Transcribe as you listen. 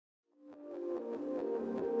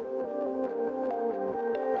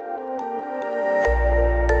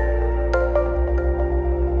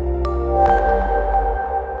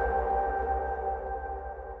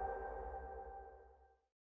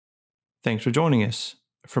thanks for joining us.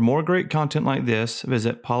 For more great content like this,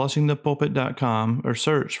 visit polishingthepulpit.com or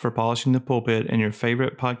search for Polishing the Pulpit in your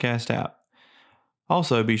favorite podcast app.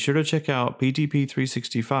 Also, be sure to check out PTP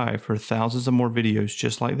 365 for thousands of more videos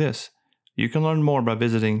just like this. You can learn more by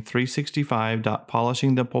visiting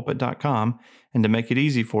 365.polishingthepulpit.com, and to make it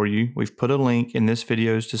easy for you, we've put a link in this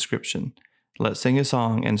video's description. Let's sing a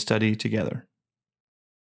song and study together.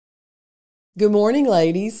 Good morning,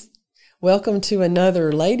 ladies. Welcome to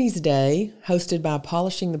another Ladies' Day hosted by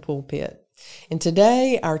Polishing the Pulpit. And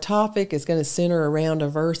today our topic is going to center around a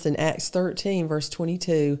verse in Acts 13, verse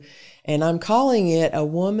 22, and I'm calling it A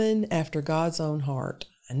Woman After God's Own Heart.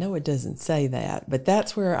 I know it doesn't say that, but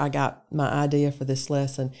that's where I got my idea for this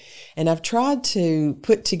lesson. And I've tried to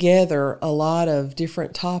put together a lot of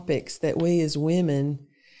different topics that we as women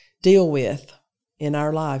deal with in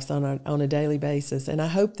our lives on a daily basis. And I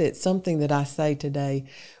hope that something that I say today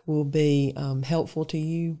will be helpful to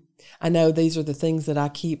you. I know these are the things that I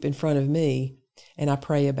keep in front of me and I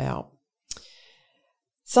pray about.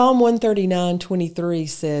 Psalm 139:23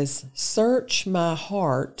 says, "Search my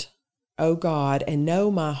heart, O God, and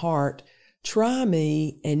know my heart. Try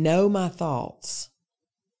me and know my thoughts.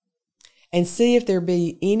 And see if there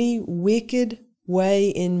be any wicked way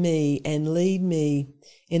in me, and lead me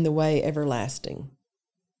in the way everlasting."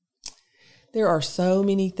 There are so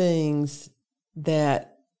many things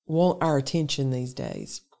that want our attention these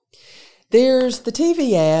days. There's the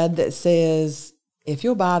TV ad that says, if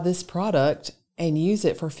you'll buy this product and use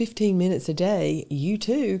it for 15 minutes a day, you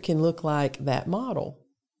too can look like that model.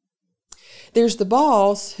 There's the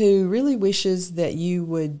boss who really wishes that you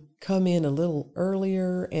would come in a little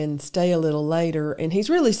earlier and stay a little later, and he's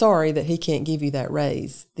really sorry that he can't give you that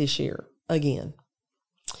raise this year again.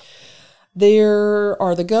 There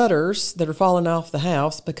are the gutters that are falling off the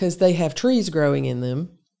house because they have trees growing in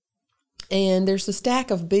them. And there's a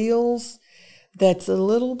stack of bills that's a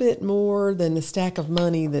little bit more than the stack of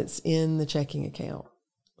money that's in the checking account.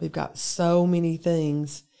 We've got so many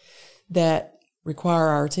things that require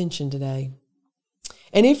our attention today.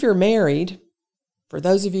 And if you're married, for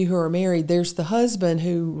those of you who are married, there's the husband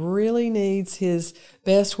who really needs his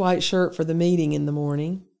best white shirt for the meeting in the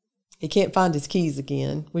morning. He can't find his keys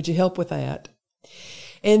again. Would you help with that?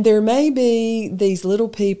 And there may be these little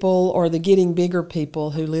people or the getting bigger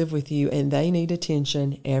people who live with you, and they need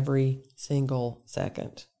attention every single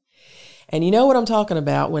second. And you know what I'm talking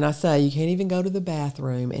about when I say you can't even go to the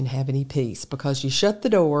bathroom and have any peace because you shut the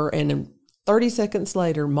door and 30 seconds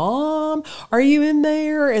later, "Mom, are you in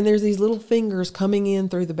there?" And there's these little fingers coming in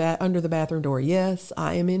through the under the bathroom door. "Yes,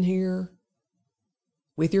 I am in here,"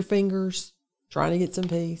 with your fingers, trying to get some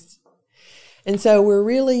peace. And so we're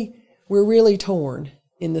really torn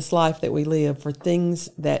in this life that we live for things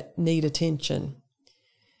that need attention.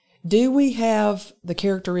 Do we have the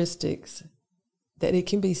characteristics that it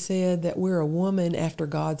can be said that we're a woman after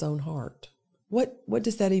God's own heart? What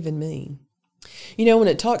does that even mean? You know,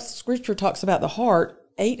 when Scripture talks about the heart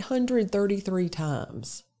 833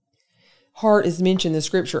 times. Heart is mentioned in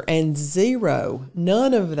Scripture, and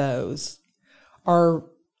none of those are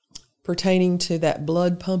pertaining to that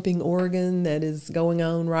blood pumping organ that is going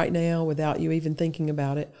on right now without you even thinking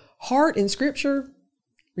about it. Heart in Scripture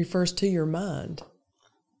refers to your mind.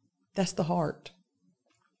 That's the heart.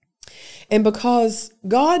 And because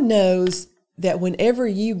God knows that whenever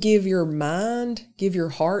you give your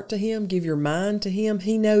heart to Him, give your mind to Him,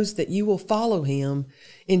 He knows that you will follow Him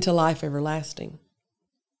into life everlasting.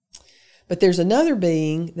 But there's another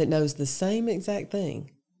being that knows the same exact thing.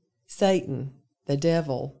 Satan, the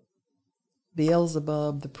devil,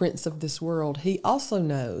 Beelzebub, the prince of this world, he also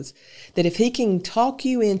knows that if he can talk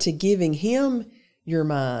you into giving him your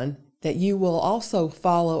mind, that you will also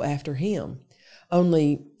follow after him,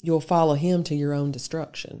 only you'll follow him to your own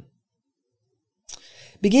destruction.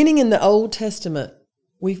 Beginning in the Old Testament,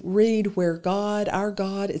 we read where our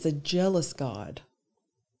God is a jealous God.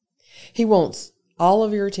 He wants all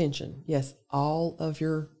of your attention, yes, all of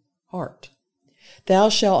your heart. "Thou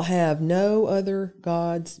shalt have no other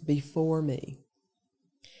gods before me."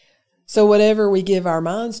 So whatever we give our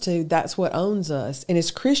minds to, that's what owns us. And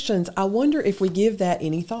as Christians, I wonder if we give that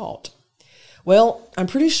any thought. Well, I'm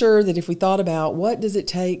pretty sure that if we thought about what does it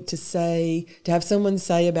take to have someone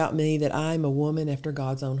say about me that I'm a woman after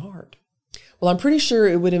God's own heart. Well, I'm pretty sure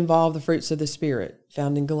it would involve the fruits of the Spirit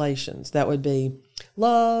found in Galatians. That would be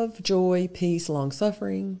love, joy, peace,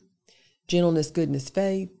 long-suffering, gentleness, goodness,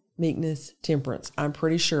 faith, meekness, temperance. I'm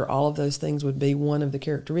pretty sure all of those things would be one of the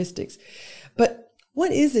characteristics. But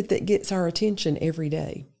what is it that gets our attention every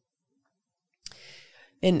day?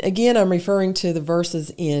 And again, I'm referring to the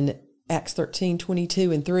verses in Acts 13,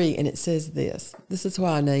 22 and 3, and it says this. This is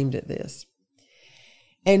why I named it this.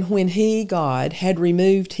 And when he, God, had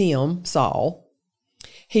removed him, Saul,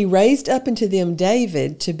 he raised up unto them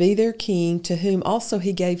David to be their king, to whom also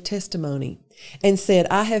he gave testimony, and said,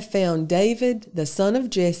 I have found David, the son of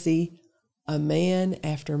Jesse, a man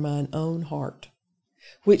after mine own heart,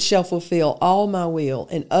 which shall fulfill all my will.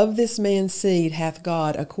 And of this man's seed hath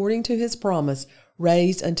God, according to his promise,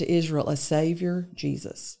 raised unto Israel a Savior,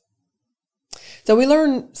 Jesus. So we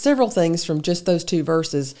learn several things from just those two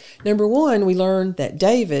verses. Number one, we learn that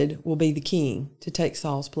David will be the king to take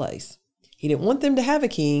Saul's place. He didn't want them to have a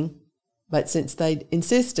king, but since they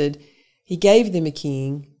insisted, he gave them a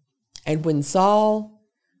king. And when Saul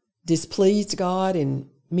displeased God in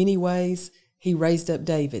many ways, he raised up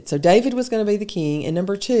David. So David was going to be the king. And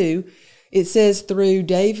number two, it says through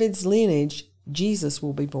David's lineage, Jesus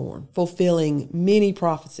will be born, fulfilling many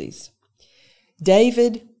prophecies.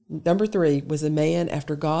 David, number three, was a man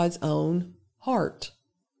after God's own heart.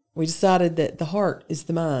 We decided that the heart is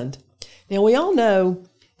the mind. Now, we all know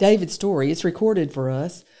David's story. It's recorded for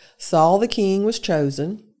us. Saul the king was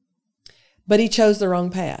chosen, but he chose the wrong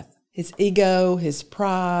path. His ego, his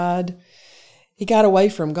pride, he got away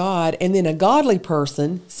from God. And then a godly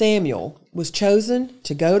person, Samuel, was chosen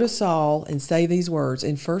to go to Saul and say these words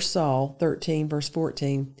in 1 Saul 13, verse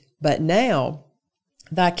 14. But now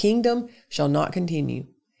thy kingdom shall not continue.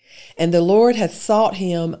 And the Lord hath sought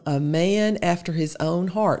him a man after his own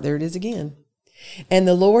heart. There it is again. And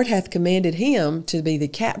the Lord hath commanded him to be the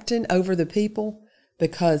captain over the people,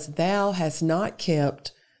 because thou hast not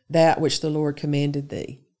kept that which the Lord commanded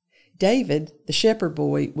thee. David, the shepherd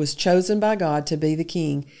boy, was chosen by God to be the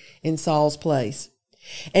king in Saul's place.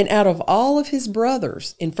 And out of all of his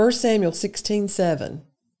brothers, in 1 Samuel 16:7,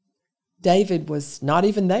 David was not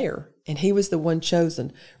even there, and he was the one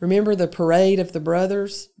chosen. Remember the parade of the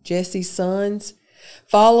brothers, Jesse's sons?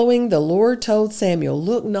 Following, the Lord told Samuel,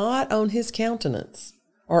 look not on his countenance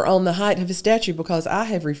or on the height of his stature, because I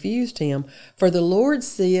have refused him. For the Lord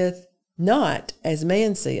seeth not as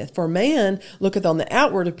man seeth. For man looketh on the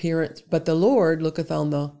outward appearance, but the Lord looketh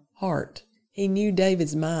on the heart. He knew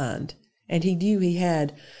David's mind, and he knew he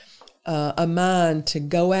had a mind to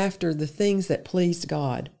go after the things that pleased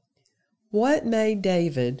God. What made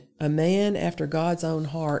David a man after God's own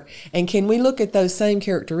heart? And can we look at those same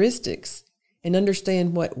characteristics and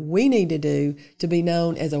understand what we need to do to be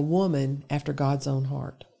known as a woman after God's own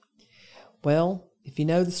heart? Well, if you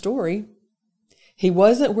know the story, he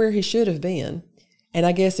wasn't where he should have been. And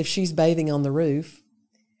I guess if she's bathing on the roof,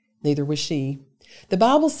 neither was she. The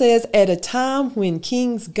Bible says, at a time when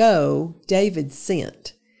kings go, David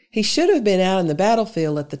sent. He should have been out in the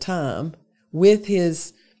battlefield at the time with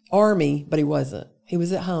his army, but he wasn't. He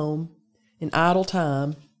was at home in idle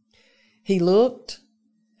time. He looked,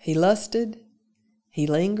 he lusted, he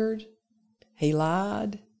lingered, he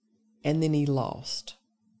lied, and then he lost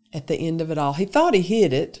at the end of it all. He thought he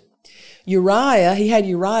hid it. He had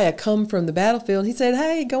Uriah come from the battlefield. He said,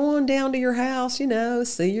 hey, go on down to your house,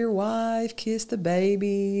 see your wife, kiss the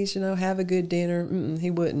babies, have a good dinner.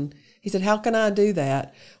 He wouldn't. He said, how can I do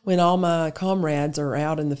that when all my comrades are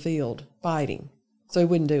out in the field fighting? So he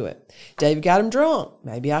wouldn't do it. David got him drunk.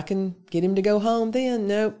 Maybe I can get him to go home then.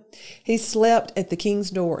 Nope. He slept at the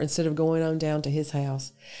king's door instead of going on down to his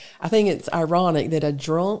house. I think it's ironic that a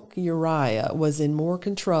drunk Uriah was in more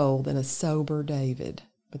control than a sober David.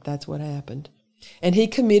 But that's what happened. And he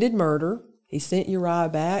committed murder. He sent Uriah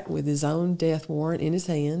back with his own death warrant in his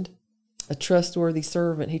hand. A trustworthy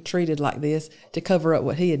servant he treated like this to cover up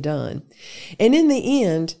what he had done. And in the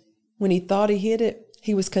end, when he thought he hid it,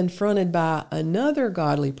 he was confronted by another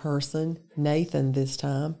godly person, Nathan this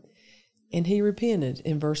time, and he repented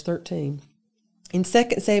in verse 13. In 2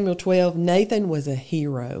 Samuel 12, Nathan was a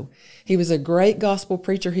hero. He was a great gospel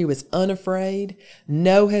preacher. He was unafraid,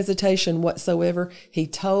 no hesitation whatsoever. He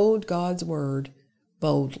told God's word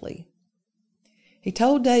boldly. He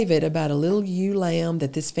told David about a little ewe lamb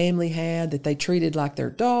that this family had that they treated like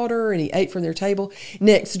their daughter, and he ate from their table.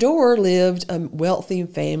 Next door lived a wealthy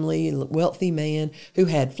family, a wealthy man who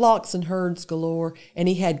had flocks and herds galore, and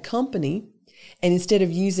he had company. And instead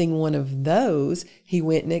of using one of those, he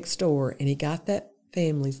went next door and he got that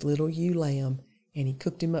family's little ewe lamb and he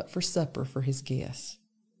cooked him up for supper for his guests.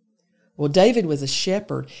 Well, David was a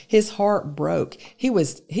shepherd. His heart broke. He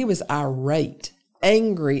was irate,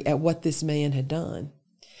 angry at what this man had done.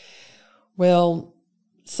 Well,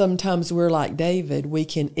 sometimes we're like David. We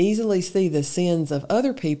can easily see the sins of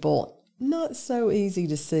other people, not so easy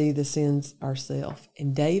to see the sins ourselves.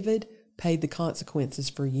 And David paid the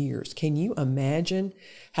consequences for years. Can you imagine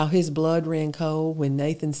how his blood ran cold when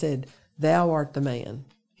Nathan said, "Thou art the man"?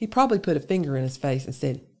 He probably put a finger in his face and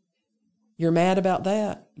said, "You're mad about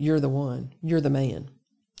that? You're the one. You're the man."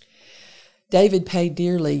 David paid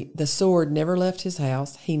dearly. The sword never left his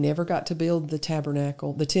house. He never got to build the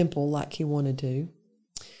tabernacle, the temple, like he wanted to.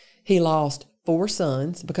 He lost 4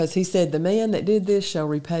 sons because he said, the man that did this shall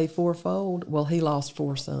repay fourfold. Well, he lost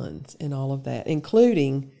 4 sons in all of that,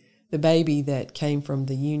 including the baby that came from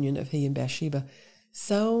the union of he and Bathsheba.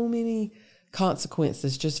 So many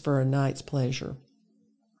consequences just for a night's pleasure.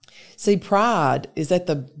 See, pride is at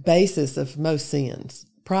the basis of most sins.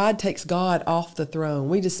 Pride takes God off the throne.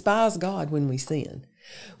 We despise God when we sin.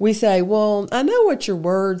 We say, well, I know what your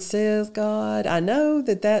word says, God. I know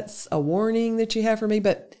that that's a warning that you have for me,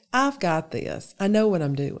 but I've got this. I know what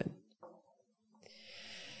I'm doing.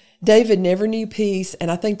 David never knew peace,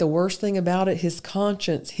 and I think the worst thing about it, his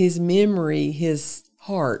conscience, his memory, his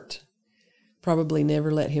heart probably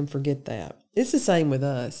never let him forget that. It's the same with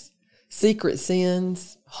us. Secret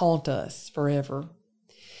sins haunt us forever.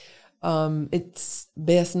 It's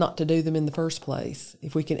best not to do them in the first place.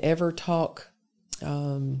 If we can ever talk, I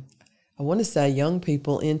want to say young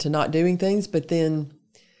people into not doing things, but then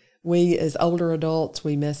we as older adults,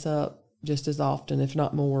 we mess up just as often, if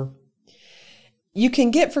not more. You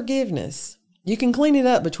can get forgiveness. You can clean it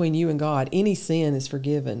up between you and God. Any sin is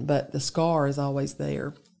forgiven, but the scar is always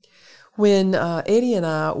there. When Eddie and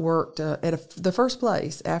I worked at the first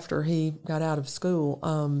place after he got out of school,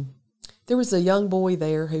 there was a young boy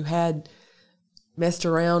there who had messed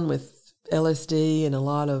around with LSD and a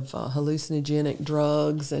lot of hallucinogenic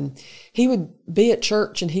drugs. And he would be at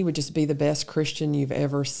church and he would just be the best Christian you've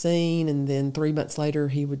ever seen. And then 3 months later,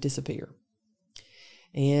 he would disappear.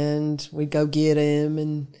 And we'd go get him.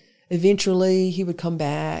 And eventually he would come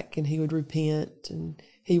back and he would repent. And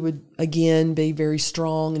he would again be very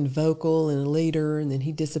strong and vocal and a leader. And then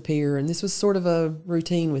he'd disappear. And this was sort of a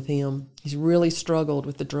routine with him. He's really struggled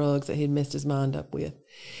with the drugs that he had messed his mind up with.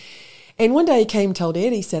 And one day he came and told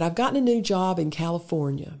Eddie, he said, I've gotten a new job in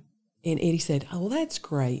California. And Eddie said, oh, well, that's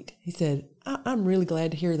great. He said, I'm really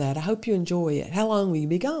glad to hear that. I hope you enjoy it. How long will you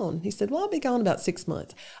be gone? He said, well, I'll be gone about 6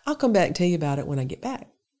 months. I'll come back and tell you about it when I get back.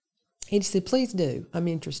 Eddie said, please do. I'm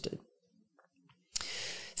interested.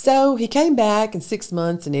 So he came back in 6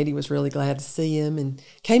 months, and Eddie was really glad to see him and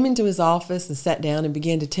came into his office and sat down and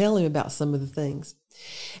began to tell him about some of the things.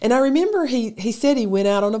 And I remember he said he went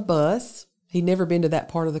out on a bus. He'd never been to that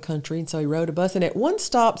part of the country, and so he rode a bus. And at one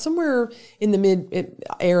stop, somewhere in the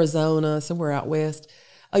Arizona, somewhere out west,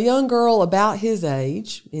 a young girl about his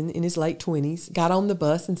age, in his late 20s, got on the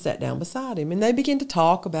bus and sat down beside him. And they began to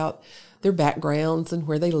talk about their backgrounds and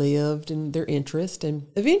where they lived and their interest. And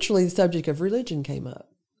eventually the subject of religion came up.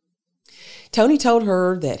 Tony told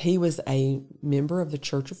her that he was a member of the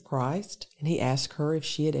Church of Christ, and he asked her if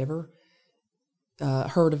she had ever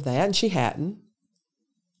heard of that, and she hadn't.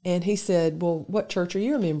 And he said, well, what church are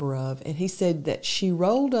you a member of? And he said that she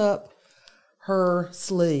rolled up her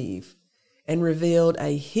sleeve and revealed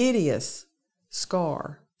a hideous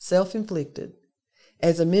scar, self-inflicted,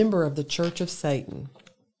 as a member of the Church of Satan.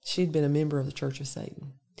 She'd been a member of the Church of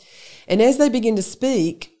Satan. And as they began to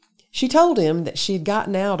speak, she told him that she'd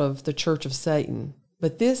gotten out of the Church of Satan.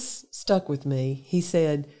 But this stuck with me. He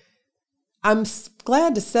said, I'm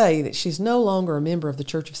glad to say that she's no longer a member of the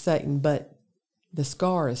Church of Satan, but the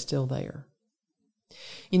scar is still there.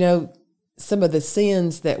 You know, some of the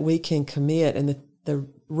sins that we can commit and the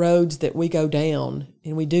roads that we go down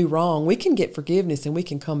and we do wrong, we can get forgiveness and we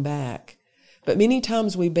can come back. But many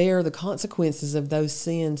times we bear the consequences of those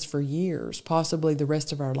sins for years, possibly the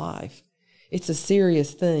rest of our life. It's a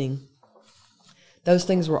serious thing. Those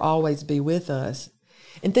things will always be with us.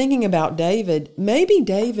 And thinking about David, maybe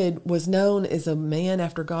David was known as a man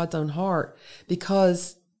after God's own heart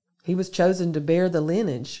because he was chosen to bear the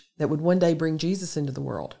lineage that would one day bring Jesus into the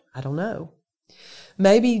world. I don't know.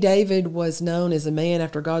 Maybe David was known as a man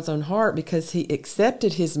after God's own heart because he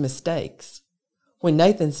accepted his mistakes. When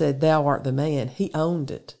Nathan said, thou art the man, he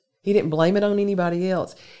owned it. He didn't blame it on anybody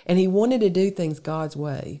else. And he wanted to do things God's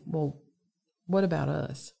way. Well, what about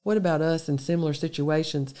us? What about us in similar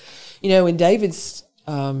situations? You know, in David's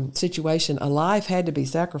situation, a life had to be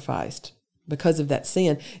sacrificed because of that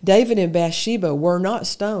sin. David and Bathsheba were not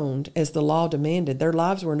stoned as the law demanded. Their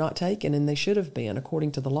lives were not taken, and they should have been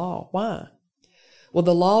according to the law. Why? Well,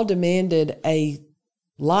 the law demanded a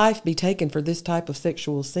life be taken for this type of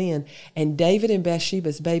sexual sin, and David and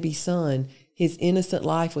Bathsheba's baby son, his innocent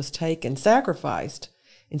life was taken, sacrificed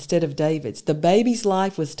instead of David's. The baby's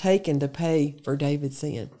life was taken to pay for David's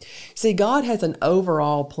sin. See, God has an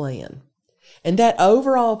overall plan. And that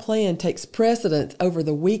overall plan takes precedence over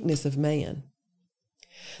the weakness of man.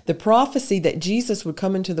 The prophecy that Jesus would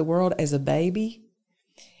come into the world as a baby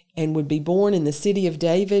and would be born in the city of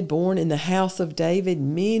David, born in the house of David.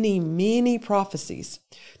 Many, many prophecies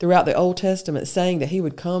throughout the Old Testament saying that he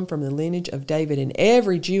would come from the lineage of David. And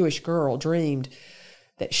every Jewish girl dreamed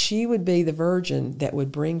that she would be the virgin that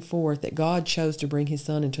would bring forth, that God chose to bring his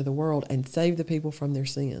son into the world and save the people from their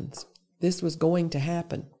sins. This was going to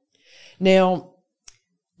happen. Now,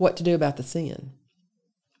 what to do about the sin?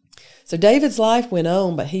 So David's life went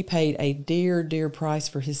on, but he paid a dear, dear price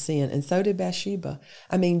for his sin, and so did Bathsheba.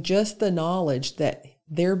 I mean, just the knowledge that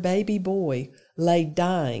their baby boy lay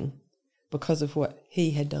dying because of what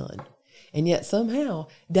he had done. And yet somehow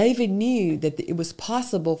David knew that it was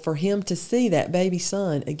possible for him to see that baby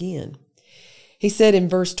son again. He said in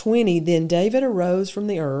verse 20, "Then David arose from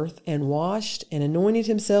the earth and washed and anointed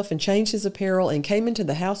himself and changed his apparel and came into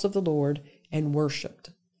the house of the Lord and worshipped.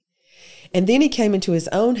 And then he came into his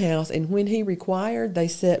own house, and when he required, they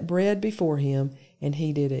set bread before him, and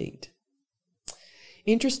he did eat."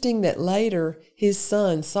 Interesting that later his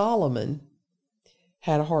son Solomon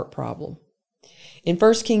had a heart problem. In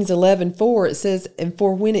 1 Kings 11:4, it says, "And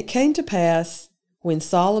for when it came to pass, when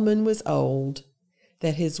Solomon was old,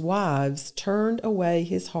 that his wives turned away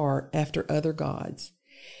his heart after other gods.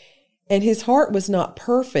 And his heart was not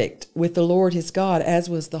perfect with the Lord his God, as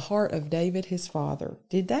was the heart of David his father."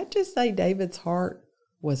 Did that just say David's heart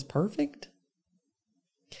was perfect?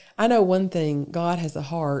 I know one thing, God has a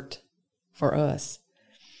heart for us.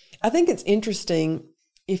 I think it's interesting,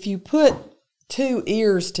 if you put two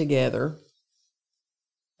ears together,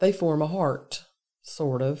 they form a heart,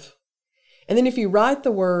 sort of. And then if you write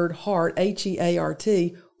the word heart,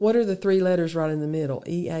 H-E-A-R-T, what are the three letters right in the middle?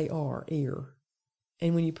 E-A-R, ear.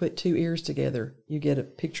 And when you put two ears together, you get a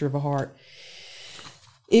picture of a heart.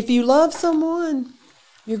 If you love someone,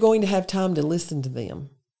 you're going to have time to listen to them.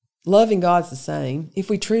 Loving God's the same. If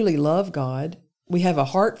we truly love God, we have a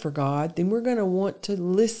heart for God, then we're going to want to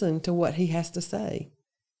listen to what he has to say.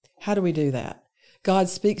 How do we do that? God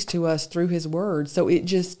speaks to us through his word, so it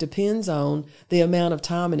just depends on the amount of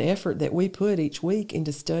time and effort that we put each week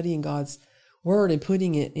into studying God's word and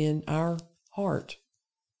putting it in our heart.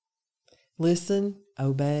 Listen,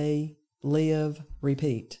 obey, live,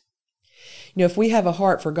 repeat. You know, if we have a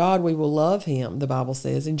heart for God, we will love him, the Bible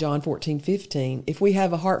says in John 14:15. If we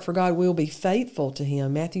have a heart for God, we'll be faithful to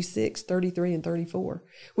him, Matthew 6:33 and 34,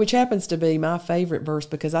 which happens to be my favorite verse,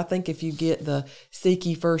 because I think if you get the seek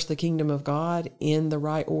ye first the kingdom of God in the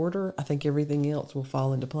right order, I think everything else will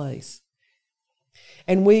fall into place.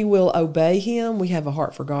 And we will obey him. We have a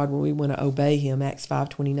heart for God when we want to obey him, Acts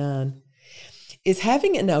 5:29. Is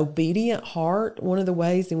having an obedient heart one of the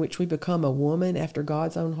ways in which we become a woman after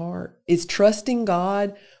God's own heart? Is trusting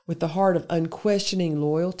God with the heart of unquestioning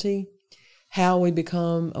loyalty how we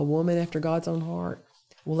become a woman after God's own heart?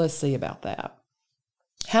 Well, let's see about that.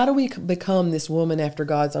 How do we become this woman after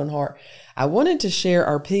God's own heart? I wanted to share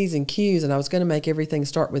our P's and Q's, and I was going to make everything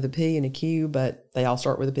start with a P and a Q, but they all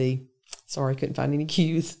start with a P. Sorry, couldn't find any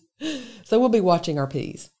Q's. So we'll be watching our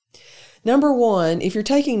P's. Number one, if you're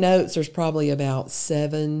taking notes, there's probably about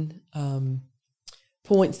 7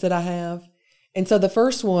 points that I have. And so the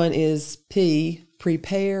first one is P,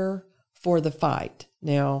 prepare for the fight.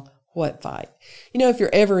 Now, what fight? You know, if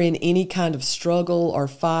you're ever in any kind of struggle or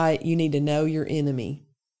fight, you need to know your enemy.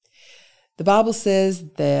 The Bible says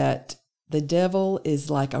that the devil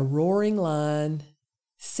is like a roaring lion,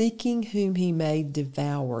 seeking whom he may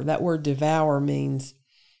devour. That word devour means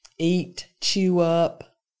eat, chew up,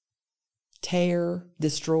 tear,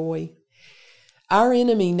 destroy. Our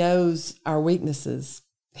enemy knows our weaknesses.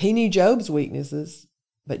 He knew Job's weaknesses,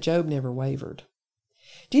 but Job never wavered.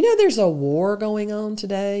 Do you know there's a war going on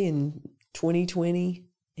today in 2020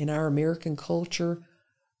 in our American culture?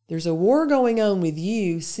 There's a war going on with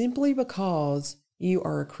you simply because you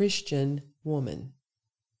are a Christian woman.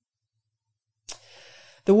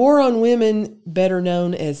 The war on women, better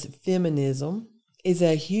known as feminism, is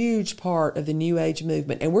a huge part of the New Age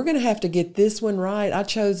movement. And we're going to have to get this one right. I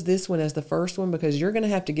chose this one as the first one because you're going to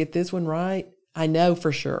have to get this one right, I know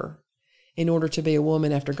for sure, in order to be a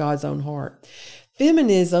woman after God's own heart.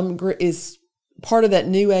 Feminism is part of that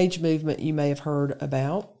New Age movement you may have heard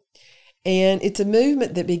about. And it's a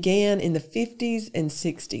movement that began in the 50s and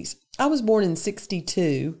 60s. I was born in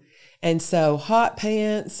 62. And so hot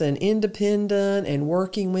pants and independent and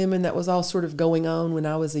working women, that was all sort of going on when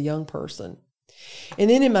I was a young person. And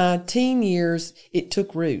then in my teen years, it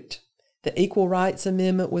took root. The Equal Rights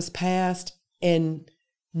Amendment was passed, and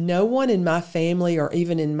no one in my family or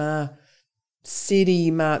even in my city,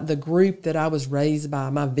 the group that I was raised by,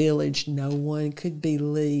 my village, no one could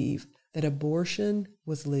believe that abortion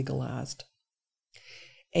was legalized.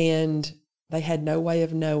 And They had no way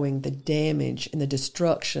of knowing the damage and the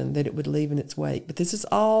destruction that it would leave in its wake. But this was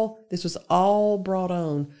all brought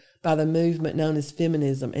on by the movement known as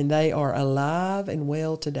feminism, and they are alive and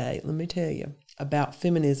well today. Let me tell you about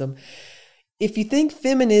feminism. If you think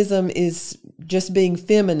feminism is just being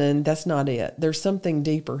feminine, that's not it. There's something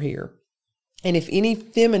deeper here. And if any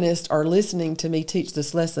feminists are listening to me teach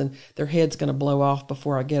this lesson, their head's going to blow off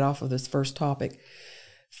before I get off of this first topic.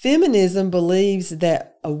 Feminism believes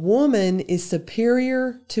that a woman is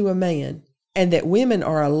superior to a man and that women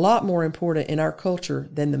are a lot more important in our culture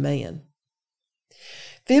than the man.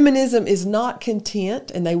 Feminism is not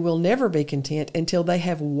content, and they will never be content until they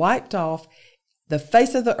have wiped off the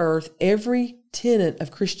face of the earth every tenet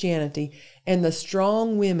of Christianity and the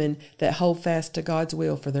strong women that hold fast to God's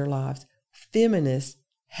will for their lives. Feminists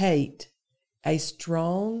hate a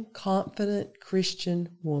strong, confident Christian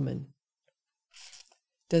woman.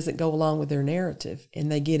 Doesn't go along with their narrative,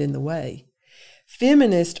 and they get in the way.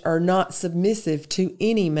 Feminists are not submissive to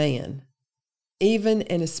any man, even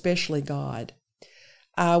and especially God.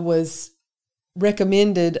 I was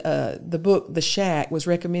recommended, the book, The Shack, was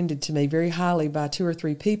recommended to me very highly by 2 or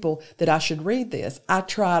 3 people that I should read this. I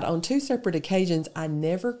tried on 2 separate occasions. I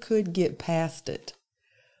never could get past it.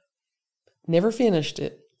 Never finished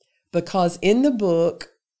it, because in the book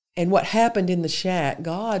and what happened in the shack,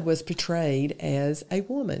 God was portrayed as a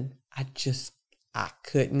woman. I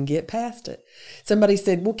couldn't get past it. Somebody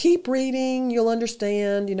said, well, keep reading. You'll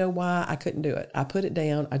understand, why. I couldn't do it. I put it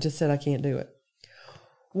down. I just said I can't do it.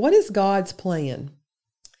 What is God's plan?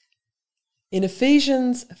 In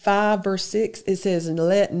Ephesians 5, verse 6, it says, and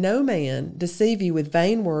let no man deceive you with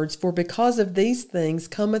vain words, for because of these things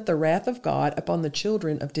cometh the wrath of God upon the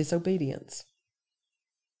children of disobedience.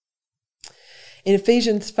 In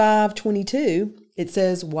Ephesians 5:22, it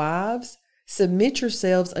says, wives, submit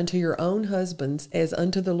yourselves unto your own husbands as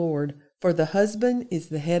unto the Lord, for the husband is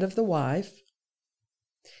the head of the wife,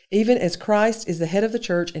 even as Christ is the head of the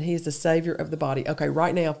church, and he is the Savior of the body. Okay,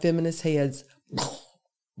 right now, feminist heads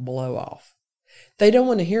blow off. They don't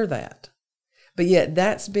want to hear that. But yet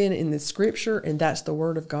that's been in the scripture, and that's the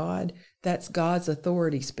word of God. That's God's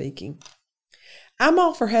authority speaking. I'm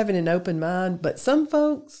all for having an open mind, but some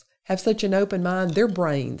folks have such an open mind, their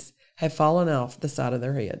brains have fallen off the side of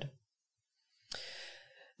their head.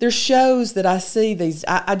 There's shows that I see these,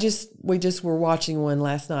 we just were watching one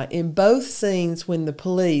last night. In both scenes, when the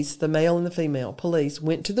police, the male and the female police,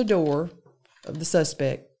 went to the door of the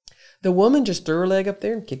suspect, the woman just threw her leg up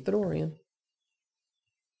there and kicked the door in.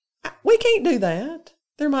 We can't do that.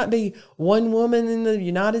 There might be one woman in the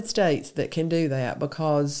United States that can do that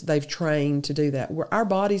because they've trained to do that. Our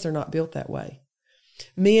bodies are not built that way.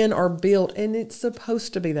 Men are built, and it's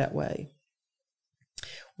supposed to be that way.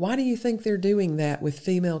 Why do you think they're doing that with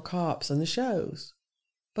female cops on the shows?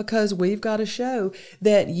 Because we've got to show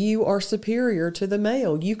that you are superior to the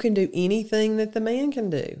male. You can do anything that the man can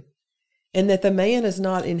do. And that the man is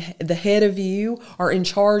not in the head of you or in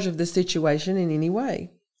charge of the situation in any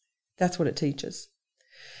way. That's what it teaches.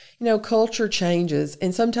 Culture changes,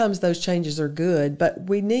 and sometimes those changes are good, but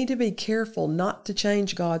we need to be careful not to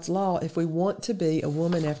change God's law if we want to be a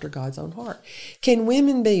woman after God's own heart. Can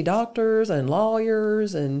women be doctors and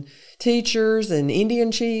lawyers and teachers and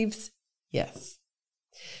Indian chiefs? Yes.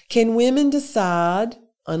 Can women decide,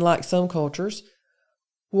 unlike some cultures,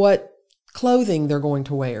 what clothing they're going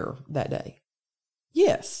to wear that day?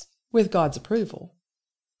 Yes, with God's approval.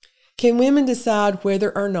 Can women decide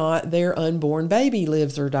whether or not their unborn baby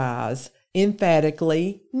lives or dies?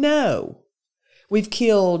 Emphatically, no. We've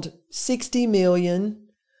killed 60 million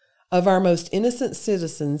of our most innocent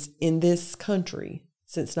citizens in this country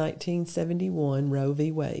since 1971, Roe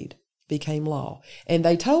v. Wade became law. And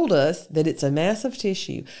they told us that it's a mass of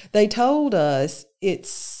tissue. They told us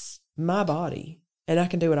it's my body, and I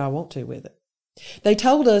can do what I want to with it. They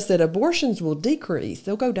told us that abortions will decrease.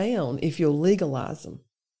 They'll go down if you'll legalize them.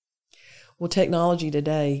 Well, technology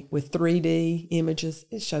today with 3D images,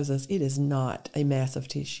 it shows us it is not a mass of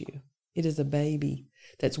tissue. It is a baby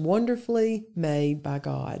that's wonderfully made by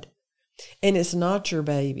God. And it's not your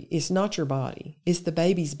baby. It's not your body. It's the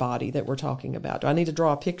baby's body that we're talking about. Do I need to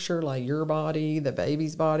draw a picture like your body, the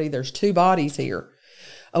baby's body? There's 2 bodies here.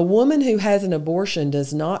 A woman who has an abortion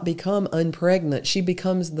does not become unpregnant. She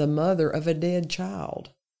becomes the mother of a dead child.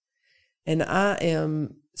 And I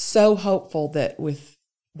am so hopeful that with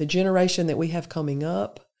the generation that we have coming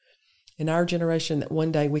up, and our generation, that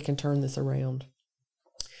one day we can turn this around.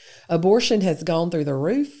 Abortion has gone through the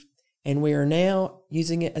roof, and we are now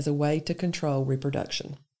using it as a way to control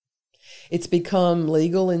reproduction. It's become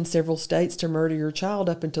legal in several states to murder your child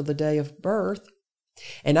up until the day of birth.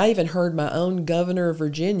 And I even heard my own governor of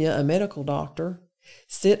Virginia, a medical doctor,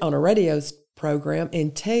 sit on a radio program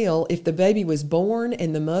and tell if the baby was born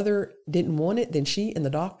and the mother didn't want it, then she and the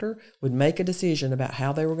doctor would make a decision about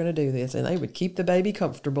how they were going to do this, and they would keep the baby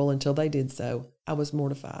comfortable until they did so. I was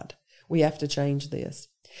mortified. We have to change this.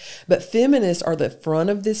 But feminists are the front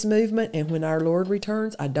of this movement, and when our Lord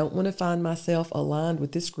returns, I don't want to find myself aligned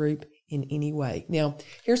with this group in any way. Now,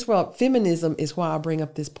 here's what feminism is, why I bring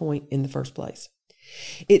up this point in the first place.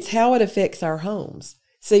 It's how it affects our homes.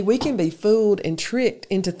 See, we can be fooled and tricked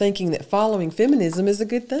into thinking that following feminism is a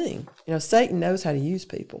good thing. You know, Satan knows how to use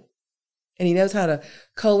people. And he knows how to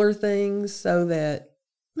color things so that,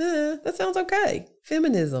 that sounds okay.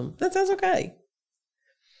 Feminism, that sounds okay.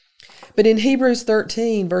 But in Hebrews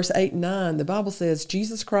 13, verse 8 and 9, the Bible says,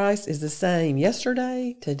 Jesus Christ is the same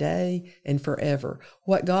yesterday, today, and forever.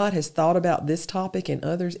 What God has thought about this topic and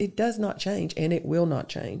others, it does not change, and it will not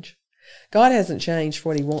change. God hasn't changed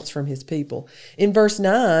what he wants from his people. In verse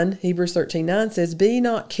 9, Hebrews 13:9 says, be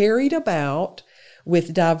not carried about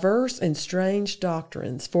with diverse and strange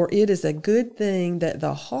doctrines, for it is a good thing that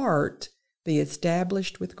the heart be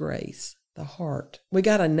established with grace. The heart. We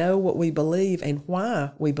got to know what we believe and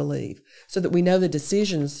why we believe so that we know the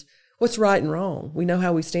decisions, what's right and wrong. We know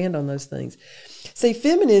how we stand on those things. See,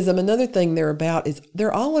 feminism, another thing they're about is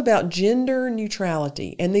they're all about gender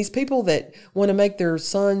neutrality. And these people that want to make their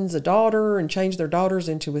sons a daughter and change their daughters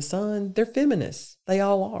into a son, they're feminists. They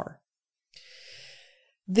all are.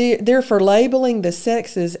 They're for labeling the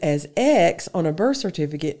sexes as X on a birth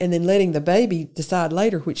certificate and then letting the baby decide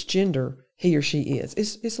later which gender he or she is.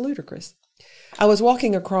 It's ludicrous. I was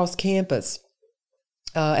walking across campus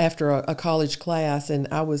after a college class, and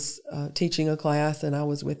I was teaching a class, and I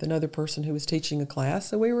was with another person who was teaching a class.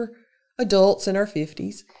 So we were adults in our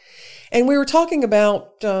 50s, and we were talking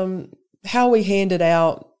about how we handed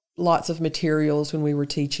out lots of materials when we were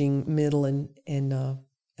teaching middle and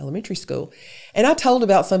elementary school. And I told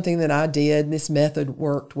about something that I did, and this method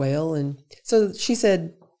worked well. And so she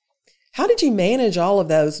said, how did you manage all of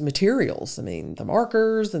those materials? I mean, the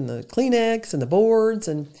markers and the Kleenex and the boards,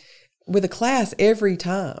 and with a class every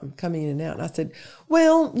time coming in and out. And I said,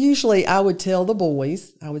 well, usually I would tell the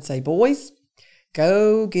boys, I would say, boys,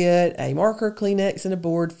 go get a marker, Kleenex, and a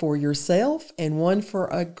board for yourself and one for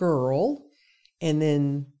a girl, and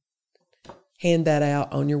then hand that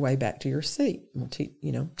out on your way back to your seat. We'll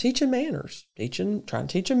teaching manners, trying to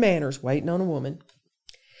teach them manners, waiting on a woman.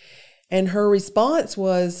 And her response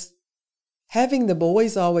was, having the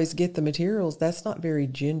boys always get the materials, that's not very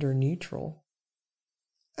gender neutral.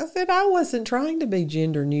 I said, I wasn't trying to be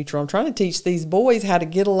gender neutral. I'm trying to teach these boys how to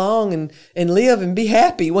get along and live and be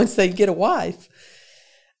happy once they get a wife.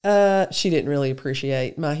 She didn't really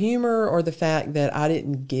appreciate my humor or the fact that I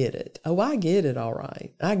didn't get it. Oh, I get it all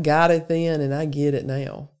right. I got it then, and I get it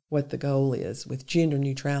now, what the goal is with gender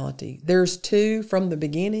neutrality. There's two from the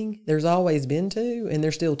beginning. There's always been two, and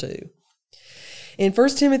there's still two. In 1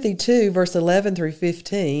 Timothy 2, verse 11 through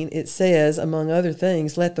 15, it says, among other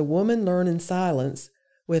things, let the woman learn in silence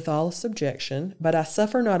with all subjection, but I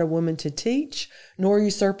suffer not a woman to teach, nor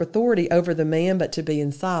usurp authority over the man, but to be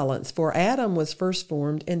in silence. For Adam was first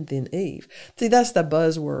formed, and then Eve. See, that's the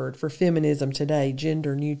buzzword for feminism today,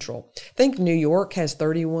 gender neutral. I think New York has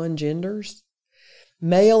 31 genders.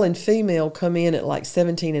 Male and female come in at like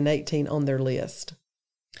 17 and 18 on their list.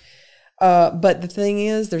 But the thing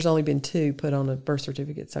is, there's only been 2 put on a birth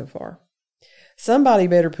certificate so far. Somebody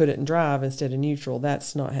better put it in drive instead of neutral.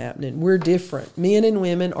 That's not happening. We're different. Men and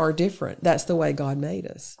women are different. That's the way God made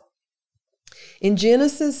us. In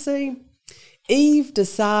Genesis, see, Eve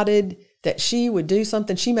decided that she would do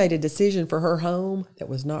something. She made a decision for her home that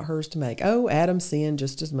was not hers to make. Oh, Adam sinned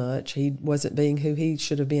just as much. He wasn't being who he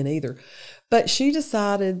should have been either. But she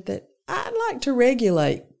decided that I'd like to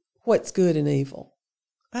regulate what's good and evil.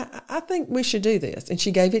 I think we should do this. And she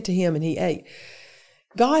gave it to him, and he ate.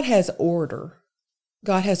 God has order.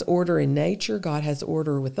 God has order in nature. God has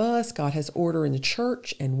order with us. God has order in the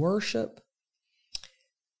church and worship.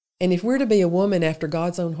 And if we're to be a woman after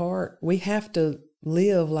God's own heart, we have to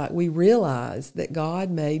live like we realize that God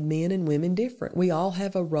made men and women different. We all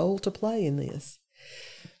have a role to play in this.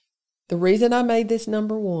 The reason I made this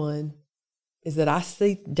number 1 is that I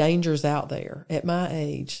see dangers out there at my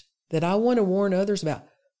age that I want to warn others about.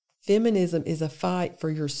 Feminism is a fight for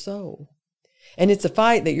your soul. And it's a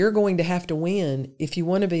fight that you're going to have to win if you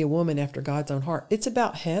want to be a woman after God's own heart. It's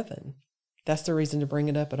about heaven. That's the reason to bring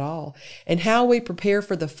it up at all. And how we prepare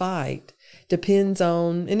for the fight depends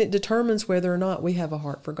on, and it determines whether or not we have a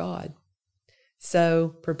heart for God.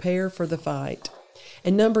 So prepare for the fight.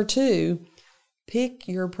 And number 2, pick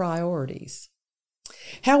your priorities.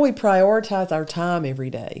 How we prioritize our time every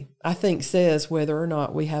day, I think, says whether or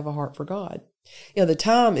not we have a heart for God. The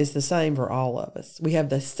time is the same for all of us. We have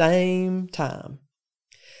the same time.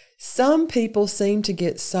 Some people seem to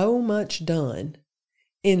get so much done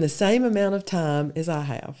in the same amount of time as I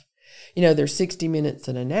have. There's 60 minutes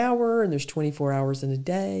in an hour, and there's 24 hours in a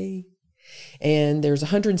day, and there's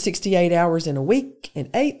 168 hours in a week,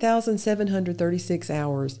 and 8,736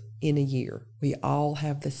 hours in a year. We all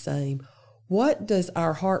have the same. What does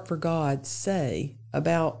our heart for God say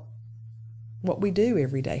about what we do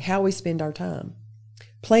every day, how we spend our time?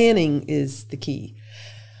 Planning is the key.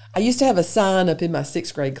 I used to have a sign up in my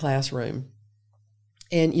 6th grade classroom.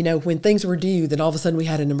 And, when things were due, then all of a sudden we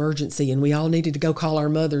had an emergency and we all needed to go call our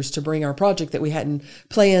mothers to bring our project that we hadn't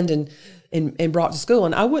planned and brought to school.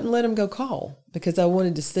 And I wouldn't let them go call because I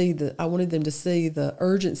wanted them to see the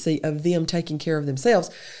urgency of them taking care of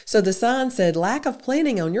themselves. So the sign said, lack of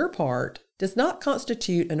planning on your part does not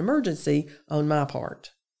constitute an emergency on my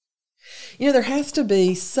part. There has to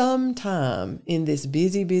be some time in this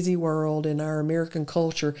busy, busy world in our American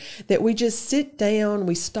culture that we just sit down,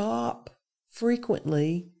 we stop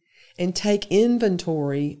frequently and take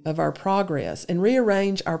inventory of our progress and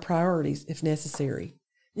rearrange our priorities if necessary.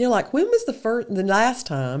 Like when was the last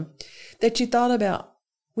time that you thought about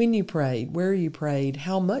when you prayed, where you prayed,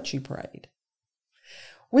 how much you prayed?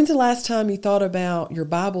 When's the last time you thought about your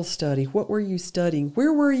Bible study? What were you studying?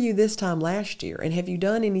 Where were you this time last year? And have you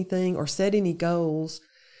done anything or set any goals,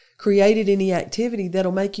 created any activity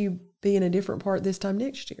that'll make you be in a different part this time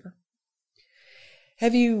next year?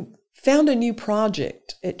 Have you found a new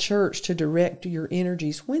project at church to direct your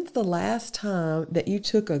energies? When's the last time that you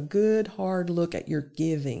took a good, hard look at your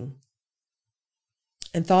giving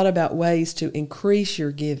and thought about ways to increase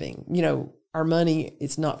your giving? Our money,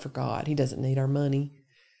 it's not for God. He doesn't need our money.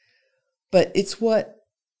 But it's what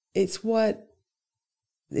it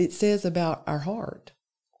says about our heart.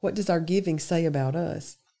 What does our giving say about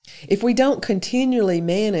us? If we don't continually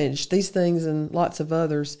manage these things and lots of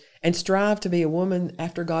others and strive to be a woman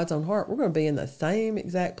after God's own heart, we're going to be in the same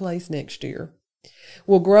exact place next year.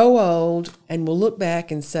 We'll grow old and we'll look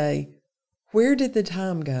back and say, where did the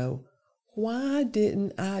time go? Why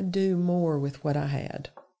didn't I do more with what I had?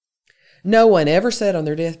 No one ever said on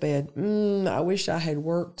their deathbed, I wish I had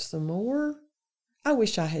worked some more. I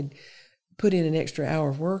wish I had put in an extra hour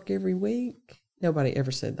of work every week. Nobody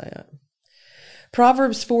ever said that.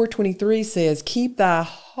 Proverbs 4:23 says, keep thy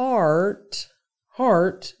heart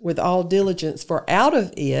with all diligence, for out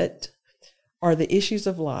of it are the issues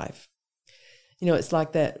of life. It's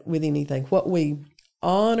like that with anything. What we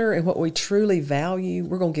honor and what we truly value,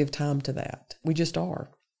 we're going to give time to that. We just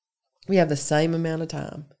are. We have the same amount of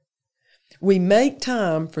time. We make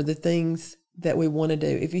time for the things that we want to do.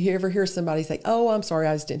 If you ever hear somebody say, oh, I'm sorry,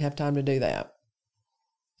 I just didn't have time to do that,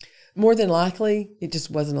 more than likely, it just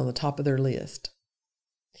wasn't on the top of their list.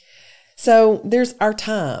 So there's our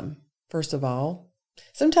time, first of all.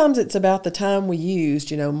 Sometimes it's about the time we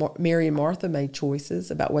used. Mary and Martha made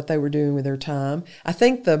choices about what they were doing with their time. I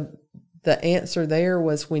think the answer there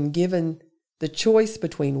was when given the choice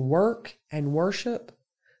between work and worship,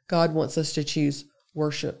 God wants us to choose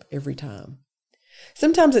worship every time.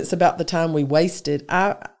 Sometimes it's about the time we wasted.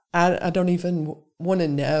 I don't even want to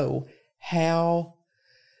know how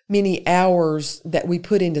many hours that we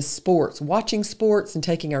put into sports, watching sports and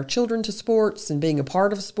taking our children to sports and being a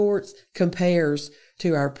part of sports compares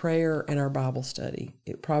to our prayer and our Bible study.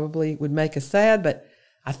 It probably would make us sad, but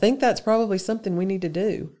I think that's probably something we need to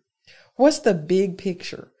do. What's the big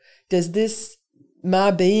picture? Does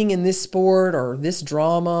my being in this sport or this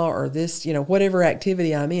drama or this, whatever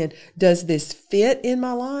activity I'm in, does this fit in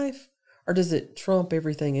my life or does it trump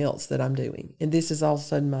everything else that I'm doing? And this is all of a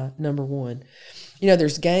sudden my number one.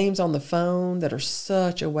 There's games on the phone that are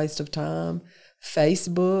such a waste of time.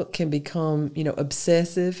 Facebook can become,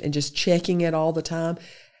 obsessive and just checking it all the time.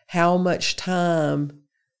 How much time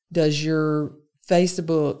does your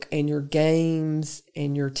Facebook and your games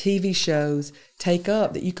and your TV shows take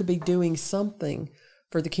up that you could be doing something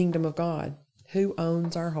for the kingdom of God? Who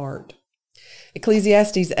owns our heart?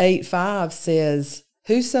 Ecclesiastes 8:5 says,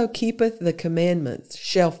 whoso keepeth the commandments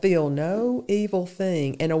shall feel no evil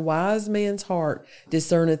thing, and a wise man's heart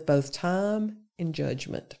discerneth both time and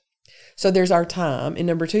judgment. So there's our time. And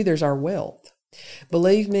number 2, there's our wealth.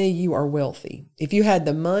 Believe me, you are wealthy. If you had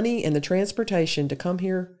the money and the transportation to come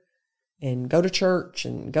here and go to church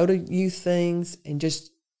and go to youth things and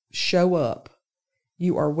just show up,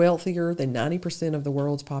 you are wealthier than 90% of the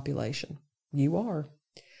world's population. You are.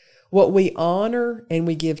 What we honor and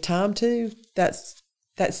we give time to, that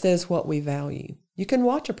says what we value. You can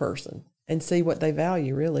watch a person and see what they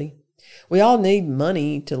value, really. We all need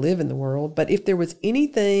money to live in the world, but if there was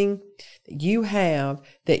anything that you have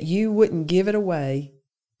that you wouldn't give it away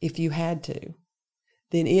if you had to,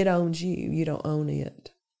 then it owns you. You don't own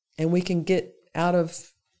it. And we can get out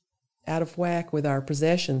of whack with our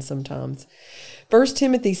possessions sometimes. 1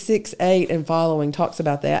 Timothy 6:8 and following talks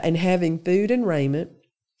about that. And having food and raiment,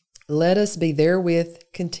 let us be therewith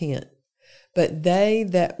content. But they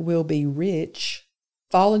that will be rich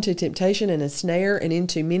fall into temptation and a snare, and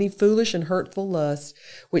into many foolish and hurtful lusts,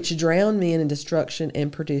 which drown men in destruction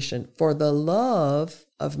and perdition. For the love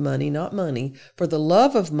of money, not money, for the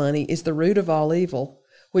love of money is the root of all evil,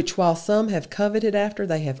 which while some have coveted after,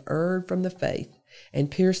 they have erred from the faith,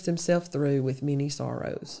 and pierced themselves through with many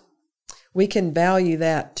sorrows. We can value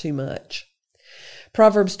that too much.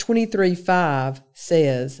 Proverbs 23:5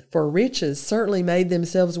 says, for riches certainly made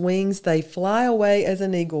themselves wings. They fly away as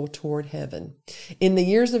an eagle toward heaven. In the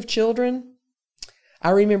years of children,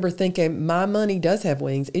 I remember thinking, my money does have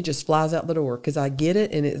wings. It just flies out the door because I get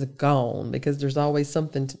it and it's gone because there's always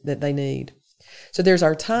something that they need. So there's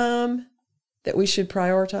our time that we should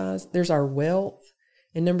prioritize. There's our wealth.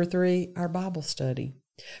 And number 3, our Bible study.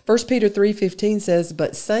 1 Peter 3:15 says,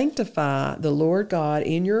 but sanctify the Lord God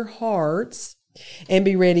in your hearts, and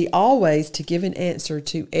be ready always to give an answer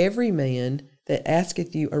to every man that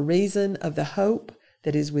asketh you a reason of the hope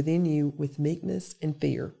that is within you with meekness and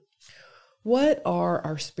fear. What are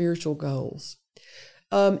our spiritual goals?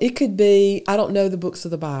 It could be, I don't know the books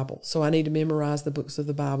of the Bible, so I need to memorize the books of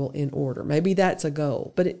the Bible in order. Maybe that's a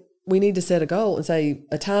goal, but we need to set a goal and say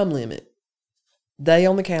a time limit. Day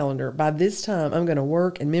on the calendar. By this time, I'm going to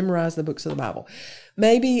work and memorize the books of the Bible.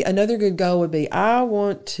 Maybe another good goal would be, I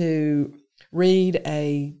want to read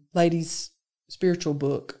a ladies' spiritual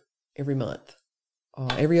book every month,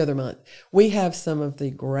 every other month. We have some of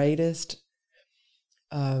the greatest,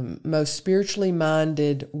 most spiritually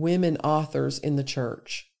minded women authors in the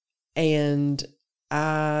church. And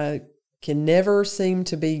I can never seem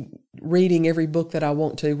to be reading every book that I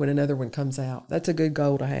want to when another one comes out. That's a good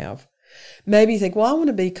goal to have. Maybe you think, well, I want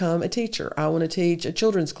to become a teacher. I want to teach a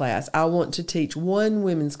children's class. I want to teach one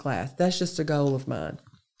women's class. That's just a goal of mine.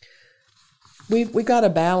 We've got to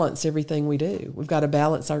balance everything we do. We've got to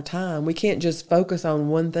balance our time. We can't just focus on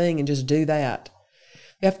one thing and just do that.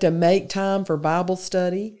 We have to make time for Bible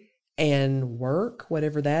study and work,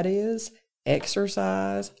 whatever that is,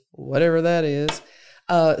 exercise, whatever that is,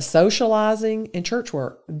 socializing, and church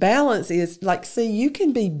work. Balance is you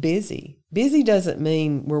can be busy. Busy doesn't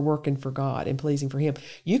mean we're working for God and pleasing for Him.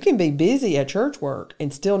 You can be busy at church work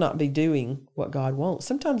and still not be doing what God wants.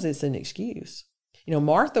 Sometimes it's an excuse.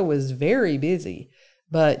 Martha was very busy,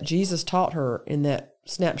 but Jesus taught her in that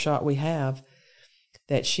snapshot we have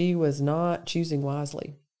that she was not choosing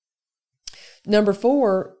wisely. Number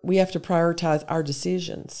 4, we have to prioritize our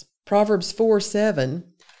decisions. Proverbs 4:7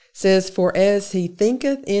 says, for as he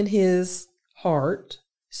thinketh in his heart,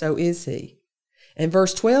 so is he. And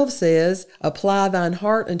verse 12 says, apply thine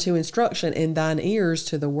heart unto instruction, and thine ears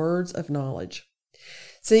to the words of knowledge.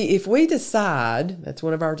 See, if we decide, that's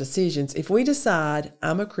one of our decisions, if we decide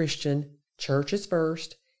I'm a Christian, church is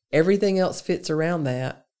first, everything else fits around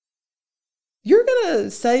that, you're going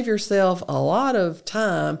to save yourself a lot of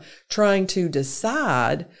time trying to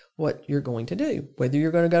decide what you're going to do, whether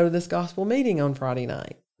you're going to go to this gospel meeting on Friday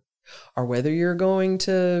night, or whether you're going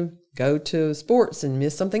to go to sports and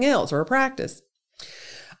miss something else or a practice.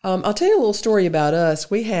 I'll tell you a little story about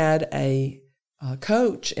us. We had a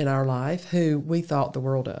coach in our life who we thought the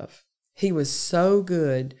world of. He was so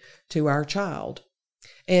good to our child.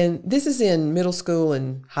 And this is in middle school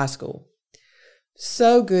and high school.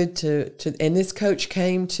 So good and this coach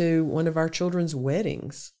came to one of our children's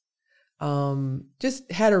weddings.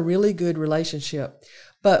 Just had a really good relationship.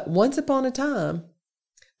 But once upon a time,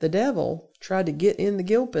 the devil tried to get in the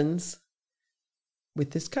Gilpins with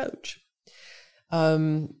this coach.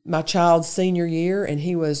 My child's senior year, and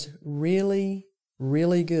he was really,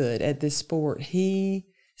 really good at this sport. He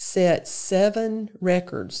set 7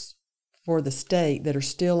 records for the state that are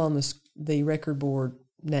still on the record board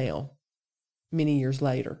now, many years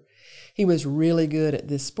later. He was really good at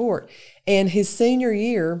this sport. And his senior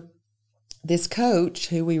year, this coach,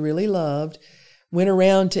 who we really loved, went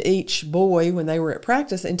around to each boy when they were at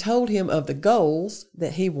practice and told him of the goals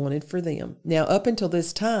that he wanted for them. Now, up until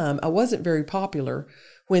this time, I wasn't very popular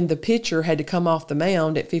when the pitcher had to come off the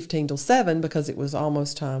mound at 15 till 7 because it was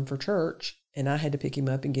almost time for church, and I had to pick him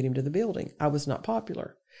up and get him to the building. I was not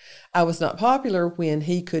popular. I was not popular when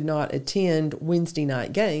he could not attend Wednesday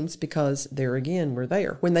night games because there again, we're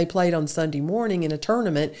there. When they played on Sunday morning in a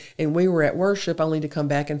tournament and we were at worship only to come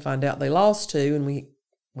back and find out they lost 2 and we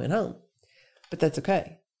went home. But that's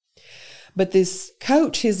okay. But this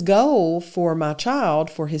coach, his goal for my child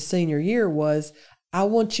for his senior year was, I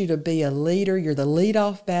want you to be a leader. You're the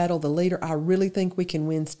leadoff battle, the leader. I really think we can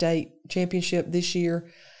win state championship this year.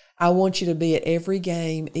 I want you to be at every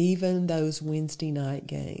game, even those Wednesday night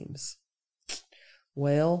games.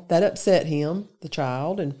 Well, that upset him, the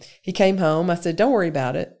child, and he came home. I said, don't worry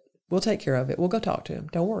about it. We'll take care of it. We'll go talk to him.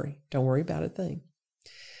 Don't worry. Don't worry about a thing.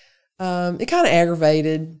 It kind of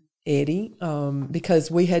aggravated Eddie because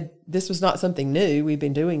this was not something new. We've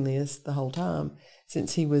been doing this the whole time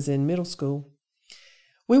since he was in middle school.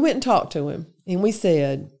 We went and talked to him, and we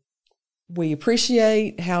said, we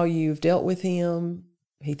appreciate how you've dealt with him.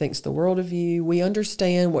 He thinks the world of you. We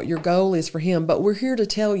understand what your goal is for him, but we're here to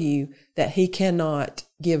tell you that he cannot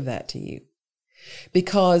give that to you,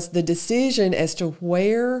 because the decision as to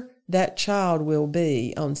where that child will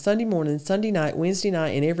be on Sunday morning, Sunday night, Wednesday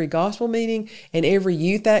night, and every gospel meeting and every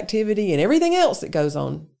youth activity and everything else that goes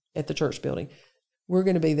on at the church building, we're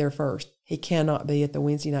going to be there first. He cannot be at the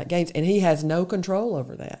Wednesday night games, and he has no control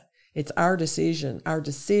over that. It's our decision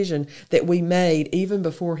that we made even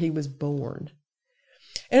before he was born.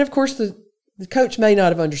 And of course, the coach may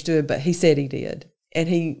not have understood, but he said he did. And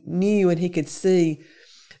he knew and he could see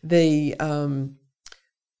that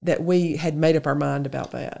we had made up our mind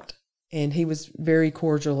about that. And he was very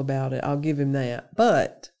cordial about it. I'll give him that.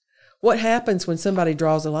 But what happens when somebody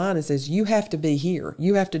draws a line and says, you have to be here,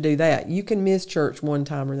 you have to do that, you can miss church one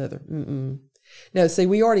time or another? No, see,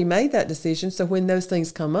 we already made that decision. So when those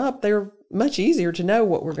things come up, they're much easier to know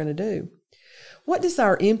what we're going to do. What does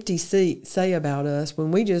our empty seat say about us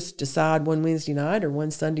when we just decide one Wednesday night or one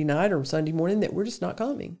Sunday night or Sunday morning that we're just not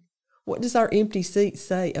coming? What does our empty seat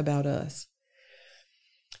say about us?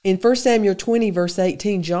 In 1 Samuel 20, verse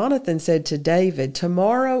 18, Jonathan said to David,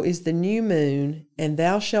 tomorrow is the new moon, and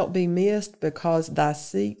thou shalt be missed because thy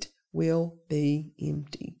seat will be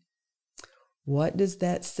empty. What does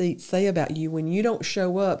that seat say about you when you don't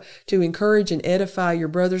show up to encourage and edify your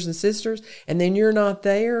brothers and sisters, and then you're not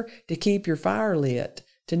there to keep your fire lit,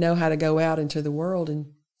 to know how to go out into the world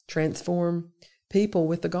and transform people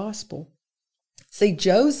with the gospel? See,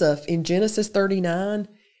 Joseph in Genesis 39,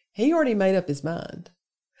 he already made up his mind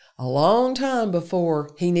a long time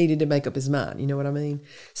before he needed to make up his mind. You know what I mean?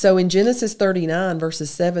 So in Genesis 39,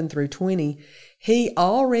 verses 7 through 20, he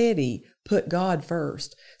already put God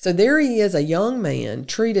first. So there he is, a young man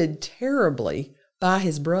treated terribly by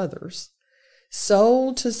his brothers,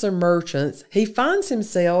 sold to some merchants. He finds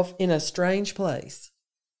himself in a strange place.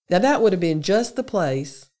 Now that would have been just the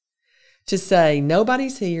place to say,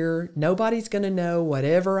 nobody's here, nobody's going to know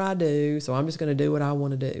whatever I do, so I'm just going to do what I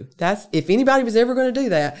want to do. That's, if anybody was ever going to do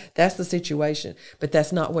that, that's the situation. But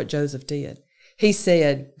that's not what Joseph did. He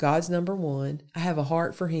said, God's number one. I have a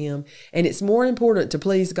heart for him, and it's more important to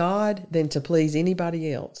please God than to please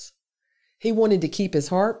anybody else. He wanted to keep his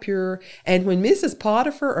heart pure, and when Mrs.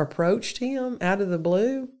 Potiphar approached him out of the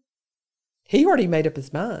blue, he already made up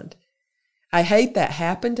his mind. I hate that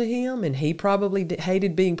happened to him, and he probably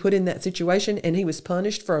hated being put in that situation, and he was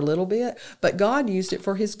punished for a little bit, but God used it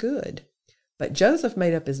for his good. But Joseph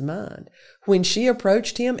made up his mind. When she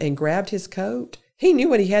approached him and grabbed his coat, he knew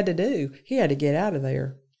what he had to do. He had to get out of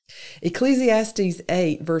there. Ecclesiastes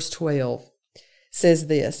 8, verse 12 says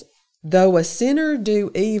this, though a sinner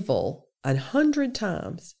do evil 100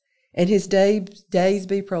 times, and his days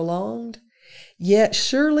be prolonged, yet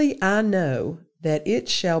surely I know that it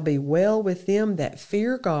shall be well with them that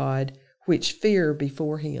fear God, which fear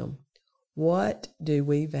before him. What do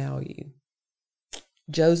we value?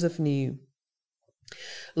 Joseph knew.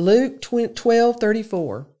 Luke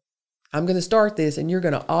 12:34. I'm going to start this, and you're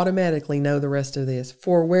going to automatically know the rest of this.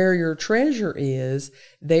 For where your treasure is,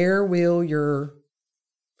 there will your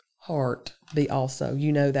heart be also.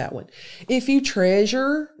 You know that one. If you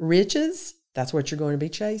treasure riches, that's what you're going to be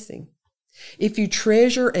chasing. If you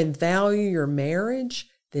treasure and value your marriage,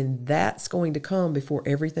 then that's going to come before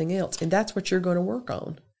everything else. And that's what you're going to work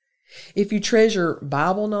on. If you treasure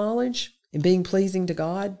Bible knowledge and being pleasing to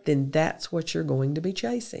God, then that's what you're going to be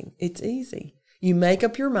chasing. It's easy. You make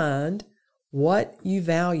up your mind what you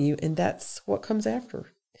value, and that's what comes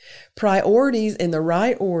after. Priorities in the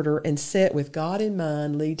right order and set with God in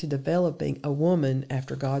mind lead to developing a woman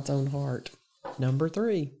after God's own heart. Number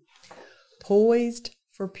 3, poised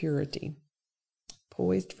for purity.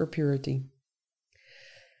 Poised for purity.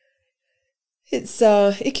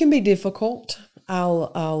 It can be difficult.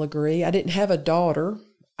 I'll agree. I didn't have a daughter.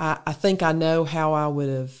 I think I know how I would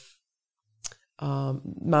have,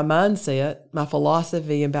 my mindset, my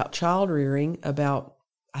philosophy about child rearing,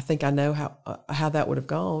 I think I know how that would have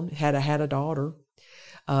gone had I had a daughter.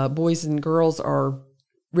 Boys and girls are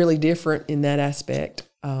really different in that aspect.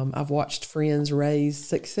 I've watched friends raise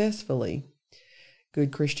successfully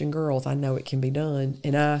good Christian girls. I know it can be done.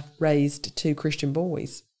 And I raised 2 Christian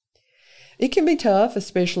boys. It can be tough,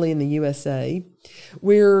 especially in the USA,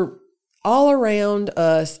 where all around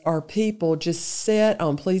us are people just set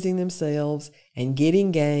on pleasing themselves and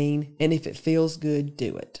getting gain, and if it feels good,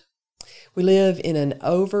 do it. We live in an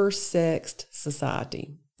oversexed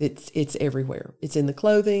society. It's everywhere. It's in the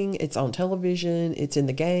clothing, it's on television, it's in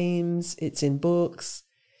the games, it's in books.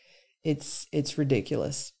 It's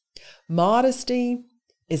ridiculous. Modesty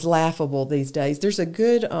is laughable these days. There's a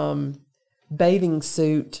good bathing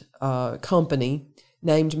suit company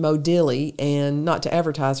named Modilli, and not to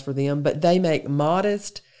advertise for them, but they make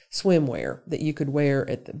modest swimwear that you could wear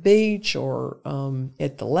at the beach or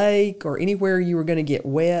at the lake or anywhere you were going to get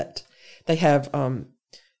wet. They have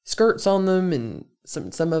skirts on them, and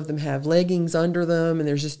some of them have leggings under them, and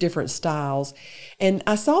there's just different styles. And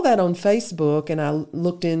I saw that on Facebook, and I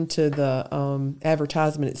looked into the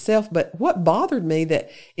advertisement itself. But what bothered me that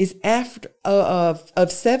is after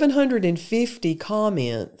of 750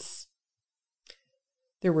 comments,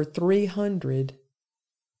 there were 300,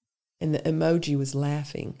 and the emoji was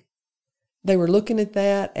laughing. They were looking at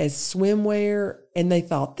that as swimwear, and they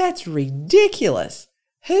thought, that's ridiculous.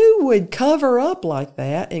 Who would cover up like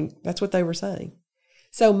that? And that's what they were saying.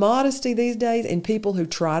 So modesty these days, and people who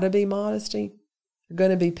try to be modesty, are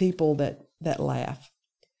going to be people that laugh.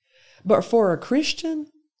 But for a Christian,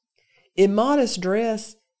 immodest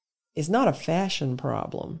dress is not a fashion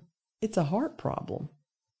problem. It's a heart problem.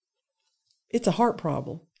 It's a heart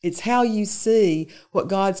problem. It's how you see what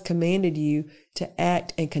God's commanded you to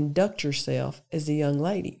act and conduct yourself as a young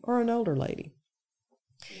lady or an older lady.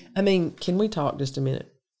 I mean, can we talk just a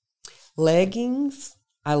minute? Leggings,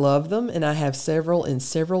 I love them, and I have several in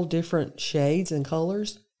several different shades and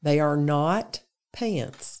colors. They are not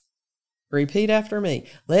pants. Repeat after me.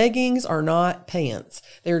 Leggings are not pants.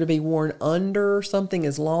 They're to be worn under something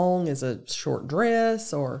as long as a short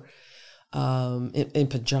dress or in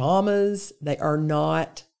pajamas. They are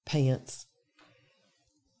not pants.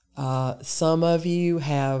 Some of you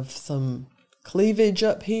have some cleavage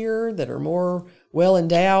up here that are more well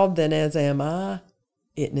endowed than as am I.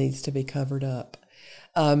 It needs to be covered up.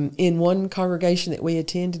 In one congregation that we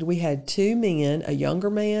attended, we had 2 men, a younger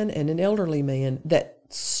man and an elderly man, that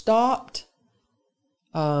stopped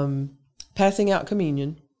passing out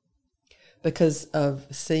communion because of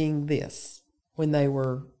seeing this when they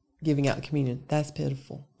were giving out communion. That's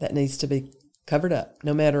pitiful. That needs to be covered up.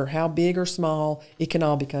 No matter how big or small, it can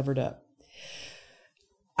all be covered up.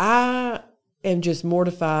 I am just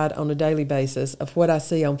mortified on a daily basis of what I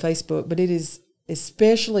see on Facebook, but it is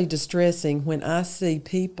especially distressing when I see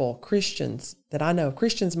people, Christians that I know,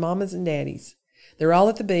 Christians, mamas and daddies. They're all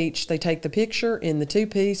at the beach. They take the picture in the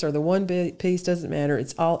 2-piece or the 1-piece, doesn't matter.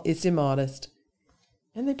 It's immodest.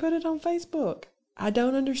 And they put it on Facebook. I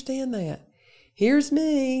don't understand that. Here's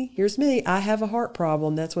me. I have a heart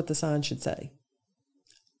problem. That's what the sign should say.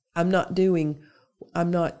 I'm not doing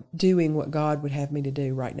what God would have me to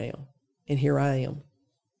do right now. And here I am.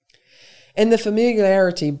 And the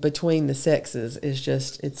familiarity between the sexes is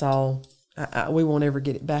just, it's all, we won't ever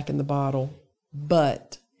get it back in the bottle.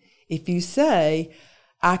 But if you say,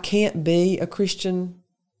 I can't be a Christian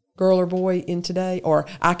girl or boy in today, or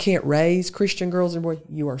I can't raise Christian girls and boys,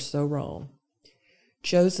 you are so wrong.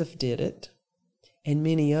 Joseph did it, and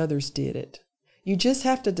many others did it. You just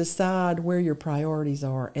have to decide where your priorities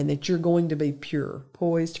are and that you're going to be pure,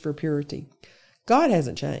 poised for purity. God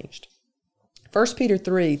hasn't changed. 1 Peter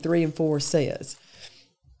 3:3-4 says,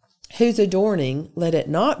 whose adorning, let it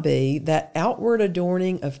not be that outward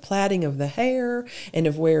adorning of plaiting of the hair and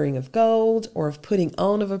of wearing of gold or of putting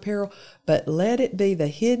on of apparel, but let it be the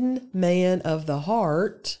hidden man of the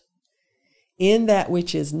heart in that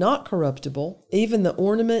which is not corruptible, even the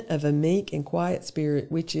ornament of a meek and quiet spirit,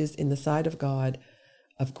 which is in the sight of God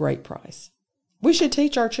of great price. We should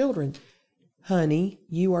teach our children, honey,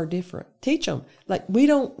 you are different. Teach them. Like we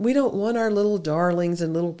don't want our little darlings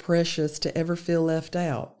and little precious to ever feel left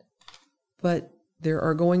out. But there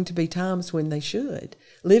are going to be times when they should.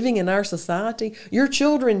 Living in our society, your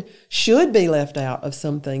children should be left out of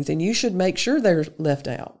some things, and you should make sure they're left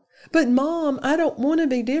out. But Mom, I don't want to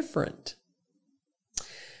be different.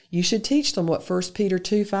 You should teach them what 1 Peter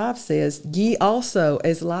 2:5 says, ye also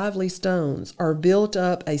as lively stones are built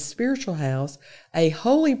up a spiritual house, a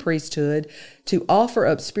holy priesthood, to offer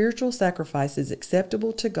up spiritual sacrifices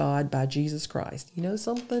acceptable to God by Jesus Christ. You know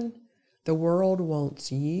something? The world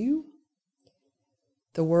wants you.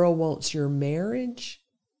 The world wants your marriage,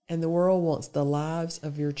 and the world wants the lives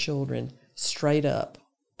of your children straight up.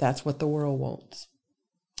 That's what the world wants.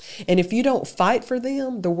 And if you don't fight for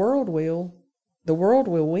them, the world will. The world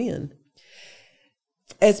will win.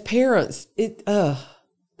 As parents,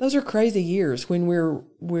 those are crazy years when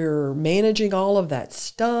we're managing all of that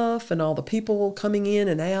stuff and all the people coming in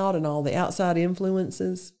and out and all the outside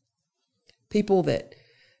influences. People that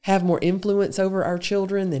have more influence over our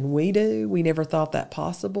children than we do. We never thought that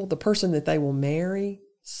possible. The person that they will marry,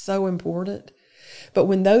 so important. But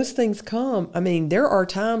when those things come, I mean, there are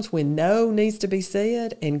times when no needs to be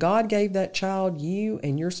said, and God gave that child, you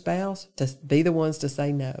and your spouse, to be the ones to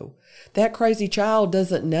say no. That crazy child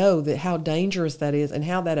doesn't know that how dangerous that is and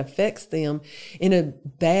how that affects them in a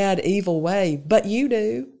bad, evil way, but you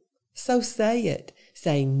do. So say it.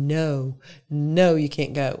 Say no. No, you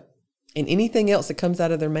can't go. And anything else that comes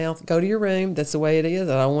out of their mouth, go to your room. That's the way it is.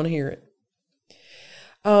 I don't want to hear it.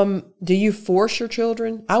 Do you force your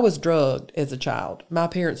children? I was drugged as a child. My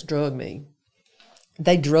parents drugged me.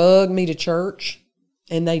 They drugged me to church,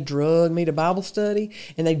 and they drugged me to Bible study,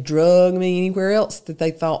 and they drugged me anywhere else that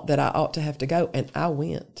they thought that I ought to have to go, and I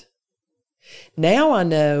went. Now I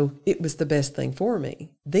know it was the best thing for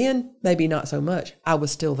me. Then maybe not so much. I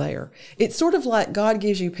was still there. It's sort of like God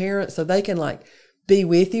gives you parents so they can be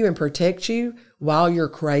with you and protect you while you're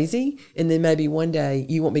crazy. And then maybe one day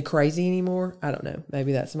you won't be crazy anymore. I don't know.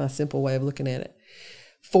 Maybe that's my simple way of looking at it.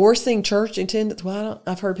 Forcing church attendance. Well,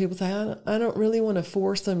 I've heard people say, I don't really want to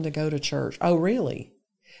force them to go to church. Oh, really?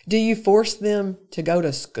 Do you force them to go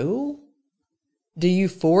to school? Do you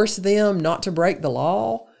force them not to break the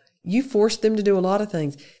law? You force them to do a lot of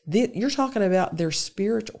things. You're talking about their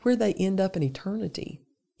spiritual, where they end up in eternity.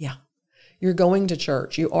 Yeah. You're going to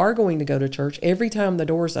church. You are going to go to church every time the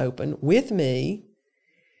doors open with me.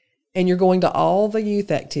 And you're going to all the youth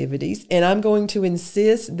activities. And I'm going to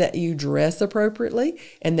insist that you dress appropriately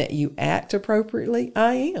and that you act appropriately.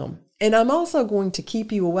 I am. And I'm also going to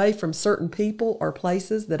keep you away from certain people or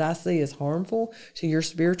places that I see as harmful to your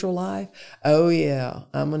spiritual life. Oh, yeah.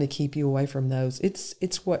 I'm going to keep you away from those.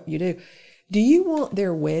 It's what you do. Do you want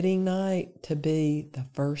their wedding night to be the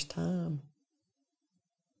first time?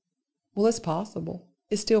 Well, it's possible.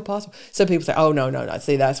 It's still possible. Some people say, oh, no.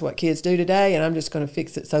 See, that's what kids do today, and I'm just going to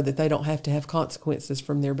fix it so that they don't have to have consequences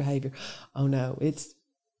from their behavior. Oh, no, it's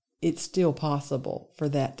still possible for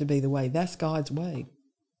that to be the way. That's God's way.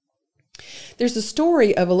 There's a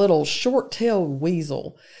story of a little short-tailed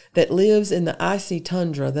weasel that lives in the icy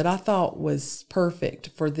tundra that I thought was perfect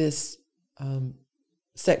for this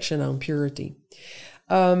section on purity.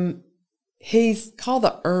 He's called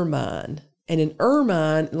the ermine. And an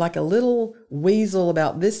ermine, like a little weasel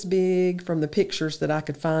about this big from the pictures that I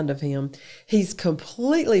could find of him, he's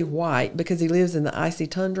completely white because he lives in the icy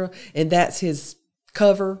tundra, and that's his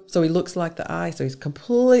cover. So he looks like the ice. So he's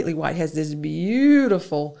completely white, has this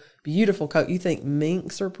beautiful, beautiful coat. You think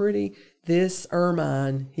minks are pretty? This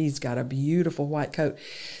ermine, he's got a beautiful white coat.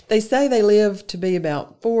 They say they live to be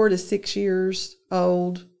about 4 to 6 years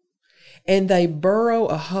old. And they burrow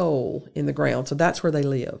a hole in the ground. So that's where they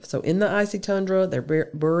live. So in the icy tundra,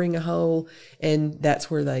 they're burrowing a hole, and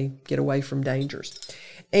that's where they get away from dangers.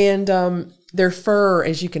 And their fur,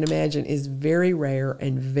 as you can imagine, is very rare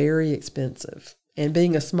and very expensive. And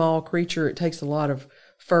being a small creature, it takes a lot of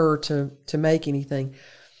fur to make anything.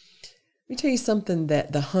 Let me tell you something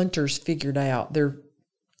that the hunters figured out.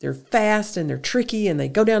 They're fast and they're tricky, and they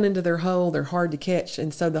go down into their hole. They're hard to catch.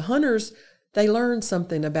 And so the hunters, they learned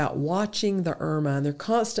something about watching the ermine. They're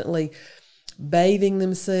constantly bathing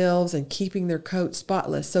themselves and keeping their coat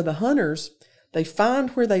spotless. So the hunters, they find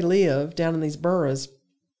where they live down in these burrows,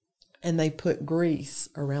 and they put grease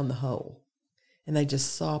around the hole. And they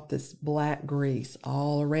just sop this black grease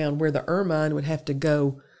all around where the ermine would have to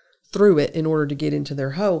go through it in order to get into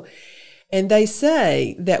their hole. And they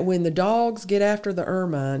say that when the dogs get after the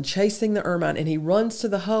ermine, chasing the ermine, and he runs to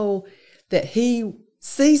the hole, that he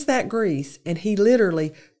sees that grease, and he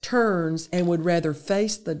literally turns and would rather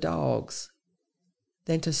face the dogs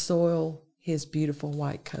than to soil his beautiful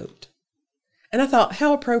white coat. And I thought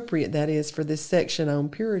how appropriate that is for this section on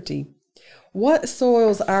purity. What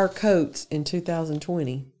soils our coats in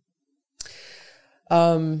 2020?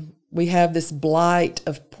 We have this blight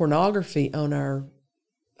of pornography on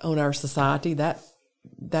our society.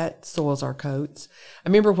 That soils our coats. I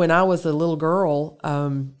remember when I was a little girl,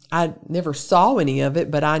 I never saw any of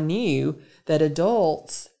it, but I knew that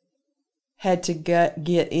adults had to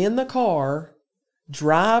get in the car,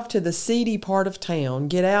 drive to the seedy part of town,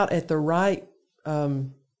 get out at the right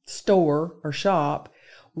store or shop,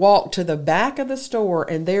 walk to the back of the store,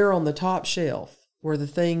 and there on the top shelf were the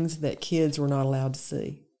things that kids were not allowed to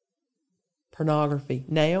see. Pornography.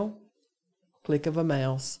 Now, click of a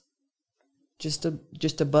mouse. Just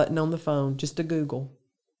a button on the phone, just a Google.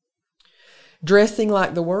 Dressing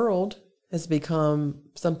like the world has become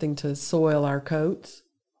something to soil our coats.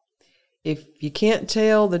 If you can't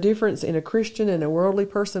tell the difference in a Christian and a worldly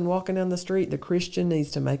person walking down the street, the Christian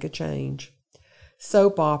needs to make a change.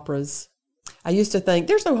 Soap operas. I used to think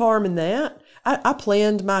there's no harm in that. I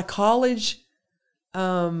planned my college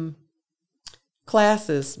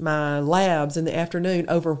classes, my labs in the afternoon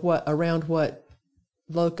around what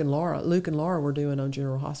Luke and Laura were doing on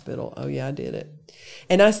General Hospital. Oh yeah, I did it.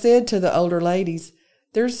 And I said to the older ladies,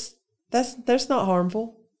 that's not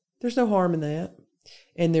harmful. There's no harm in that.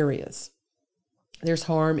 And there is. There's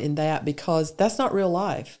harm in that because that's not real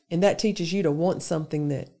life. And that teaches you to want something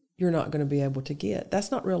that you're not going to be able to get.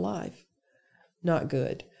 That's not real life. Not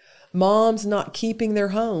good. Moms not keeping their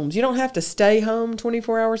homes. You don't have to stay home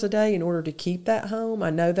 24 hours a day in order to keep that home. I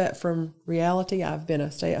know that from reality. I've been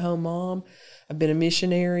a stay-at-home mom. I've been a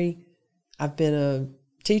missionary. I've been a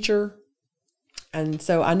teacher. And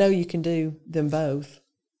so I know you can do them both.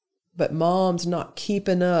 But moms not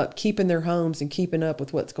keeping their homes and keeping up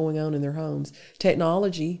with what's going on in their homes.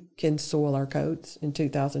 Technology can soil our coats in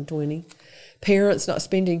 2020. Parents not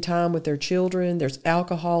spending time with their children. There's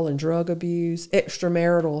alcohol and drug abuse,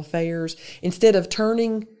 extramarital affairs. Instead of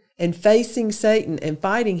turning and facing Satan and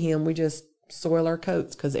fighting him, we just soil our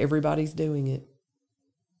coats because everybody's doing it.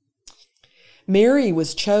 Mary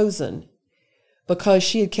was chosen because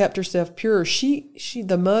she had kept herself pure. She,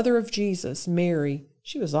 the mother of Jesus, Mary,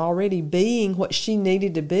 she was already being what she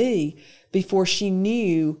needed to be before she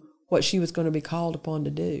knew what she was going to be called upon to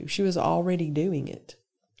do. She was already doing it.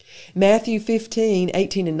 Matthew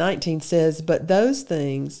 15:18 and 19 says, "But those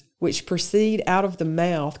things which proceed out of the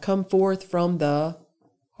mouth come forth from the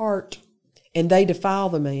heart, and they defile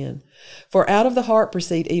the man. For out of the heart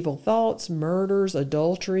proceed evil thoughts, murders,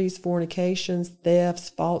 adulteries, fornications, thefts,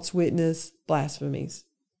 false witness, blasphemies."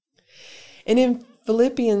 And in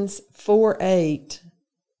Philippians 4:8,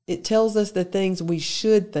 it tells us the things we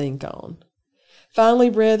should think on. "Finally,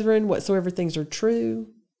 brethren, whatsoever things are true,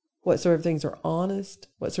 whatsoever things are honest,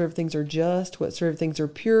 whatsoever things are just, whatsoever things are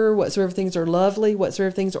pure, whatsoever things are lovely,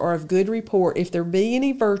 whatsoever things are of good report, if there be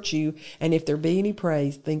any virtue, and if there be any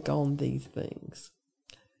praise, think on these things."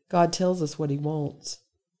 God tells us what he wants.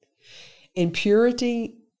 And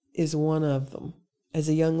purity is one of them. As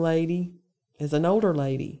a young lady, as an older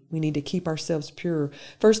lady, we need to keep ourselves pure.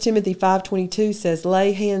 1 Timothy 5:22 says,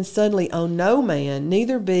 "Lay hands suddenly on no man,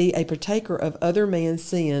 neither be a partaker of other man's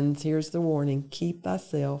sins." Here's the warning: keep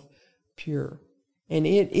thyself pure. And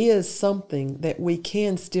it is something that we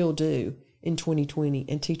can still do in 2020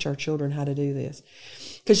 and teach our children how to do this.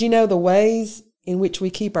 Because the ways in which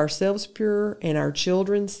we keep ourselves pure and our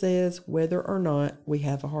children says whether or not we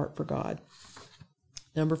have a heart for God.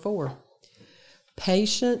 Number 4,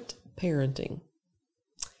 patient parenting.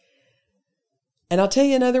 And I'll tell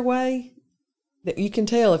you another way that you can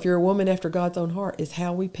tell if you're a woman after God's own heart is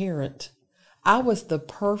how we parent. I was the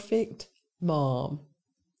perfect mom.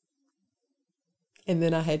 And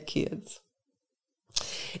then I had kids.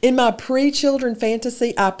 In my pre-children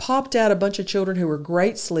fantasy, I popped out a bunch of children who were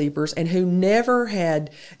great sleepers and who never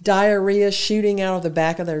had diarrhea shooting out of the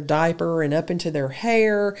back of their diaper and up into their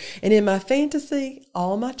hair. And in my fantasy,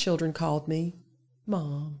 all my children called me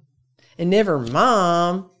Mom. And never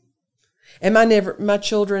Mom. And my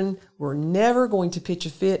children were never going to pitch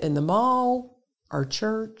a fit in the mall or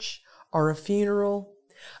church or a funeral.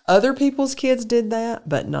 Other people's kids did that,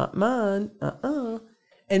 but not mine.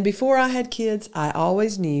 And before I had kids, I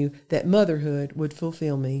always knew that motherhood would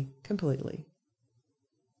fulfill me completely.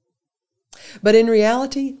 But in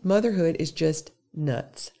reality, motherhood is just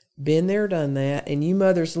nuts. Been there, done that. And you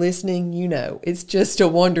mothers listening, it's just a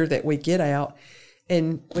wonder that we get out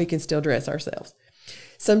and we can still dress ourselves.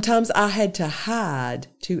 Sometimes I had to hide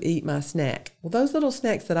to eat my snack. Well, those little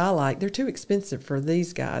snacks that I like, they're too expensive for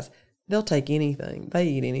these guys. They'll take anything. They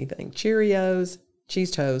eat anything. Cheerios,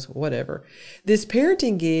 cheese toast, whatever. This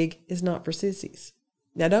parenting gig is not for sissies.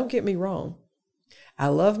 Now, don't get me wrong. I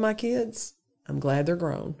love my kids. I'm glad they're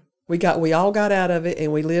grown. We all got out of it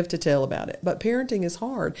and we live to tell about it. But parenting is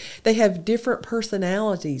hard. They have different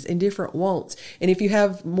personalities and different wants. And if you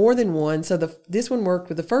have more than one, so this one worked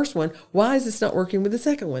with the first one, why is this not working with the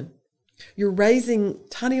second one? You're raising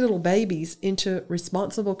tiny little babies into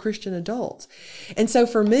responsible Christian adults. And so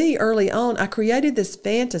for me, early on, I created this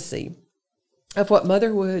fantasy of what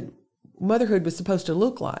motherhood was supposed to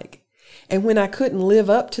look like. And when I couldn't live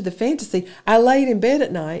up to the fantasy, I laid in bed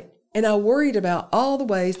at night and I worried about all the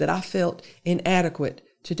ways that I felt inadequate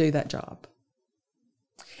to do that job.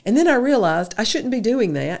 And then I realized I shouldn't be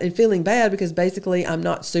doing that and feeling bad because basically I'm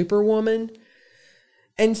not Superwoman.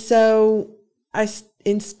 And so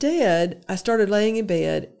Instead, I started laying in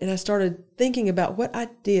bed and I started thinking about what I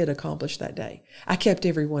did accomplish that day. I kept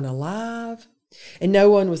everyone alive and no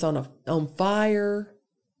one was on fire.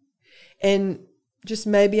 And just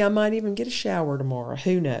maybe I might even get a shower tomorrow.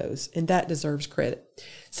 Who knows? And that deserves credit.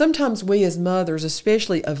 Sometimes we as mothers,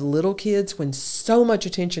 especially of little kids, when so much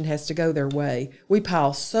attention has to go their way, we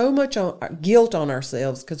pile so much guilt on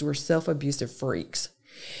ourselves because we're self-abusive freaks.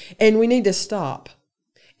 And we need to stop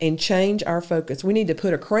and change our focus. We need to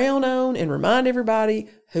put a crown on and remind everybody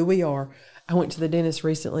who we are. I went to the dentist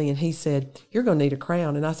recently and he said, "You're going to need a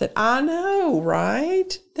crown." And I said, "I know,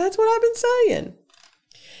 right? That's what I've been saying."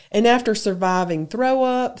 And after surviving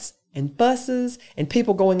throw-ups and buses and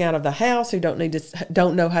people going out of the house who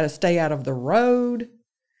don't know how to stay out of the road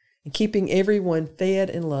and keeping everyone fed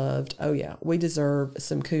and loved, oh yeah, we deserve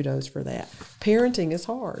some kudos for that. Parenting is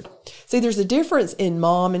hard. See, there's a difference in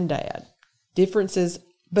mom and dad. Differences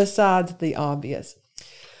besides the obvious.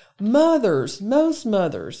 Most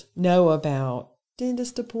mothers know about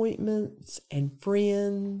dentist appointments and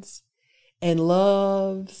friends and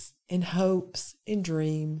loves and hopes and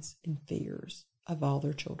dreams and fears of all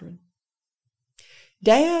their children.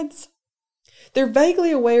 Dads, they're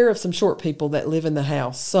vaguely aware of some short people that live in the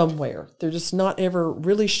house somewhere. They're just not ever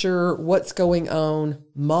really sure what's going on.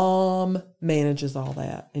 Mom manages all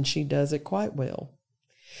that, and she does it quite well.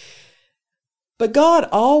 But God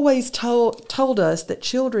always told us that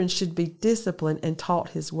children should be disciplined and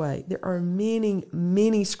taught His way. There are many,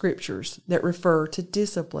 many scriptures that refer to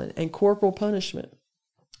discipline and corporal punishment,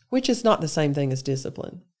 which is not the same thing as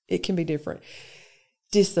discipline. It can be different.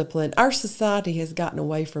 Discipline. Our society has gotten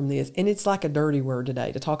away from this, and it's like a dirty word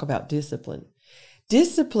today to talk about discipline.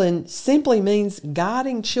 Discipline simply means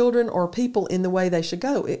guiding children or people in the way they should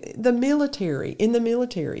go. In the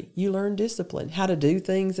military, you learn discipline, how to do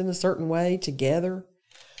things in a certain way together.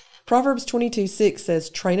 Proverbs 22:6 says,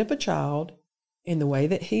 "Train up a child in the way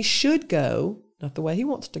that he should go," not the way he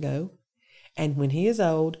wants to go, "and when he is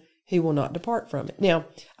old, he will not depart from it." Now,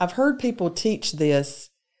 I've heard people teach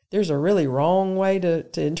this. There's a really wrong way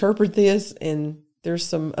to interpret this, and there's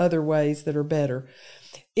some other ways that are better.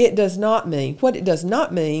 It does not mean,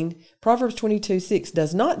 Proverbs 22:6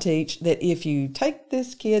 does not teach that if you take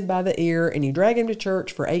this kid by the ear and you drag him to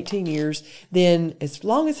church for 18 years, then as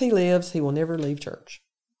long as he lives, he will never leave church.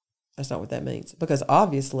 That's not what that means. Because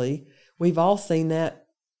obviously, we've all seen that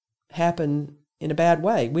happen in a bad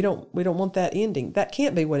way. We don't want that ending. That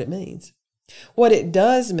can't be what it means. What it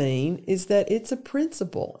does mean is that it's a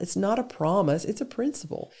principle. It's not a promise. It's a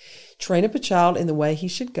principle. Train up a child in the way he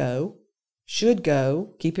should go,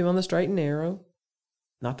 keep him on the straight and narrow,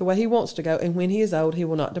 not the way he wants to go, and when he is old, he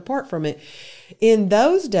will not depart from it. In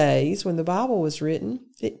those days, when the Bible was written,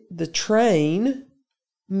 the train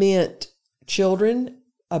meant children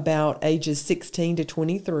about ages 16 to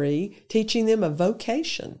 23, teaching them a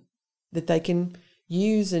vocation that they can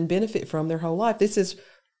use and benefit from their whole life. This is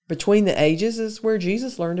between the ages is where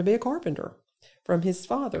Jesus learned to be a carpenter from his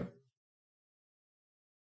father.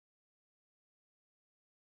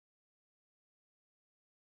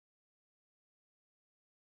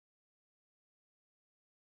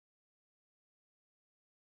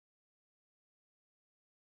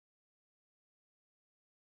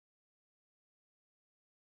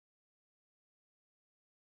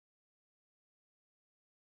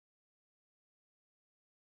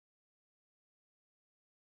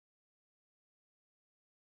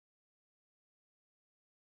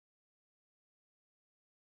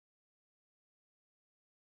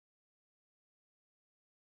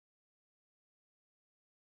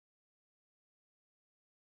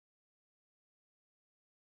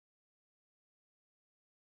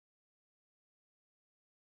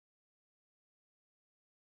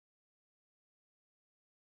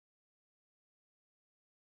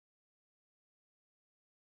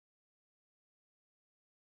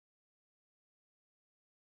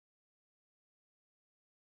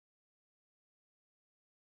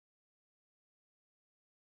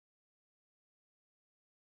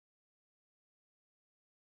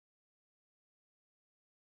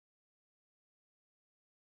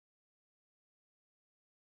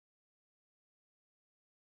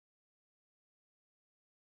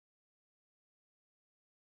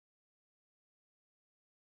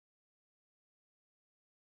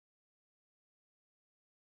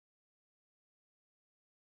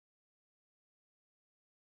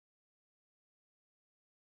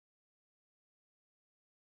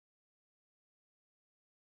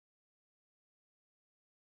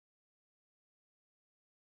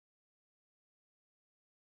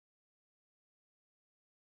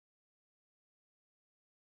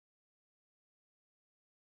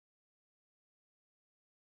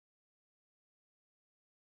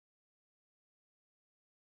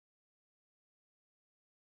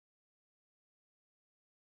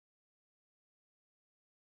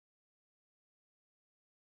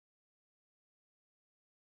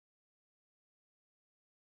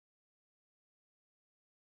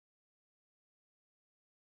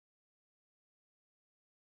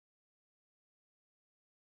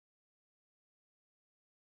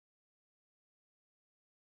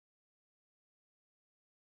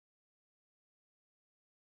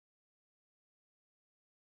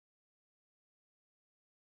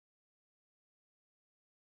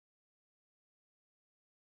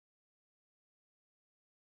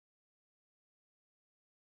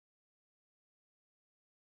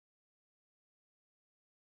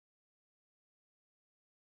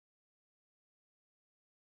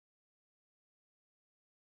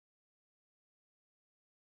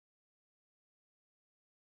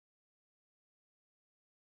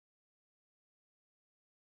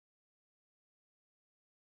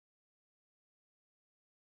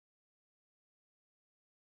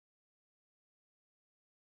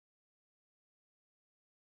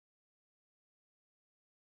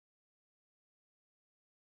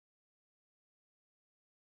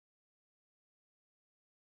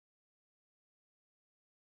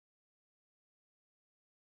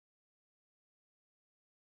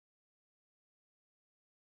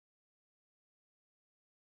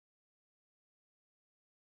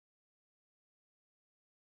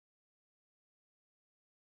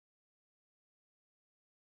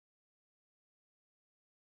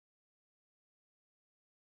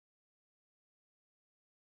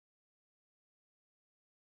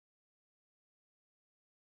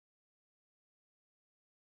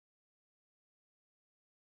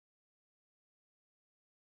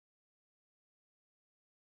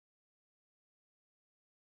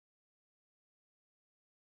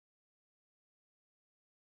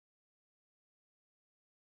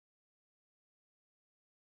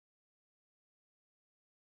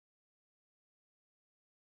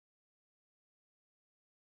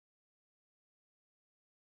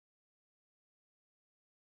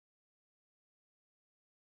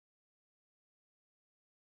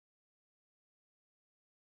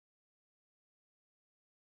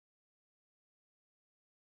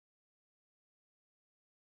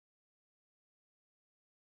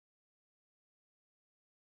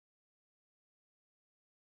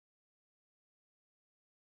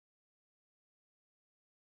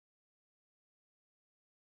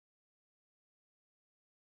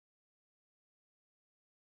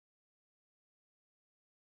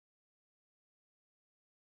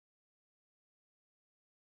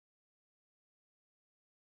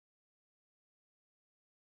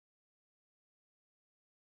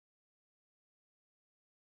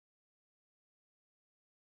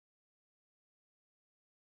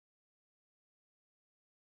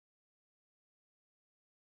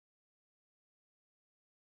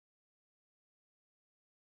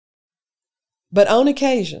 But on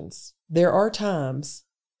occasions, there are times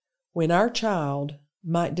when our child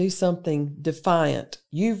might do something defiant.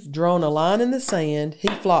 You've drawn a line in the sand. He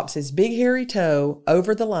flops his big hairy toe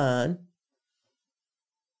over the line.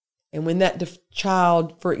 And when that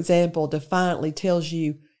child, for example, defiantly tells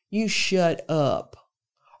you, you shut up,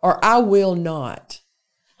 or I will not,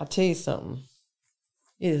 I'll tell you something.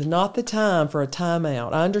 It is not the time for a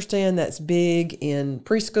timeout. I understand that's big in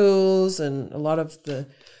preschools and a lot of the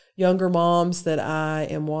younger moms that I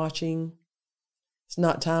am watching. It's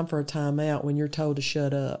not time for a timeout when you're told to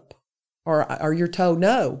shut up, or you're told,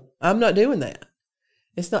 no, I'm not doing that.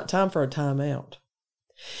 It's not time for a timeout.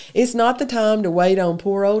 It's not the time to wait on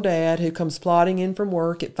poor old dad who comes plodding in from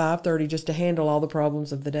work at 5:30 just to handle all the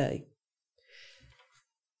problems of the day.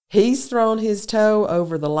 He's thrown his toe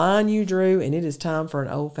over the line you drew, and it is time for an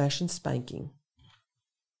old-fashioned spanking.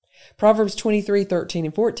 Proverbs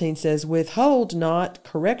 23:13-14 says, withhold not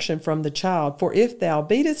correction from the child, for if thou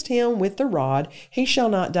beatest him with the rod, he shall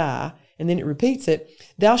not die. And then it repeats it,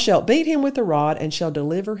 thou shalt beat him with the rod and shall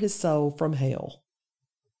deliver his soul from hell.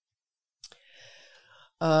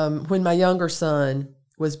 When my younger son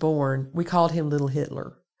was born, we called him Little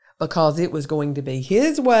Hitler because it was going to be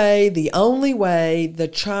his way, the only way. The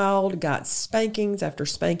child got spankings after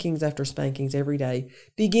spankings after spankings every day,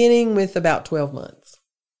 beginning with about 12 months.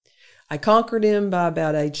 I conquered him by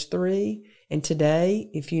about age 3, and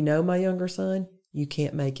today, if you know my younger son, you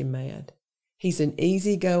can't make him mad. He's an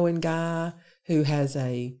easygoing guy who has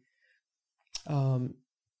a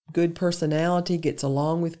good personality, gets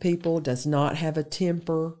along with people, does not have a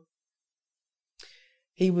temper.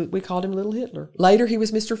 We called him Little Hitler. Later, he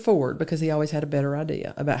was Mr. Ford because he always had a better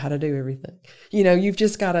idea about how to do everything. You know, you've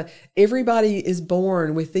just got to, everybody is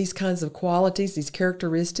born with these kinds of qualities, these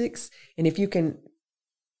characteristics, and if you can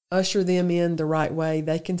usher them in the right way,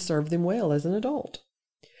 they can serve them well as an adult.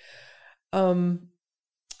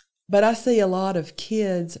 But I see a lot of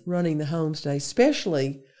kids running the homes today,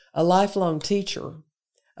 especially a lifelong teacher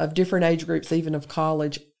of different age groups, even of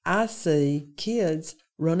college. I see kids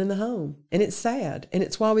running the home, and it's sad. And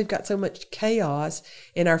it's why we've got so much chaos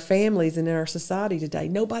in our families and in our society today.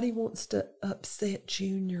 Nobody wants to upset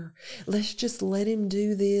Junior. Let's just let him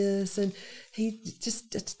do this. And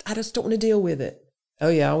I just don't want to deal with it. Oh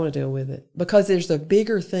yeah, I want to deal with it because there's a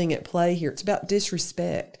bigger thing at play here. It's about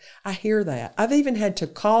disrespect. I hear that. I've even had to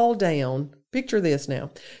call down, picture this now,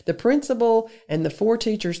 the principal and the 4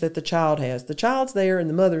 teachers that the child has. The child's there and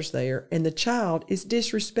the mother's there, and the child is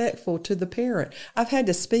disrespectful to the parent. I've had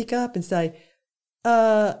to speak up and say,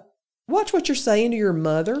 watch what you're saying to your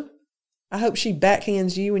mother. I hope she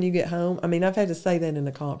backhands you when you get home. I mean, I've had to say that in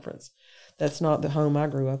a conference. That's not the home I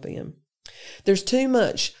grew up in. There's too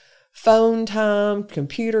much phone time,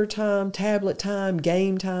 computer time, tablet time,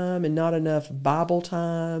 game time, and not enough Bible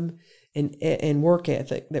time and work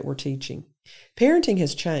ethic that we're teaching. Parenting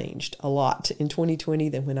has changed a lot in 2020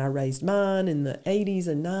 than when I raised mine in the 80s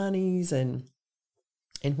and 90s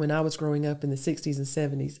and when I was growing up in the 60s and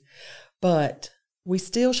 70s. But we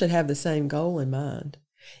still should have the same goal in mind,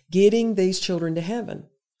 getting these children to heaven,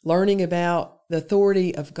 learning about the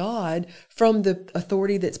authority of God from the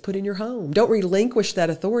authority that's put in your home. Don't relinquish that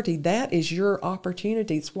authority. That is your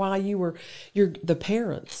opportunity. It's why you're the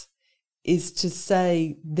parents, is to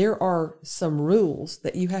say there are some rules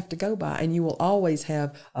that you have to go by, and you will always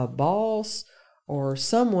have a boss or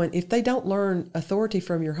someone. If they don't learn authority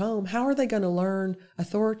from your home, how are they going to learn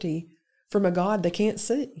authority from a God they can't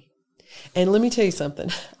see? And let me tell you something.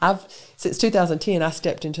 Since 2010, I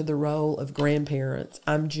stepped into the role of grandparents.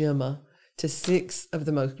 I'm Gemma to 6 of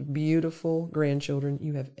the most beautiful grandchildren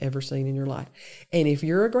you have ever seen in your life. And if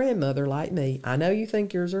you're a grandmother like me, I know you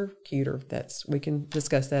think yours are cuter. We can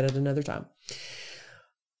discuss that at another time.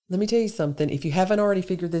 Let me tell you something. If you haven't already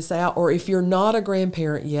figured this out, or if you're not a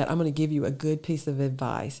grandparent yet, I'm going to give you a good piece of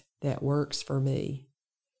advice that works for me.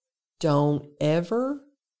 Don't ever,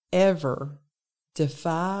 ever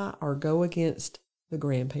defy or go against the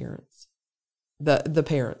grandparents, the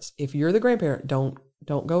parents. If you're the grandparent, don't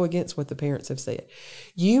go against what the parents have said.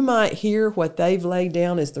 You might hear what they've laid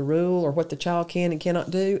down as the rule or what the child can and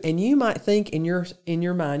cannot do, and you might think in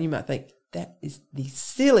your mind, you might think, that is the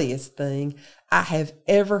silliest thing I have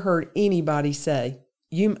ever heard anybody say.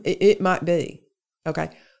 It might be, okay,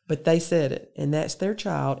 but they said it, and that's their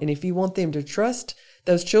child. And if you want them to trust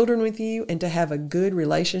those children with you and to have a good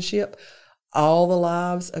relationship all the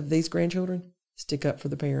lives of these grandchildren, stick up for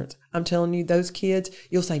the parents. I'm telling you, those kids,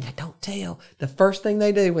 you'll say, now don't tell. The first thing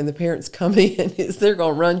they do when the parents come in is they're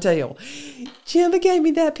going to run tell. Jimmy gave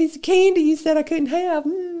me that piece of candy you said I couldn't have.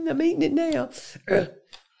 I'm eating it now.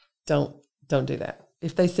 Don't do that.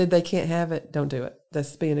 If they said they can't have it, don't do it.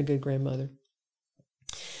 That's being a good grandmother.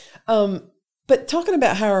 But talking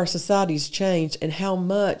about how our society's changed and how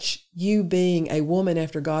much you being a woman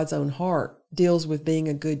after God's own heart deals with being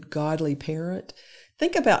a good godly parent,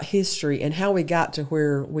 think about history and how we got to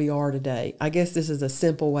where we are today. I guess this is a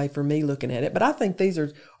simple way for me looking at it, but I think these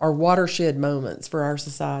are watershed moments for our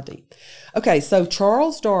society. Okay, so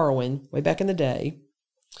Charles Darwin, way back in the day,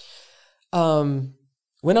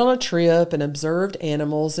 went on a trip and observed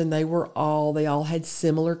animals, and they all had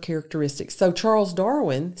similar characteristics. So Charles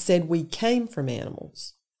Darwin said we came from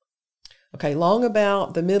animals. Okay, long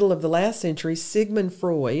about the middle of the last century, Sigmund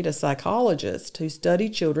Freud, a psychologist who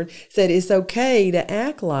studied children, said it's okay to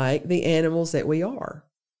act like the animals that we are.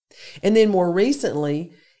 And then more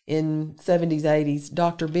recently, in 70s, 80s,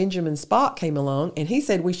 Dr. Benjamin Spock came along, and he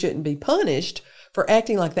said we shouldn't be punished for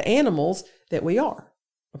acting like the animals that we are.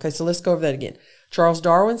 Okay, so let's go over that again. Charles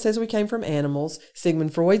Darwin says we came from animals.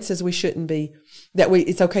 Sigmund Freud says we shouldn't be,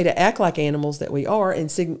 it's okay to act like animals that we are. And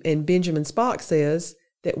Benjamin Spock says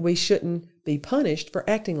that we shouldn't be punished for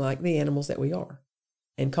acting like the animals that we are.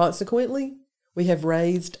 And consequently, we have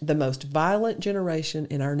raised the most violent generation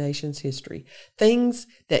in our nation's history. Things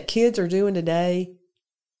that kids are doing today,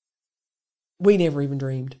 we never even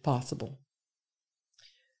dreamed possible.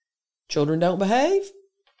 Children don't behave,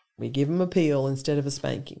 we give them a pill instead of a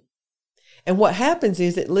spanking. And what happens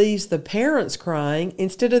is it leaves the parents crying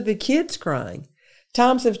instead of the kids crying.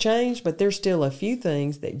 Times have changed, but there's still a few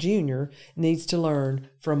things that Junior needs to learn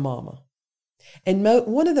from Mama. And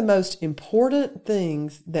one of the most important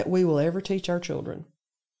things that we will ever teach our children,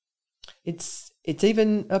 it's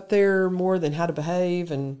even up there more than how to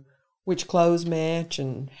behave and which clothes match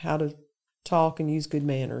and how to talk and use good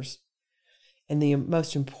manners. And the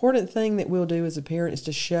most important thing that we'll do as a parent is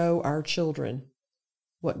to show our children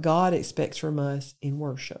what God expects from us in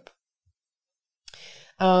worship.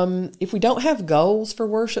 If we don't have goals for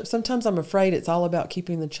worship, sometimes I'm afraid it's all about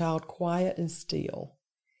keeping the child quiet and still.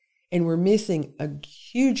 And we're missing a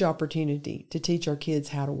huge opportunity to teach our kids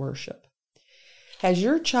how to worship. Has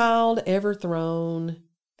your child ever thrown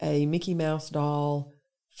a Mickey Mouse doll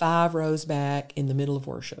 5 rows back in the middle of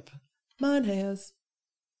worship? Mine has.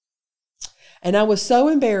 And I was so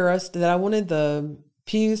embarrassed that I wanted the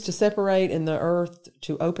pews to separate and the earth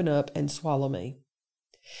to open up and swallow me.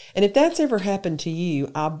 And if that's ever happened to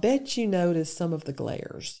you, I bet you noticed some of the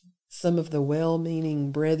glares, some of the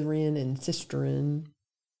well-meaning brethren and sisterin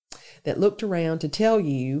that looked around to tell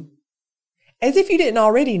you, as if you didn't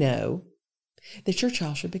already know, that your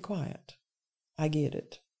child should be quiet. I get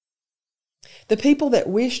it. The people that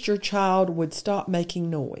wished your child would stop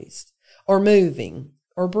making noise or moving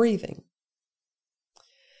or breathing.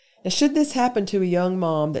 Now, should this happen to a young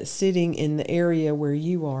mom that's sitting in the area where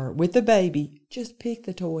you are with a baby, just pick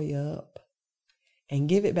the toy up and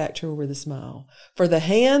give it back to her with a smile. For the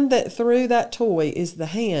hand that threw that toy is the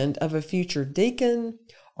hand of a future deacon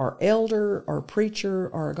or elder or preacher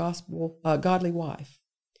or a godly wife.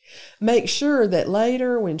 Make sure that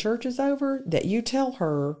later when church is over that you tell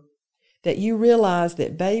her that you realize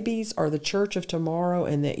that babies are the church of tomorrow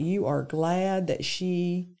and that you are glad that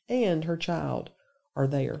she and her child are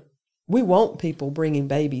there. We want people bringing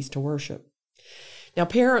babies to worship. Now,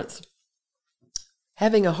 parents,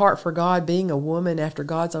 having a heart for God, being a woman after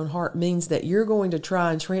God's own heart means that you're going to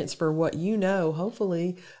try and transfer what you know,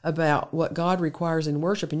 hopefully, about what God requires in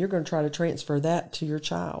worship, and you're going to try to transfer that to your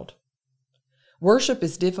child. Worship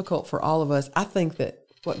is difficult for all of us. I think that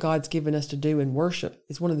what God's given us to do in worship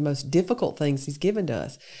is one of the most difficult things He's given to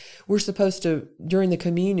us. We're supposed to, during the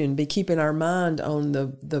communion, be keeping our mind on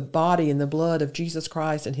the body and the blood of Jesus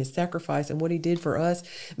Christ and His sacrifice and what He did for us.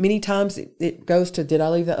 Many times it goes to, did I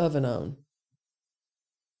leave the oven on?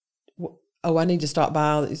 Oh, I need to stop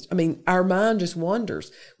by. I mean, our mind just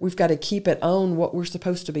wanders. We've got to keep it on what we're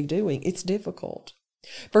supposed to be doing. It's difficult.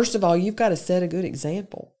 First of all, you've got to set a good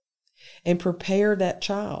example and prepare that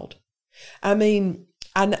child. I mean,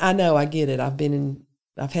 I know, I get it.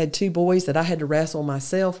 I've had 2 boys that I had to wrestle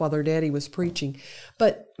myself while their daddy was preaching.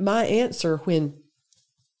 But my answer when,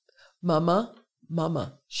 Mama,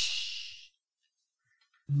 shh,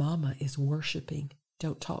 Mama is worshiping.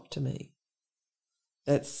 Don't talk to me.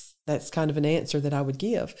 That's kind of an answer that I would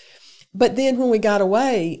give. But then when we got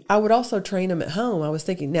away, I would also train them at home. I was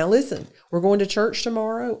thinking, now listen, we're going to church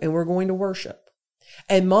tomorrow and we're going to worship.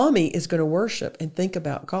 And Mommy is going to worship and think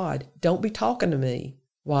about God. Don't be talking to me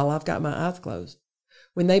while I've got my eyes closed.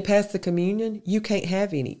 When they pass the communion, you can't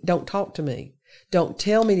have any. Don't talk to me. Don't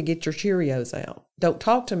tell me to get your Cheerios out. Don't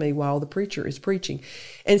talk to me while the preacher is preaching.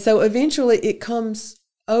 And so eventually it comes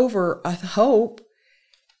over, I hope,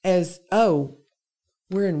 as, oh,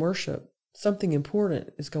 we're in worship. Something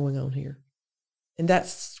important is going on here. And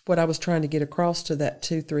that's what I was trying to get across to that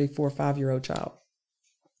 2, 3, 4, 5-year-old child.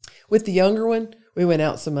 With the younger one, we went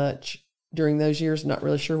out so much during those years, not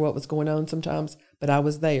really sure what was going on sometimes, but I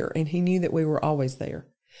was there, and he knew that we were always there.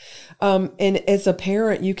 And as a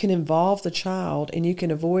parent, you can involve the child, and you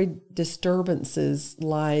can avoid disturbances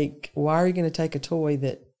like, why are you going to take a toy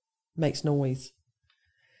that makes noise?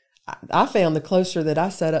 I found the closer that I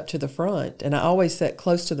sat up to the front, and I always sat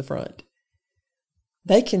close to the front,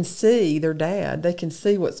 they can see their dad. They can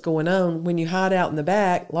see what's going on. When you hide out in the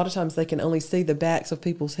back, a lot of times they can only see the backs of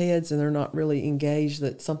people's heads, and they're not really engaged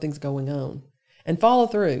that something's going on. And follow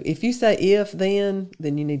through. If you say if, then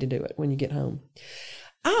you need to do it when you get home.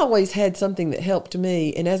 I always had something that helped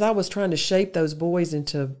me, and as I was trying to shape those boys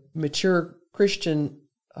into mature Christian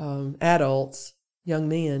adults, young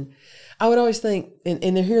men, I would always think,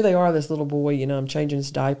 and here they are, this little boy, I'm changing his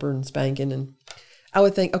diaper and spanking, and I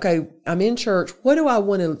would think, okay, I'm in church. What do I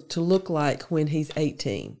want him to look like when he's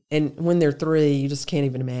 18? And when they're 3, you just can't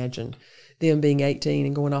even imagine them being 18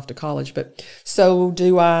 and going off to college. But so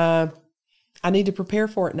I need to prepare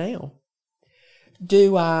for it now.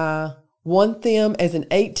 Do I want them as an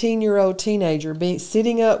 18-year-old teenager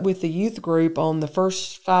sitting up with the youth group on the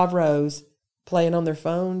first 5 rows playing on their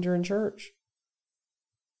phone during church?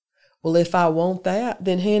 Well, if I want that,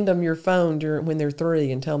 then hand them your phone when they're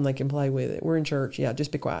 3 and tell them they can play with it. We're in church. Yeah,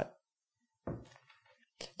 just be quiet.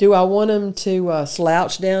 Do I want them to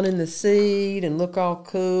slouch down in the seat and look all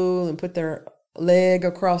cool and put their leg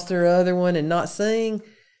across their other one and not sing?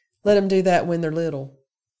 Let them do that when they're little.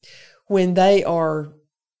 When they are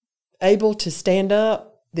able to stand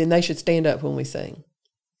up, then they should stand up when we sing.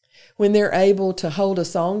 When they're able to hold a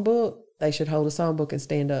songbook, they should hold a songbook and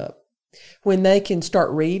stand up. When they can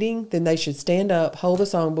start reading, then they should stand up, hold a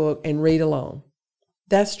songbook, and read along.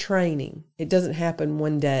 That's training. It doesn't happen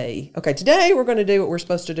one day. Okay, today we're going to do what we're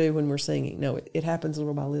supposed to do when we're singing. No, it happens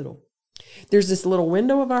little by little. There's this little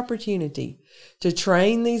window of opportunity to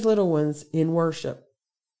train these little ones in worship.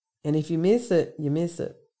 And if you miss it, you miss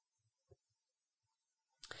it.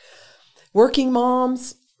 Working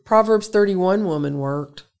moms, Proverbs 31 woman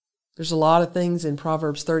worked. There's a lot of things in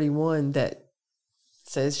Proverbs 31 that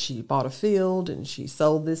says she bought a field and she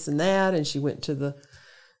sold this and that, and she went to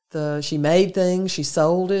she made things, she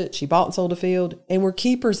sold it, she bought and sold a field, and we're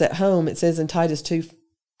keepers at home, it says in Titus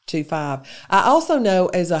 2:5. I also know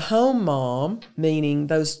as a home mom, meaning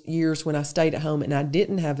those years when I stayed at home and I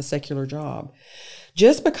didn't have a secular job,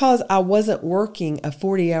 just because I wasn't working a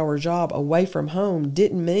 40-hour job away from home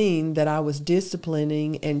didn't mean that I was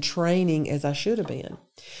disciplining and training as I should have been.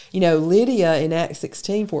 Lydia in Acts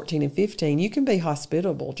 16, 14, and 15, you can be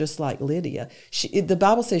hospitable just like Lydia. The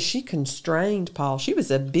Bible says she constrained Paul. She was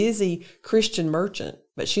a busy Christian merchant,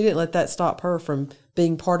 but she didn't let that stop her from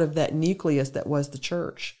being part of that nucleus that was the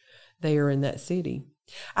church there in that city.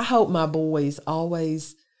 I hope my boys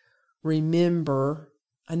always remember,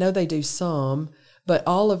 I know they do some, but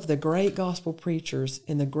all of the great gospel preachers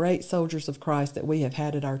and the great soldiers of Christ that we have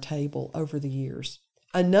had at our table over the years.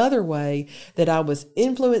 Another way that I was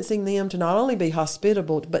influencing them to not only be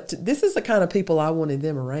hospitable, but this is the kind of people I wanted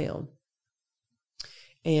them around.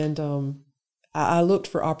 And I looked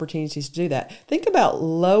for opportunities to do that. Think about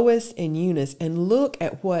Lois and Eunice and look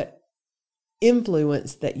at what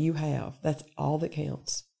influence that you have. That's all that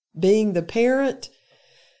counts. Being the parent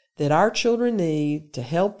that our children need to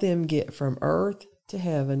help them get from earth to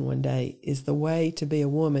heaven one day is the way to be a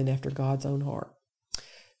woman after God's own heart.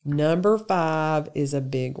 Number 5 is a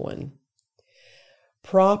big one.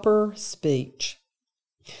 Proper speech.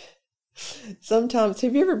 Sometimes,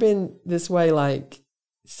 have you ever been this way, like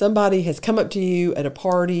somebody has come up to you at a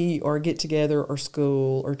party or a get-together or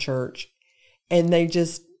school or church, and they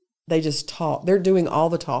just talk. They're doing all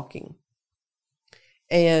the talking.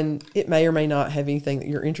 And it may or may not have anything that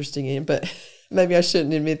you're interested in, but maybe I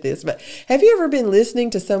shouldn't admit this. But have you ever been listening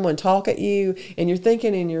to someone talk at you and you're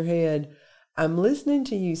thinking in your head, I'm listening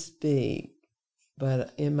to you speak,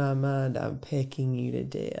 but in my mind, I'm pecking you to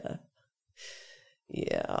death.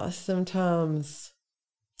 Yeah, sometimes.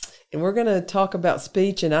 And we're going to talk about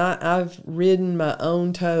speech, and I've ridden my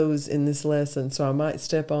own toes in this lesson, so I might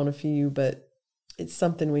step on a few, but it's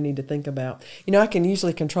something we need to think about. I can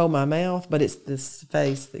usually control my mouth, but it's this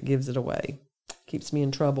face that gives it away. Keeps me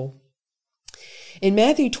in trouble. In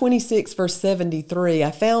Matthew 26, verse 73,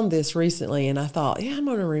 I found this recently, and I thought, I'm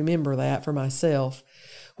going to remember that for myself.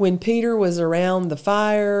 When Peter was around the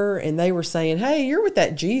fire, and they were saying, hey, you're with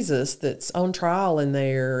that Jesus that's on trial in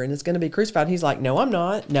there, and it's going to be crucified. He's like, no, I'm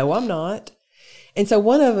not. No, I'm not. And so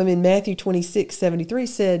one of them in Matthew 26, 73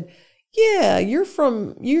 said, Yeah,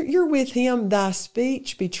 you're with him, thy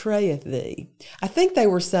speech betrayeth thee. I think they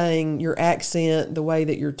were saying your accent, the way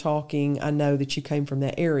that you're talking, I know that you came from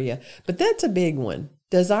that area. But that's a big one.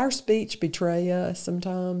 Does our speech betray us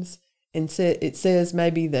sometimes? And it says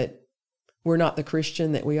maybe that we're not the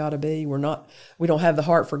Christian that we ought to be. We don't have the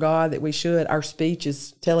heart for God that we should. Our speech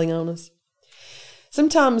is telling on us.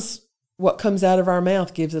 Sometimes what comes out of our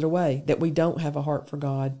mouth gives it away, that we don't have a heart for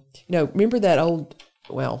God. Remember that old,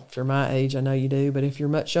 well, if you're my age, I know you do, but if you're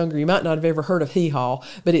much younger, you might not have ever heard of Hee Haw,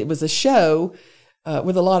 but it was a show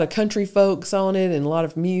with a lot of country folks on it and a lot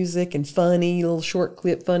of music and funny, little short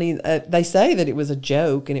clip funny. They say that it was a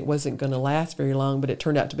joke and it wasn't going to last very long, but it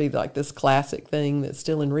turned out to be like this classic thing that's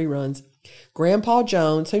still in reruns. Grandpa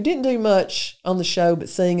Jones, who didn't do much on the show but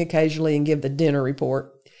sing occasionally and give the dinner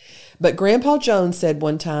report. But Grandpa Jones said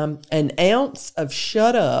one time, an ounce of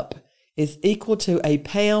shut up is equal to a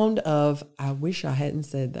pound of, I wish I hadn't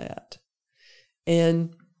said that.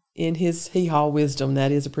 And in his hee-haw wisdom,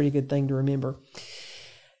 that is a pretty good thing to remember.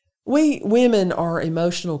 We women are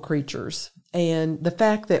emotional creatures, and the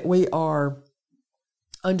fact that we are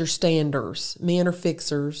understanders, men are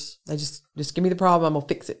fixers. They just give me the problem, I'm going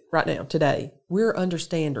to fix it right now, today. We're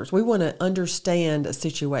understanders. We want to understand a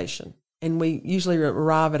situation, and we usually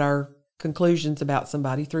arrive at our conclusions about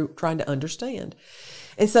somebody through trying to understand.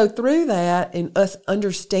 And so through that and us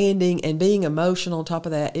understanding and being emotional on top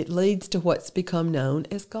of that, it leads to what's become known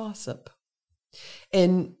as gossip.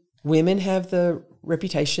 And women have the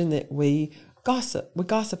reputation that we gossip. We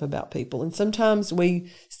gossip about people. And sometimes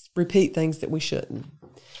we repeat things that we shouldn't.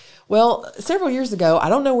 Well, several years ago, I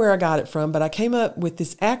don't know where I got it from, but I came up with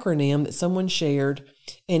this acronym that someone shared,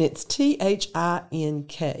 and it's THINK.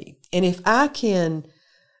 And if I can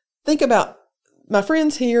think about my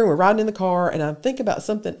friend's here, we're riding in the car, and I think about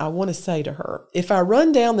something I want to say to her. If I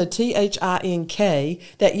run down the THINK,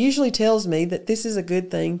 that usually tells me that this is a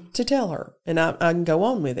good thing to tell her, and I can go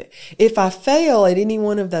on with it. If I fail at any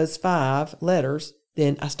one of those 5 letters,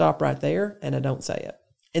 then I stop right there and I don't say it.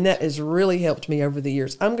 And that has really helped me over the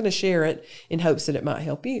years. I'm going to share it in hopes that it might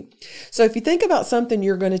help you. So if you think about something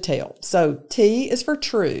you're going to tell. So T is for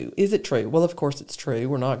true. Is it true? Well, of course it's true.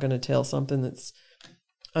 We're not going to tell something that's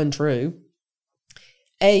untrue.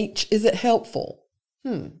 H, is it helpful?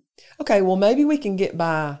 Okay, well, maybe we can get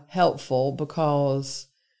by helpful because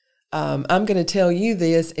I'm going to tell you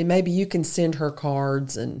this, and maybe you can send her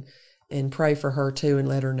cards and pray for her too and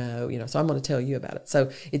let her know, so I'm going to tell you about it.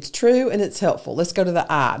 So it's true and it's helpful. Let's go to the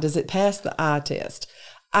I. Does it pass the I test?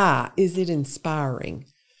 I, is it inspiring?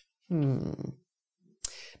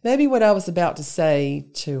 Maybe what I was about to say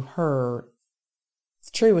to her,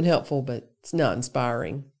 it's true and helpful, but it's not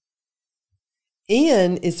inspiring.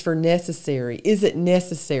 N is for necessary. Is it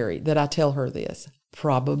necessary that I tell her this?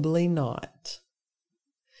 Probably not.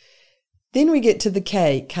 Then we get to the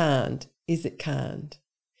K, kind. Is it kind?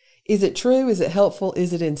 Is it true? Is it helpful?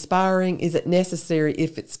 Is it inspiring? Is it necessary?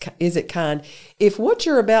 Is it kind? If what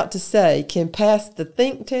you're about to say can pass the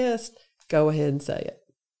think test, go ahead and say it.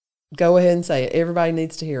 Go ahead and say it. Everybody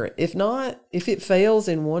needs to hear it. If not, if it fails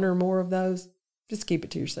in one or more of those, just keep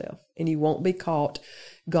it to yourself, and you won't be caught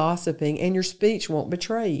gossiping, and your speech won't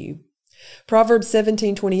betray you. Proverbs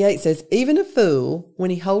 17:28 says, even a fool, when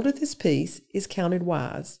he holdeth his peace, is counted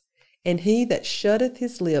wise, and he that shutteth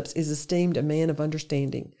his lips is esteemed a man of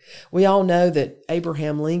understanding. We all know that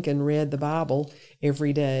Abraham Lincoln read the Bible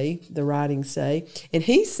every day, the writings say, and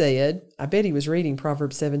he said, I bet he was reading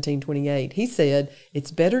Proverbs 17:28, he said,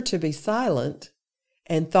 it's better to be silent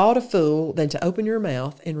and thought a fool than to open your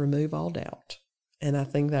mouth and remove all doubt. And I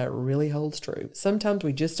think that really holds true. Sometimes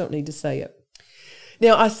we just don't need to say it.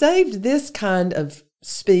 Now, I saved this kind of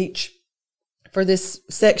speech for this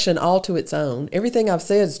section all to its own. Everything I've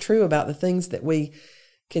said is true about the things that we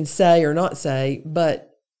can say or not say,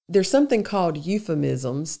 but there's something called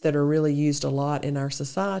euphemisms that are really used a lot in our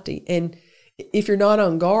society. And if you're not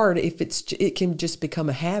on guard, it can just become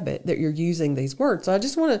a habit that you're using these words. So I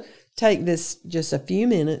just want to take this just a few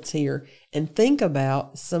minutes here and think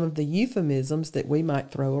about some of the euphemisms that we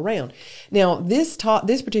might throw around. Now, this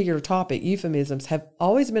particular topic, euphemisms, have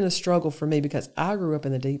always been a struggle for me because I grew up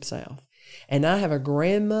in the Deep South. And I have a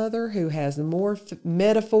grandmother who has more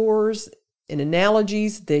metaphors and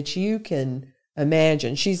analogies that you can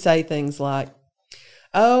imagine. She'd say things like,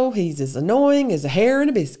 oh, he's as annoying as a hair in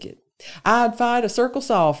a biscuit. I'd fight a circle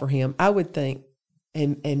saw for him, I would think.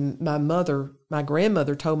 And my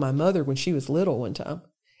grandmother told my mother when she was little one time,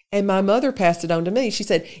 and my mother passed it on to me. She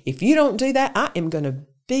said, if you don't do that, I am going to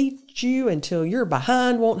beat you until your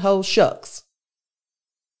behind won't hold shucks.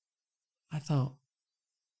 I thought,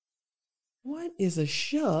 what is a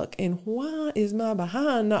shuck and why is my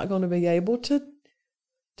behind not going to be able to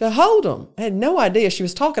hold them? I had no idea. She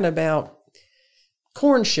was talking about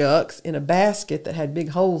corn shucks in a basket that had big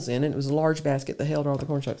holes in it. It was a large basket that held all the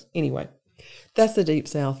corn shucks. Anyway, that's the Deep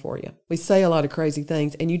South for you. We say a lot of crazy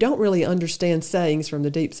things, and you don't really understand sayings from the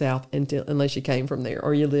Deep South unless you came from there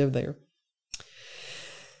or you live there.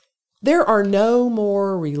 There are no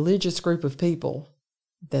more religious group of people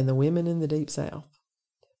than the women in the Deep South.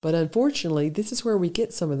 But unfortunately, this is where we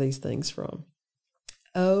get some of these things from.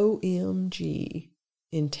 OMG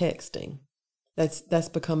in texting. That's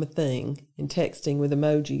become a thing in texting with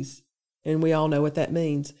emojis, and we all know what that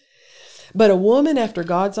means. But a woman after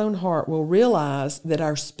God's own heart will realize that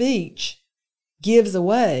our speech gives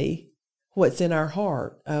away what's in our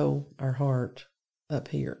heart. Oh, our heart up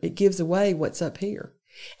here. It gives away what's up here.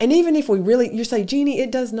 And even if you say, Jeanny,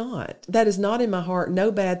 it does not. That is not in my heart.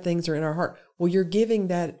 No bad things are in our heart. Well, you're giving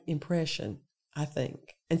that impression, I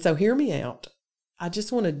think. And so hear me out. I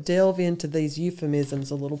just want to delve into these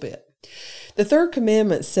euphemisms a little bit. The third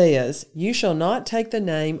commandment says, you shall not take the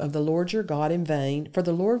name of the Lord your God in vain, for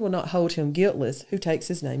the Lord will not hold him guiltless who takes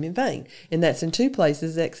his name in vain. And that's in two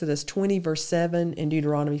places, Exodus 20, verse 7 and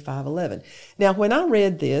Deuteronomy 5:11. Now, when I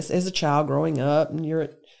read this as a child growing up, and you're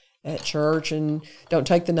at church and don't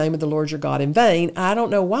take the name of the Lord your God in vain, I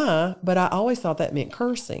don't know why, but I always thought that meant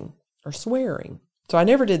cursing or swearing. So I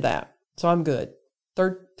never did that. So I'm good.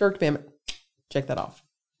 Third commandment, check that off.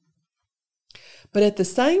 But at the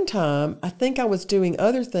same time, I think I was doing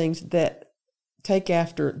other things that take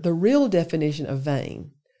after the real definition of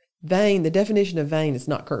vain. Vain, the definition of vain is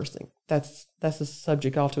not cursing. That's a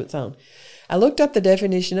subject all to its own. I looked up the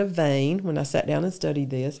definition of vain when I sat down and studied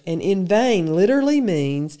this, and in vain literally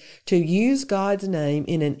means to use God's name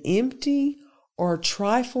in an empty or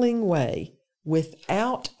trifling way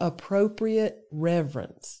without appropriate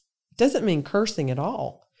reverence. It doesn't mean cursing at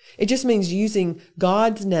all. It just means using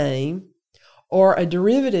God's name or a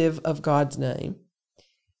derivative of God's name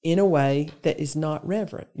in a way that is not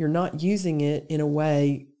reverent. You're not using it in a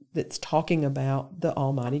way that's talking about the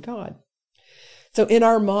Almighty God. So in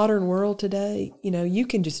our modern world today, you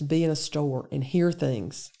can just be in a store and hear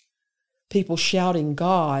things. People shouting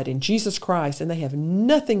God and Jesus Christ, and they have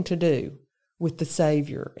nothing to do with the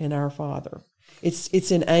Savior and our Father.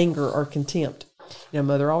 It's in anger or contempt.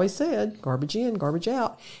 Mother always said, garbage in, garbage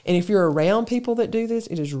out. And if you're around people that do this,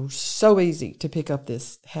 it is so easy to pick up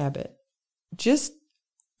this habit.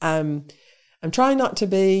 I'm trying not to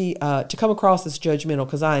be, to come across as judgmental,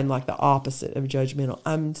 because I am like the opposite of judgmental.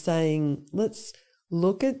 I'm saying, let's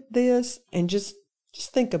look at this and just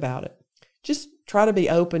think about it. Just try to be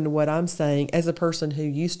open to what I'm saying as a person who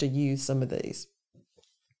used to use some of these.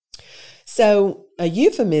 So a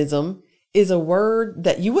euphemism is a word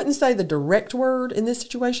that you wouldn't say the direct word in this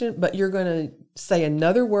situation, but you're going to say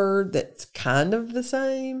another word that's kind of the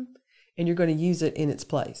same, and you're going to use it in its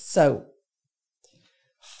place. So,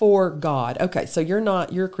 for God. Okay, so you're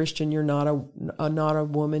a Christian. You're not a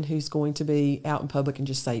woman who's going to be out in public and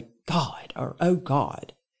just say God or oh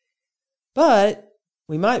God. But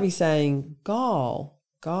we might be saying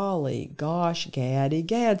golly, gosh, gaddy,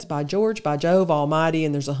 gads, by George, by Jove Almighty,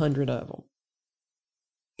 and there's 100 of them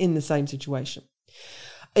in the same situation.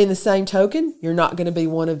 In the same token, you're not going to be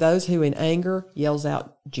one of those who in anger yells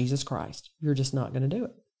out Jesus Christ. You're just not going to do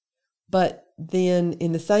it. But then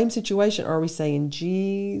in the same situation, are we saying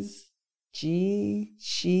geez,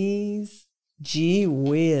 she's, gee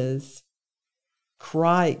whiz,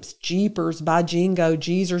 cripes, jeepers, by jingo,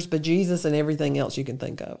 Jeezers, bejesus, and everything else you can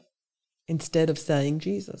think of, instead of saying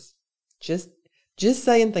Jesus? Just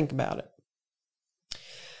say and think about it.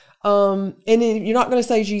 And then you're not going to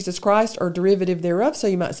say Jesus Christ or derivative thereof, so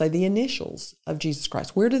you might say the initials of Jesus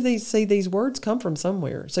Christ. Where do these words come from?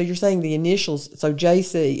 Somewhere. So you're saying the initials. So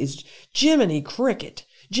JC is Jiminy Cricket,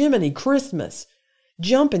 Jiminy Christmas,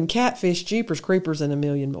 Jumping Catfish, Jeepers Creepers, and a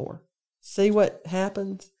million more. See what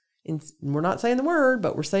happens? And we're not saying the word,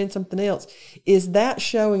 but we're saying something else. Is that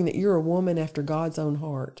showing that you're a woman after God's own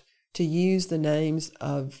heart to use the names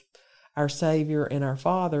of our Savior and our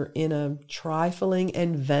Father in a trifling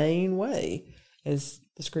and vain way, as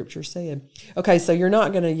the scripture said? Okay, so you're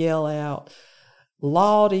not going to yell out,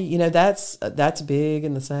 Lordy, that's big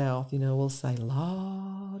in the South. We'll say,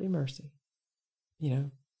 Lordy mercy.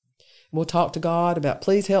 We'll talk to God about,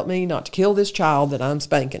 please help me not to kill this child that I'm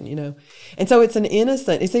spanking, And so it's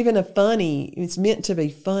it's even it's meant to be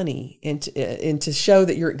funny and to show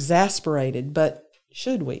that you're exasperated, but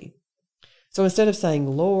should we? So instead of saying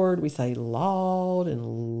Lord, we say Lord and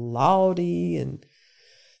Lordy and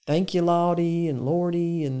thank you, Lordy and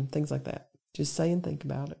Lordy and things like that. Just say and think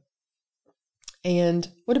about it. And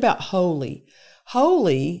what about holy?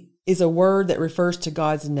 Holy is a word that refers to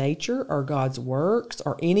God's nature or God's works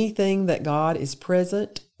or anything that God is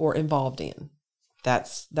present or involved in.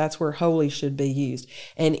 That's where holy should be used.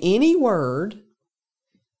 And any word,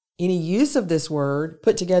 any use of this word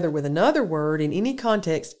put together with another word in any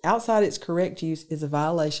context outside its correct use is a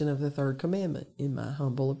violation of the third commandment, in my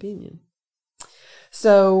humble opinion.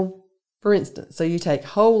 So, for instance, so you take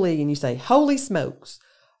holy and you say, holy smokes,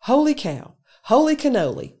 holy cow, holy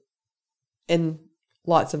cannoli, and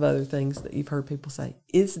lots of other things that you've heard people say.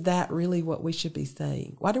 Is that really what we should be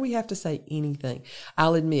saying? Why do we have to say anything?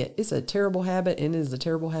 I'll admit, it's a terrible habit and it is a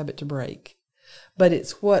terrible habit to break. But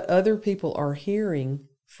it's what other people are hearing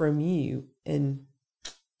from you, and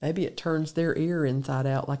maybe it turns their ear inside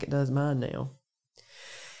out like it does mine now.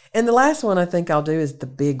 And the last one I think I'll do is the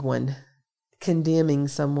big one, condemning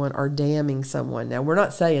someone or damning someone. Now, we're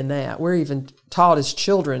not saying that. We're even taught as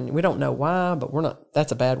children. We don't know why, but we're not.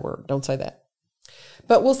 That's a bad word. Don't say that.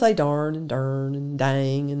 But we'll say darn and dern and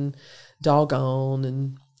dang and doggone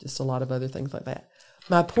and just a lot of other things like that.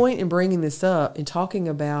 My point in bringing this up and talking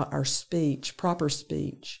about our speech, proper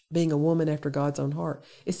speech, being a woman after God's own heart,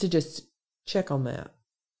 is to just check on that.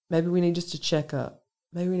 Maybe we need just to check up.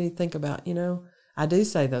 Maybe we need to think about, I do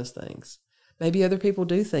say those things. Maybe other people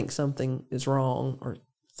do think something is wrong or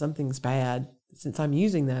something's bad. Since I'm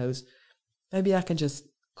using those, maybe I can just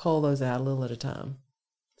cull those out a little at a time.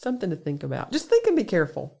 Something to think about. Just think and be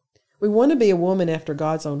careful. We want to be a woman after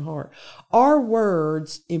God's own heart. Are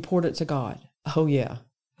words important to God? Oh, yeah,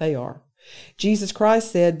 they are. Jesus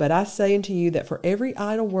Christ said, "But I say unto you that for every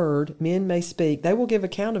idle word men may speak, they will give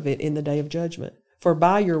account of it in the day of judgment. For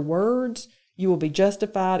by your words you will be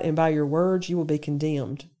justified, and by your words you will be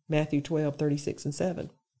condemned." Matthew 12:36-7.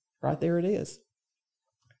 Right there it is.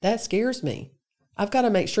 That scares me. I've got to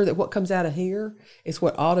make sure that what comes out of here is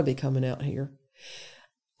what ought to be coming out here.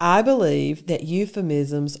 I believe that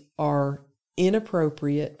euphemisms are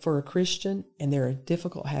inappropriate for a Christian, and they're a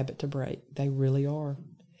difficult habit to break. They really are.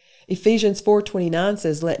 Ephesians 4:29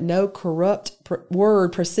 says, "Let no corrupt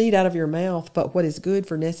word proceed out of your mouth, but what is good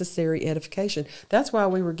for necessary edification." That's why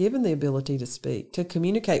we were given the ability to speak, to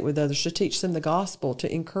communicate with others, to teach them the gospel,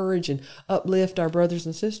 to encourage and uplift our brothers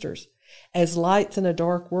and sisters. As lights in a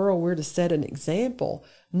dark world, we're to set an example,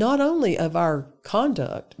 not only of our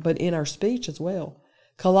conduct, but in our speech as well.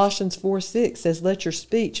 Colossians 4:6 says, "Let your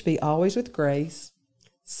speech be always with grace,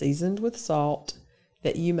 seasoned with salt,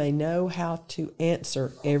 that you may know how to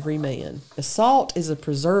answer every man." The salt is a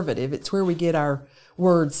preservative. It's where we get our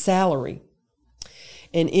word salary.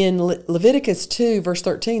 And in Leviticus 2, verse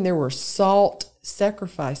 13, there were salt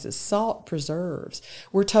sacrifices, salt preserves.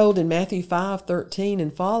 We're told in Matthew 5:13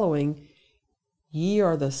 and following, "Ye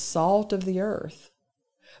are the salt of the earth.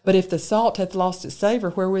 But if the salt hath lost its savor,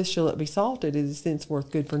 wherewith shall it be salted? It is thenceforth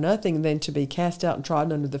good for nothing than to be cast out and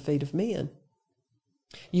trodden under the feet of men.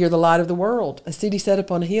 Ye are the light of the world. A city set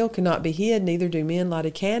upon a hill cannot be hid, neither do men light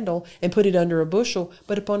a candle and put it under a bushel,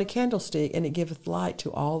 but upon a candlestick, and it giveth light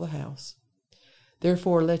to all the house.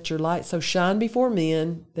 Therefore let your light so shine before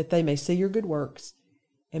men that they may see your good works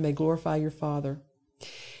and may glorify your Father."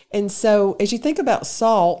 And so as you think about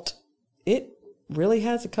salt, it really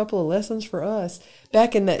has a couple of lessons for us.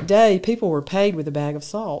 Back in that day, people were paid with a bag of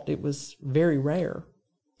salt. It was very rare.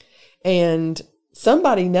 And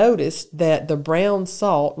somebody noticed that the brown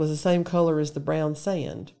salt was the same color as the brown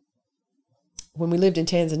sand. When we lived in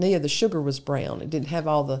Tanzania, the sugar was brown. It didn't have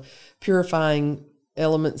all the purifying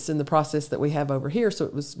elements in the process that we have over here, so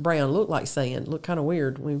it was brown. It looked like sand. It looked kind of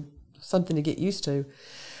weird. Something to get used to.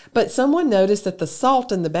 But someone noticed that the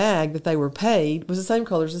salt in the bag that they were paid was the same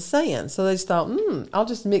color as the sand. So they just thought, I'll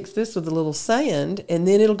just mix this with a little sand, and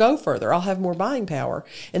then it'll go further. I'll have more buying power.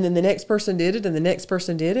 And then the next person did it, and the next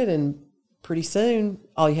person did it, and pretty soon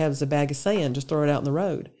all you have is a bag of sand. Just throw it out in the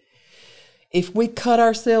road. If we cut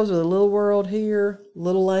ourselves with a little world here,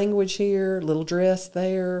 little language here, little dress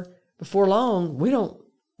there, before long, we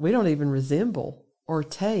don't even resemble or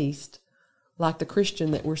taste like the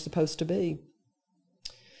Christian that we're supposed to be.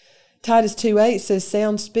 Titus 2:8 says,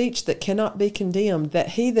 "Sound speech that cannot be condemned, that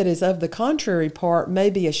he that is of the contrary part may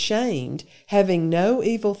be ashamed, having no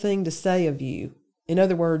evil thing to say of you." In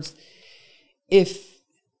other words, if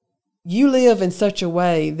you live in such a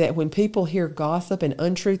way that when people hear gossip and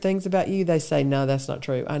untrue things about you, they say, "No, that's not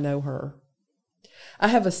true. I know her." I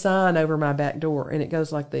have a sign over my back door, and it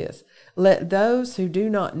goes like this: "Let those who do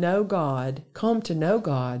not know God come to know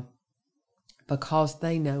God because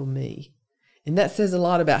they know me." And that says a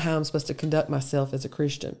lot about how I'm supposed to conduct myself as a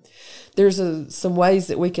Christian. There's some ways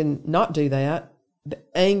that we can not do that. The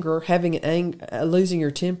anger, losing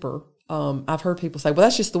your temper. I've heard people say, "Well,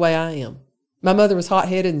 that's just the way I am." My mother was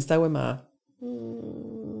hot-headed, and so am I.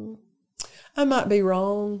 I might be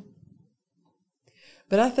wrong,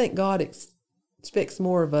 but I think God expects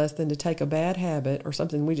more of us than to take a bad habit or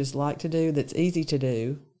something we just like to do that's easy to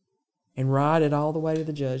do and ride it all the way to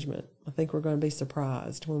the judgment. I think we're going to be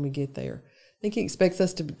surprised when we get there. I think He expects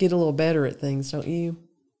us to get a little better at things, don't you?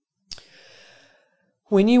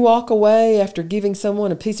 When you walk away after giving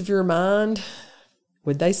someone a piece of your mind,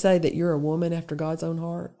 would they say that you're a woman after God's own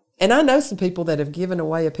heart? And I know some people that have given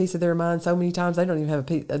away a piece of their mind so many times they don't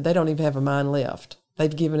even have a mind left.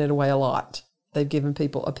 They've given it away a lot. They've given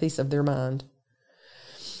people a piece of their mind.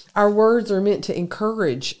 Our words are meant to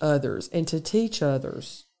encourage others and to teach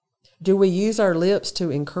others. Do we use our lips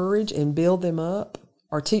to encourage and build them up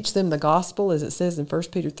or teach them the gospel, as it says in 1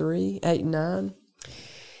 Peter 3, 8 and 9?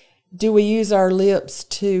 Do we use our lips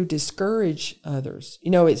to discourage others?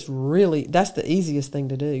 That's the easiest thing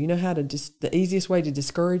to do. You know the easiest way to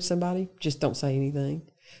discourage somebody? Just don't say anything.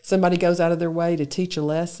 Somebody goes out of their way to teach a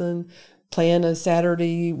lesson, plan a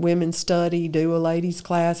Saturday women's study, do a ladies'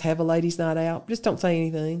 class, have a ladies' night out. Just don't say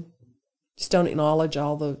anything. Just don't acknowledge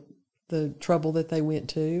all the trouble that they went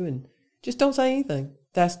to, and just don't say anything.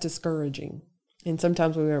 That's discouraging. And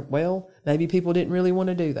sometimes we go, well, maybe people didn't really want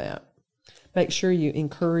to do that. Make sure you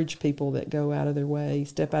encourage people that go out of their way,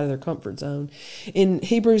 step out of their comfort zone. In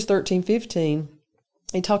Hebrews 13:15,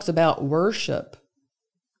 he talks about worship.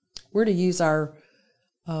 We're to use our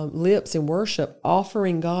lips in worship,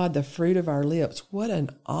 offering God the fruit of our lips. What an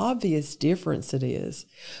obvious difference it is.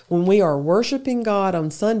 When we are worshiping God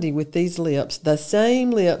on Sunday with these lips, the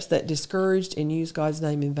same lips that discouraged and used God's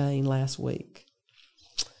name in vain last week.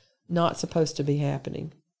 Not supposed to be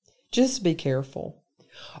happening. Just be careful.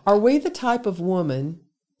 Are we the type of woman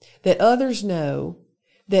that others know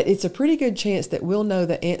that it's a pretty good chance that we'll know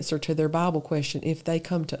the answer to their Bible question if they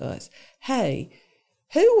come to us? Hey,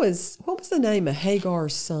 what was the name of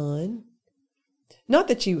Hagar's son? Not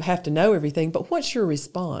that you have to know everything, but what's your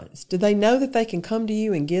response? Do they know that they can come to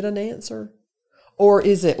you and get an answer? Or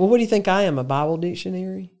is it, well, what do you think I am, a Bible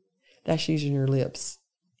dictionary? That's using your lips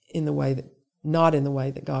not in the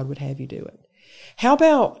way that God would have you do it. How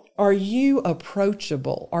about, are you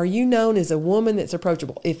approachable? Are you known as a woman that's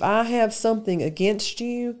approachable? If I have something against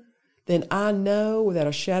you, then I know without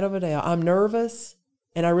a shadow of a doubt, I'm nervous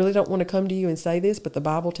and I really don't want to come to you and say this, but the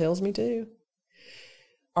Bible tells me to.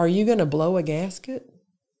 Are you going to blow a gasket?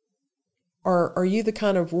 Or are you the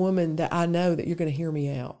kind of woman that I know that you're going to hear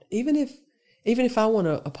me out? Even if I want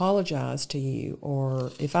to apologize to you,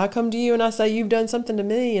 or if I come to you and I say you've done something to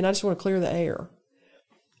me and I just want to clear the air.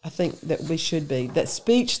 I think that we should be. That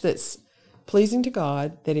speech that's pleasing to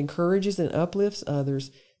God, that encourages and uplifts others,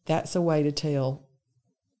 that's a way to tell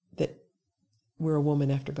that we're a woman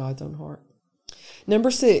after God's own heart. Number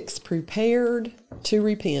 6, prepared to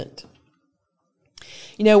repent.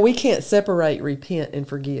 We can't separate repent and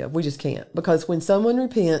forgive. We just can't. Because when someone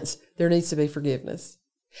repents, there needs to be forgiveness.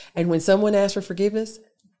 And when someone asks for forgiveness,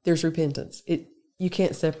 there's repentance. You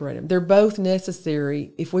can't separate them. They're both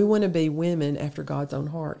necessary if we want to be women after God's own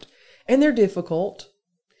heart. And they're difficult.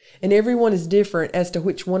 And everyone is different as to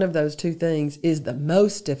which one of those two things is the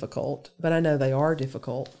most difficult. But I know they are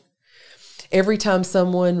difficult. Every time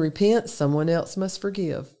someone repents, someone else must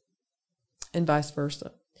forgive. And vice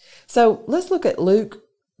versa. So let's look at Luke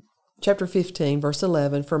chapter 15, verse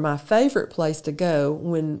 11, for my favorite place to go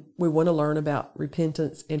when we want to learn about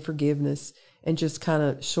repentance and forgiveness and just kind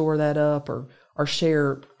of shore that up or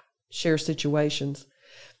share situations.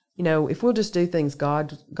 If we'll just do things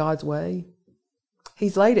God's way,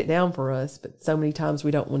 He's laid it down for us, but so many times we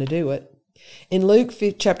don't want to do it. In Luke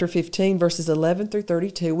chapter 15, verses 11 through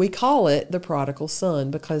 32, we call it the prodigal son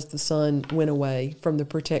because the son went away from the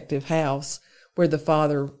protective house where the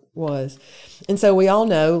father was. And so we all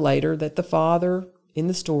know later that the father in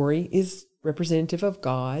the story is representative of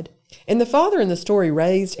God. And the father in the story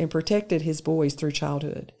raised and protected his boys through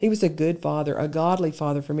childhood. He was a good father, a godly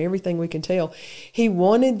father from everything we can tell. He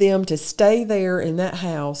wanted them to stay there in that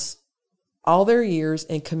house all their years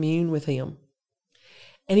and commune with him.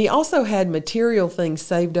 And he also had material things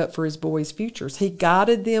saved up for his boys' futures. He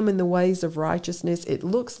guided them in the ways of righteousness. It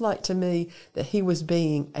looks like to me that he was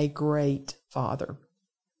being a great father.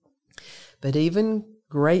 But even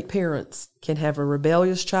great parents can have a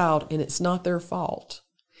rebellious child, and it's not their fault.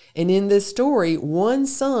 And in this story, one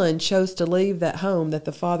son chose to leave that home that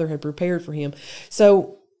the father had prepared for him.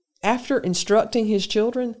 So after instructing his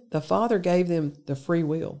children, the father gave them the free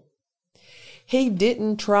will. He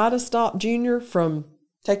didn't try to stop Junior from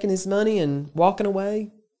taking his money and walking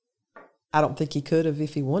away. I don't think he could have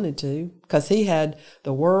if he wanted to, because he had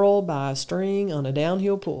the world by a string on a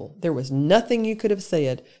downhill pull. There was nothing you could have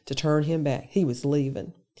said to turn him back. He was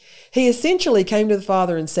leaving. He essentially came to the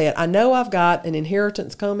father and said, I know I've got an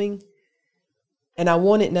inheritance coming, and I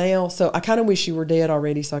want it now, so I kind of wish you were dead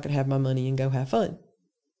already so I could have my money and go have fun.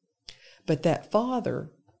 But that father,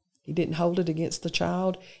 he didn't hold it against the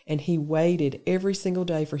child, and he waited every single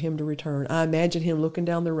day for him to return. I imagine him looking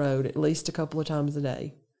down the road at least a couple of times a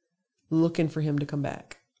day, looking for him to come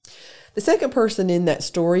back. The second person in that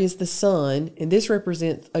story is the son, and this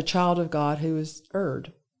represents a child of God who is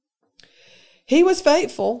erred. He was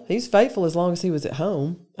faithful. He's faithful as long as he was at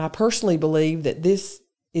home. I personally believe that this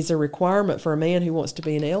is a requirement for a man who wants to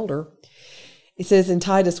be an elder. It says in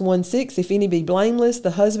Titus 1:6, if any be blameless,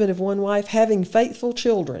 the husband of one wife, having faithful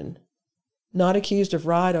children, not accused of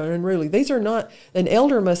right or unruly. These are not, an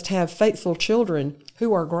elder must have faithful children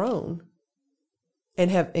who are grown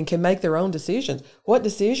and can make their own decisions. What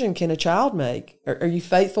decision can a child make? Are you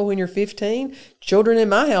faithful when you're 15? Children in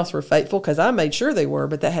my house were faithful because I made sure they were,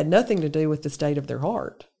 but that had nothing to do with the state of their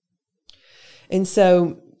heart. And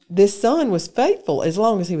so this son was faithful as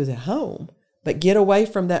long as he was at home, but get away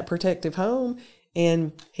from that protective home,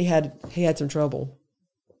 and he had some trouble.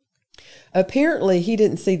 Apparently, he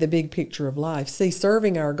didn't see the big picture of life. See,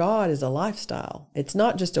 serving our God is a lifestyle. It's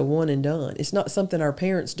not just a one and done. It's not something our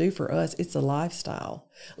parents do for us. It's a lifestyle.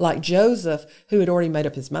 Like Joseph, who had already made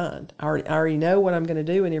up his mind. I already know what I'm going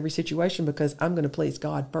to do in every situation because I'm going to please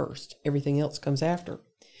God first. Everything else comes after.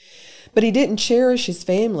 But he didn't cherish his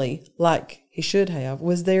family like he should have.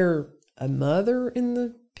 Was there a mother in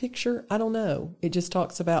the picture? I don't know. It just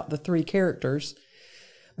talks about the three characters.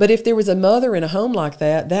 But if there was a mother in a home like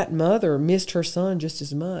that, that mother missed her son just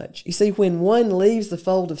as much. You see, when one leaves the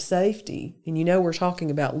fold of safety, and you know we're talking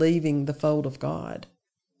about leaving the fold of God,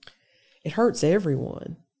 it hurts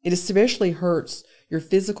everyone. It especially hurts your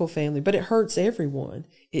physical family, but it hurts everyone.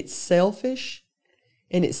 It's selfish,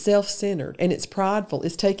 and it's self-centered, and it's prideful.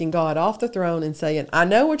 It's taking God off the throne and saying, I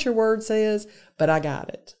know what your word says, but I got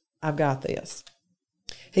it. I've got this.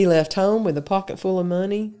 He left home with a pocket full of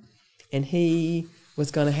money, and he was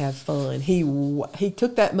going to have fun. He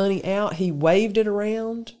took that money out, he waved it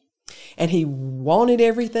around, and he wanted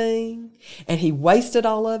everything, and he wasted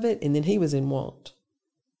all of it, and then he was in want.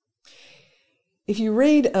 If you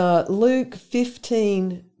read Luke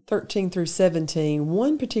 15:13 through 17,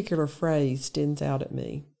 one particular phrase stands out at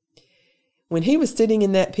me. When he was sitting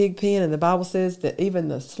in that pig pen, and the Bible says that even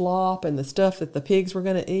the slop and the stuff that the pigs were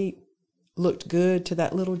going to eat looked good to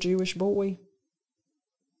that little Jewish boy.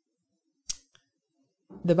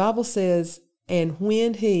 The Bible says, and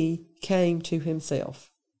when he came to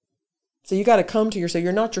himself. So you got to come to yourself.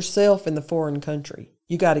 You're not yourself in the foreign country.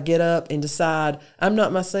 You got to get up and decide, I'm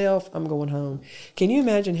not myself, I'm going home. Can you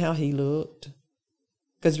imagine how he looked?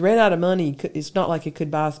 Because he ran out of money. It's not like he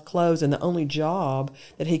could buy clothes, and the only job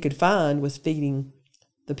that he could find was feeding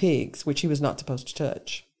the pigs, which he was not supposed to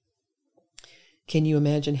touch. Can you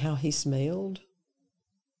imagine how he smelled?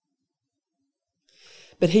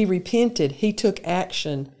 But he repented. He took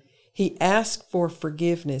action. He asked for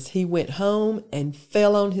forgiveness. He went home and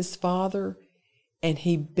fell on his father, and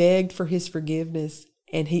he begged for his forgiveness,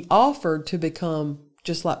 and he offered to become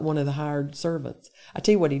just like one of the hired servants. I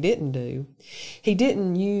tell you what he didn't do. He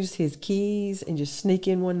didn't use his keys and just sneak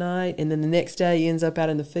in one night, and then the next day he ends up out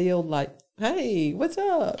in the field like, hey, what's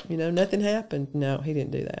up? Nothing happened. No, he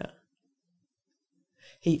didn't do that.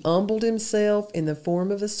 He humbled himself in the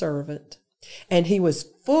form of a servant, and he was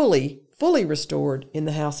fully restored in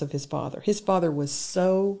the house of his father. His father was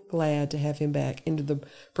so glad to have him back into the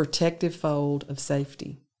protective fold of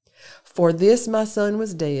safety. For this my son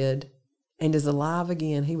was dead and is alive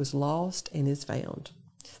again. He was lost and is found.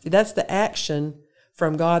 See, that's the action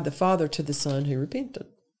from God the Father to the Son who repented.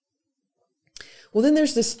 Well, then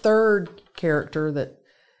there's this third character that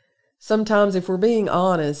sometimes, if we're being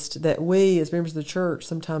honest, that we as members of the church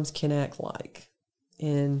sometimes can act like.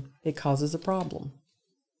 And it causes a problem.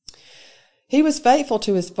 He was faithful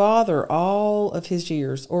to his father all of his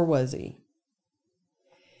years, or was he?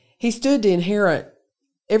 He stood to inherit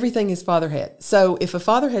everything his father had. So if a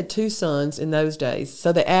father had two sons in those days,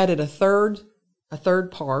 so they added a third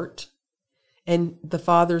part, and the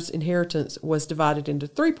father's inheritance was divided into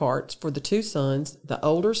three parts for the two sons. The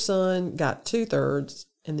older son got 2/3,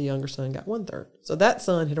 and the younger son got 1/3. So that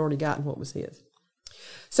son had already gotten what was his.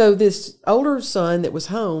 So this older son that was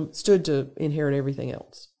home stood to inherit everything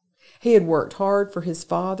else. He had worked hard for his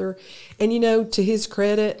father. And to his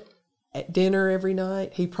credit, at dinner every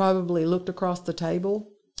night, he probably looked across the table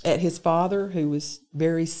at his father, who was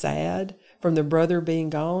very sad from the brother being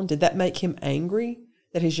gone. Did that make him angry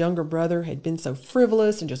that his younger brother had been so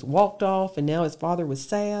frivolous and just walked off, and now his father was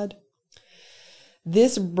sad.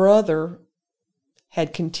 This brother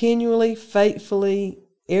had continually, faithfully,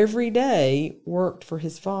 every day worked for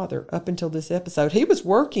his father up until this episode. He was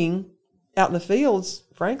working out in the fields,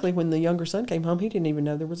 frankly, when the younger son came home. He didn't even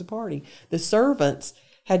know there was a party. The servants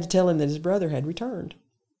had to tell him that his brother had returned.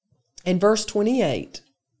 And verse 28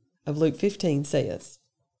 of Luke 15 says,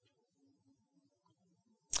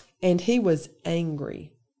 "And he was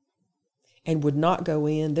angry and would not go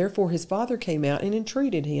in. Therefore his father came out and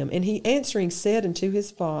entreated him. And he answering said unto his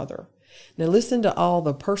father," now listen to all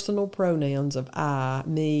the personal pronouns of I,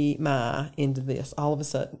 me, my into this all of a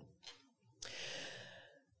sudden.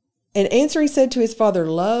 "And answering said to his father,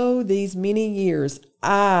 Lo, these many years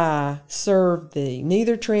I served thee,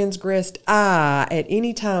 neither transgressed I at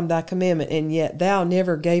any time thy commandment, and yet thou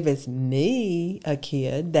never gavest me a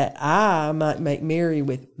kid that I might make merry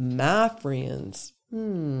with my friends."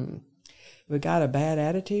 We got a bad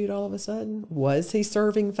attitude all of a sudden. Was he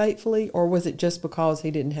serving faithfully, or was it just because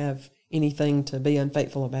he didn't have anything to be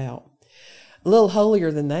unfaithful about? A little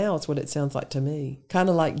holier than thou is what it sounds like to me. Kind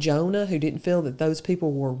of like Jonah, who didn't feel that those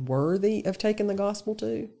people were worthy of taking the gospel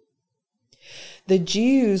to. The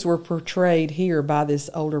Jews were portrayed here by this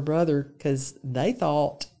older brother because they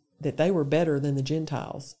thought that they were better than the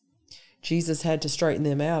Gentiles. Jesus had to straighten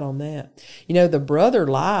them out on that. You know, the brother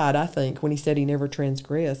lied, I think, when he said he never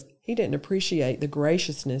transgressed. He didn't appreciate the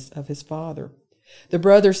graciousness of his father. The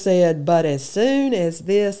brother said, "But as soon as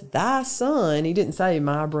this thy son," he didn't say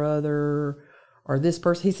my brother or this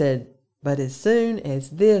person. He said, "But as soon as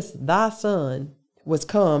this thy son was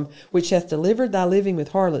come, which hath delivered thy living with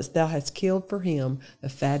harlots, thou hast killed for him the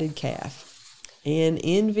fatted calf." And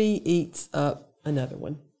envy eats up another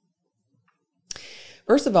one.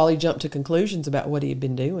 First of all, he jumped to conclusions about what he had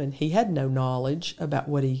been doing. He had no knowledge about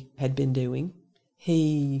what he had been doing.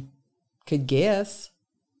 He could guess,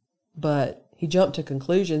 but he jumped to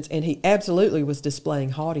conclusions, and he absolutely was displaying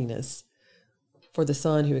haughtiness for the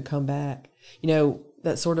son who had come back. You know,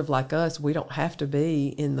 that's sort of like us. We don't have to be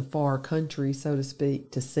in the far country, so to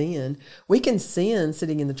speak, to sin. We can sin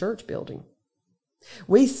sitting in the church building.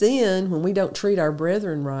 We sin when we don't treat our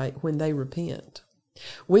brethren right when they repent.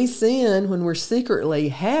 We sin when we're secretly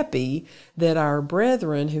happy that our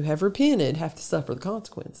brethren who have repented have to suffer the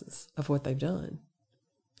consequences of what they've done.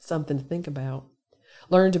 Something to think about.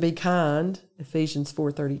 Learn to be kind, Ephesians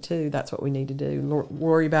 4:32. That's what we need to do.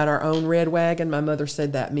 Worry about our own red wagon. My mother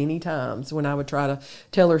said that many times when I would try to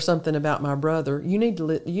tell her something about my brother. You need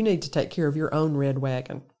to take care of your own red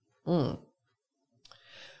wagon.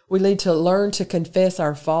 We need to learn to confess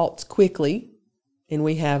our faults quickly, and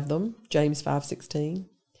we have them, James 5:16.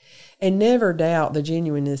 And never doubt the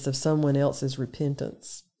genuineness of someone else's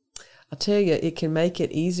repentance. I'll tell you, it can make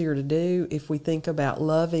it easier to do if we think about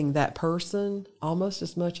loving that person almost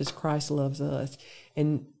as much as Christ loves us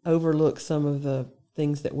and overlook some of the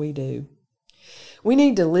things that we do. We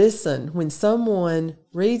need to listen when someone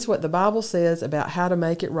reads what the Bible says about how to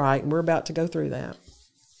make it right, and we're about to go through that.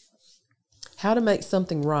 How to make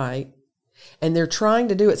something right, and they're trying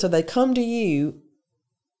to do it, so they come to you.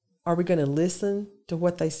 Are we going to listen to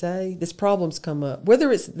what they say? This problem's come up.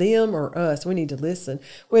 Whether it's them or us, we need to listen.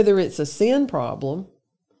 Whether it's a sin problem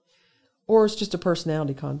or it's just a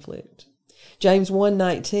personality conflict. James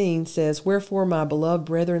 1:19 says, "Wherefore, my beloved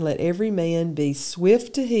brethren, let every man be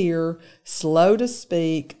swift to hear, slow to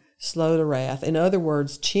speak, slow to wrath." In other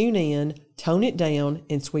words, tune in, tone it down,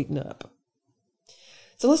 and sweeten up.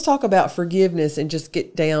 So let's talk about forgiveness and just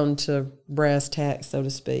get down to brass tacks, so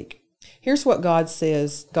to speak. Here's what God's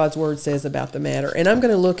word says about the matter. And I'm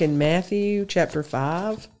going to look in Matthew chapter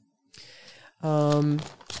 5. And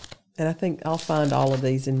I think I'll find all of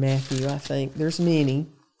these in Matthew, I think. There's many.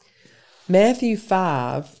 Matthew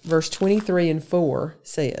 5, verse 23 and 4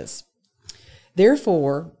 says,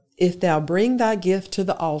 "Therefore, if thou bring thy gift to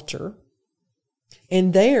the altar,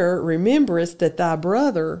 and there rememberest that thy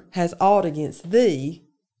brother has aught against thee,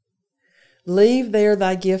 leave there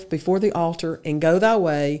thy gift before the altar, and go thy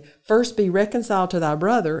way. First be reconciled to thy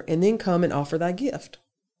brother, and then come and offer thy gift."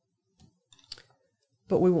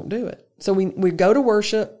 But we won't do it. So we go to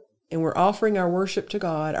worship, and we're offering our worship to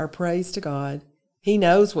God, our praise to God. He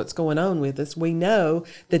knows what's going on with us. We know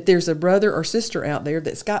that there's a brother or sister out there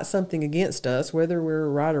that's got something against us, whether we're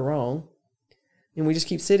right or wrong. And we just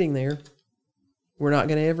keep sitting there. We're not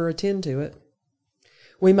going to ever attend to it.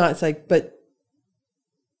 We might say, but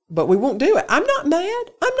we won't do it. I'm not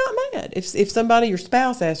mad. I'm not mad. If somebody, your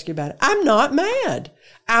spouse, asks you about it, I'm not mad.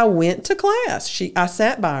 I went to class. I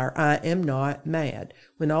sat by her. I am not mad.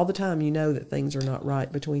 When all the time you know that things are not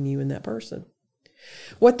right between you and that person.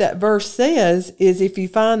 What that verse says is if you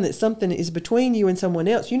find that something is between you and someone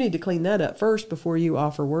else, you need to clean that up first before you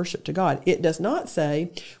offer worship to God. It does not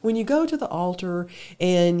say when you go to the altar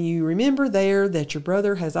and you remember there that your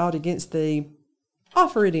brother has ought against thee,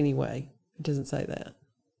 offer it anyway. It doesn't say that.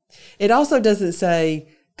 It also doesn't say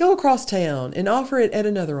go across town and offer it at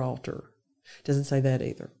another altar. It doesn't say that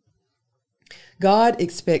either. God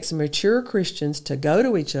expects mature Christians to go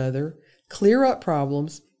to each other, clear up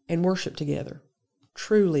problems, and worship together.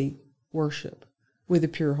 Truly worship with a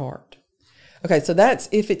pure heart. Okay, so that's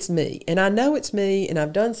if it's me. And I know it's me and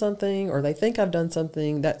I've done something or they think I've done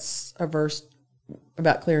something. That's a verse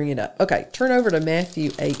about clearing it up. Okay, turn over to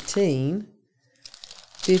Matthew 18,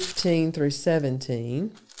 15 through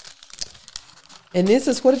 17. And this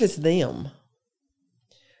is what if it's them?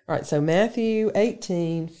 All right, so Matthew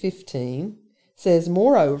 18, 15 says,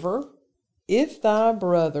 moreover, if thy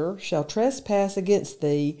brother shall trespass against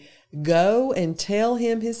thee, go and tell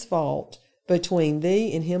him his fault between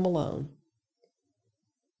thee and him alone.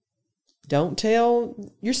 Don't tell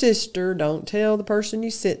your sister. Don't tell the person you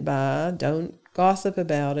sit by. Don't gossip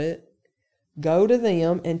about it. Go to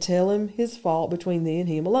them and tell him his fault between thee and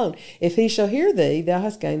him alone. If he shall hear thee, thou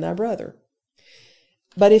hast gained thy brother.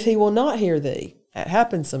 But if he will not hear thee, that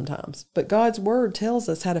happens sometimes. But God's word tells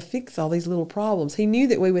us how to fix all these little problems. He knew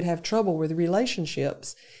that we would have trouble with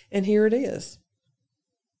relationships, and here it is.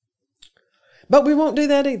 But we won't do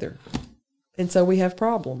that either. And so we have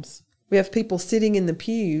problems. We have people sitting in the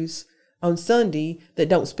pews on Sunday that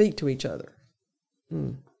don't speak to each other.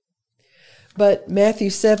 But Matthew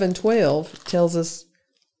 7:12 tells us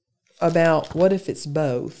about what if it's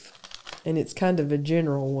both. And it's kind of a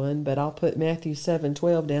general one, but I'll put Matthew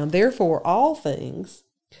 7:12 down. Therefore, all things,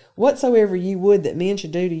 whatsoever ye would that men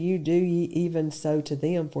should do to you, do ye even so to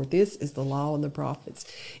them. For this is the law and the prophets.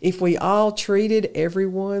 If we all treated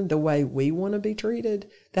everyone the way we want to be treated,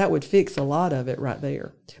 that would fix a lot of it right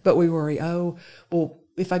there. But we worry, oh, well,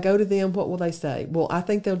 if I go to them, what will they say? Well, I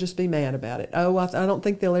think they'll just be mad about it. Oh, I don't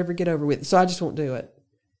think they'll ever get over with it, so I just won't do it.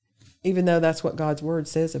 Even though that's what God's word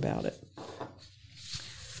says about it.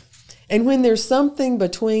 And when there's something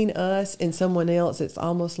between us and someone else, it's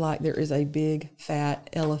almost like there is a big, fat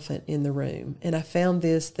elephant in the room. And I found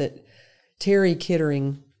this that Terry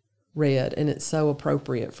Kittering read, and it's so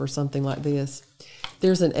appropriate for something like this.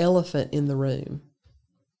 There's an elephant in the room.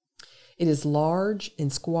 It is large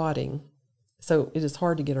and squatting, so it is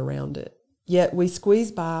hard to get around it. Yet we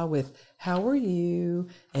squeeze by with, how are you?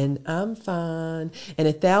 And I'm fine. And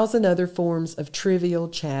 1,000 other forms of trivial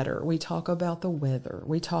chatter. We talk about the weather.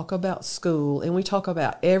 We talk about school. And we talk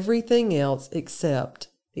about everything else except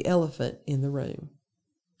the elephant in the room.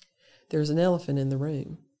 There's an elephant in the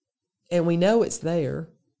room. And we know it's there.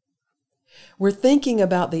 We're thinking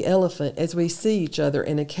about the elephant as we see each other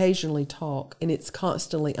and occasionally talk. And it's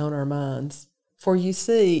constantly on our minds. For you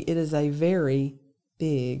see, it is a very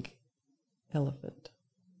big elephant.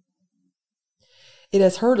 It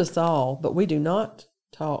has hurt us all, but we do not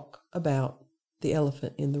talk about the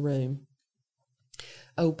elephant in the room.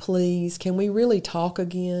 Oh, please, can we really talk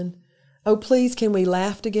again? Oh, please, can we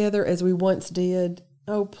laugh together as we once did?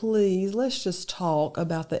 Oh, please, let's just talk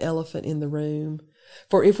about the elephant in the room.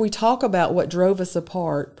 For if we talk about what drove us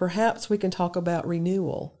apart, perhaps we can talk about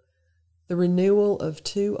renewal, the renewal of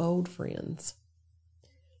two old friends.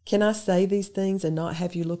 Can I say these things and not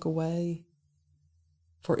have you look away?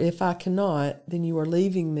 For if I cannot, then you are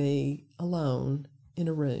leaving me alone in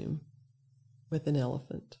a room with an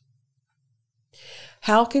elephant.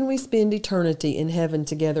 How can we spend eternity in heaven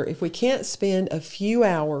together if we can't spend a few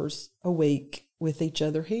hours a week with each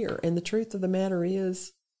other here? And the truth of the matter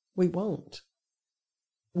is, we won't.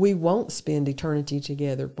 We won't spend eternity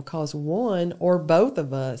together because one or both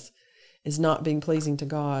of us is not being pleasing to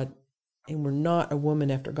God, and we're not a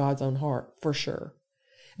woman after God's own heart, for sure.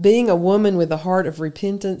 Being a woman with a heart of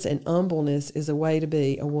repentance and humbleness is a way to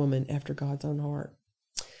be a woman after God's own heart.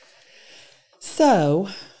 So,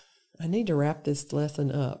 I need to wrap this lesson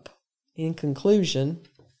up. In conclusion,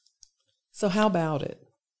 so how about it?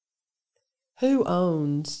 Who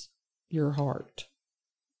owns your heart?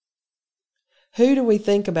 Who do we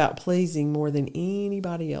think about pleasing more than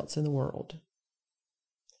anybody else in the world?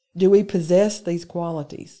 Do we possess these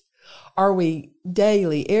qualities? Are we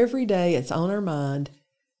daily, every day, it's on our mind,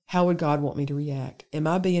 how would God want me to react? Am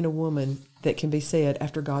I being a woman that can be said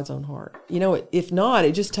after God's own heart? You know, if not,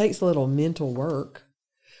 it just takes a little mental work.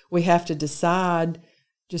 We have to decide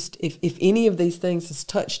just if any of these things has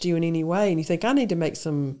touched you in any way and you think, I need to make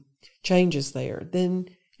some changes there, then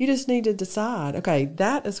you just need to decide, okay,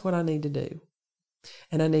 that is what I need to do.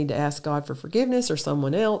 And I need to ask God for forgiveness or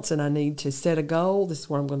someone else, and I need to set a goal. This is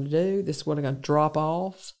what I'm going to do. This is what I'm going to drop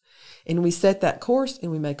off. And we set that course,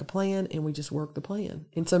 and we make a plan, and we just work the plan.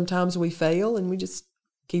 And sometimes we fail, and we just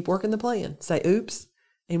keep working the plan. Say, oops,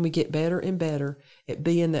 and we get better and better at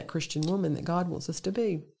being that Christian woman that God wants us to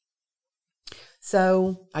be.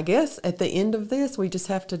 So I guess at the end of this, we just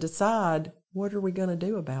have to decide, what are we going to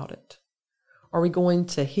do about it? Are we going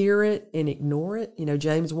to hear it and ignore it? You know,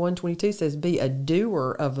 James 1:22 says, be a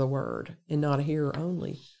doer of the word and not a hearer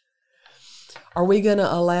only. Are we going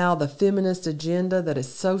to allow the feminist agenda that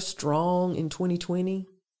is so strong in 2020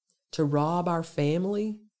 to rob our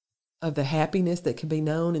family of the happiness that can be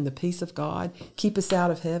known in the peace of God, keep us out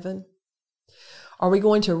of heaven? Are we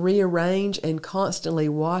going to rearrange and constantly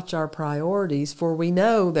watch our priorities, for we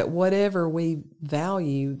know that whatever we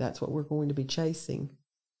value, that's what we're going to be chasing?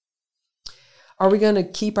 Are we going to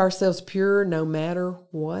keep ourselves pure no matter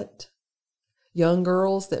what? Young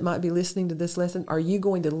girls that might be listening to this lesson, are you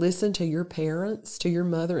going to listen to your parents, to your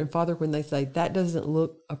mother and father, when they say, that doesn't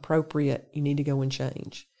look appropriate, you need to go and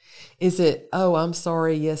change? Is it, oh, I'm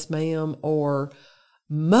sorry, yes, ma'am, or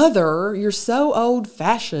mother, you're so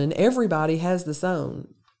old-fashioned, everybody has this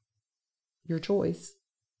on? Your choice.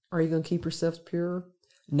 Are you going to keep yourselves pure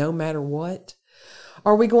no matter what?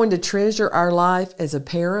 Are we going to treasure our life as a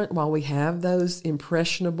parent while we have those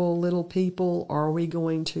impressionable little people? Or are we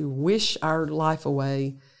going to wish our life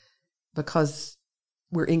away because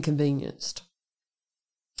we're inconvenienced?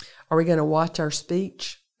 Are we going to watch our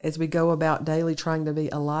speech as we go about daily trying to be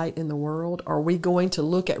a light in the world? Are we going to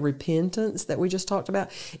look at repentance that we just talked about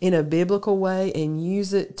in a biblical way and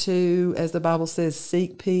use it to, as the Bible says,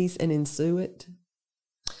 seek peace and ensue it?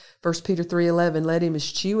 1 Peter 3:11, let him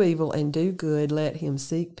eschew evil and do good. Let him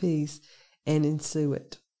seek peace and ensue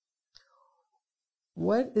it.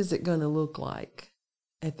 What is it going to look like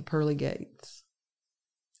at the pearly gates?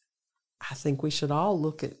 I think we should all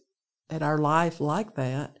look at our life like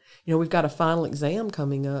that. You know, we've got a final exam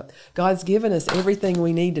coming up. God's given us everything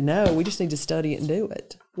we need to know. We just need to study it and do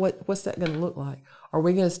it. What's that going to look like? Are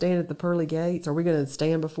we going to stand at the pearly gates? Are we going to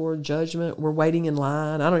stand before judgment? We're waiting in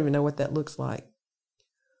line. I don't even know what that looks like.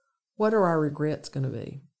 What are our regrets going to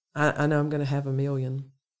be? I know I'm going to have a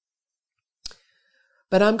million.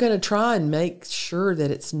 But I'm going to try and make sure that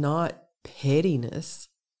it's not pettiness.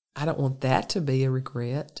 I don't want that to be a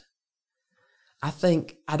regret. I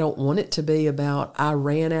don't want it to be about I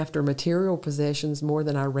ran after material possessions more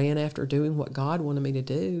than I ran after doing what God wanted me to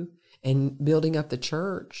do and building up the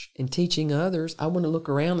church and teaching others. I want to look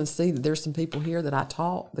around and see that there's some people here that I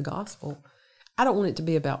taught the gospel. I don't want it to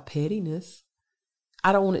be about pettiness.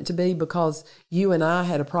 I don't want it to be because you and I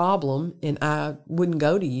had a problem and I wouldn't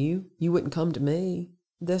go to you. You wouldn't come to me.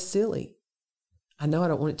 That's silly. I know I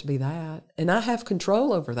don't want it to be that. And I have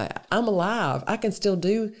control over that. I'm alive. I can still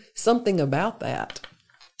do something about that.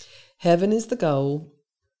 Heaven is the goal.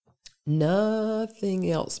 Nothing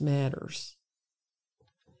else matters.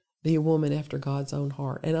 Be a woman after God's own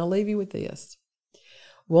heart. And I'll leave you with this.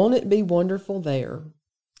 Won't it be wonderful there,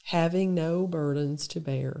 having no burdens to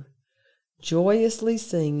bear, joyously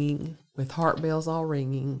singing with heart bells all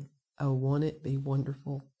ringing? Oh, won't it be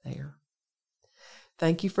wonderful there?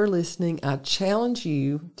 Thank you for listening. I challenge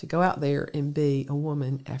you to go out there and be a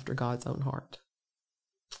woman after God's own heart.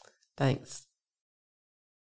 Thanks.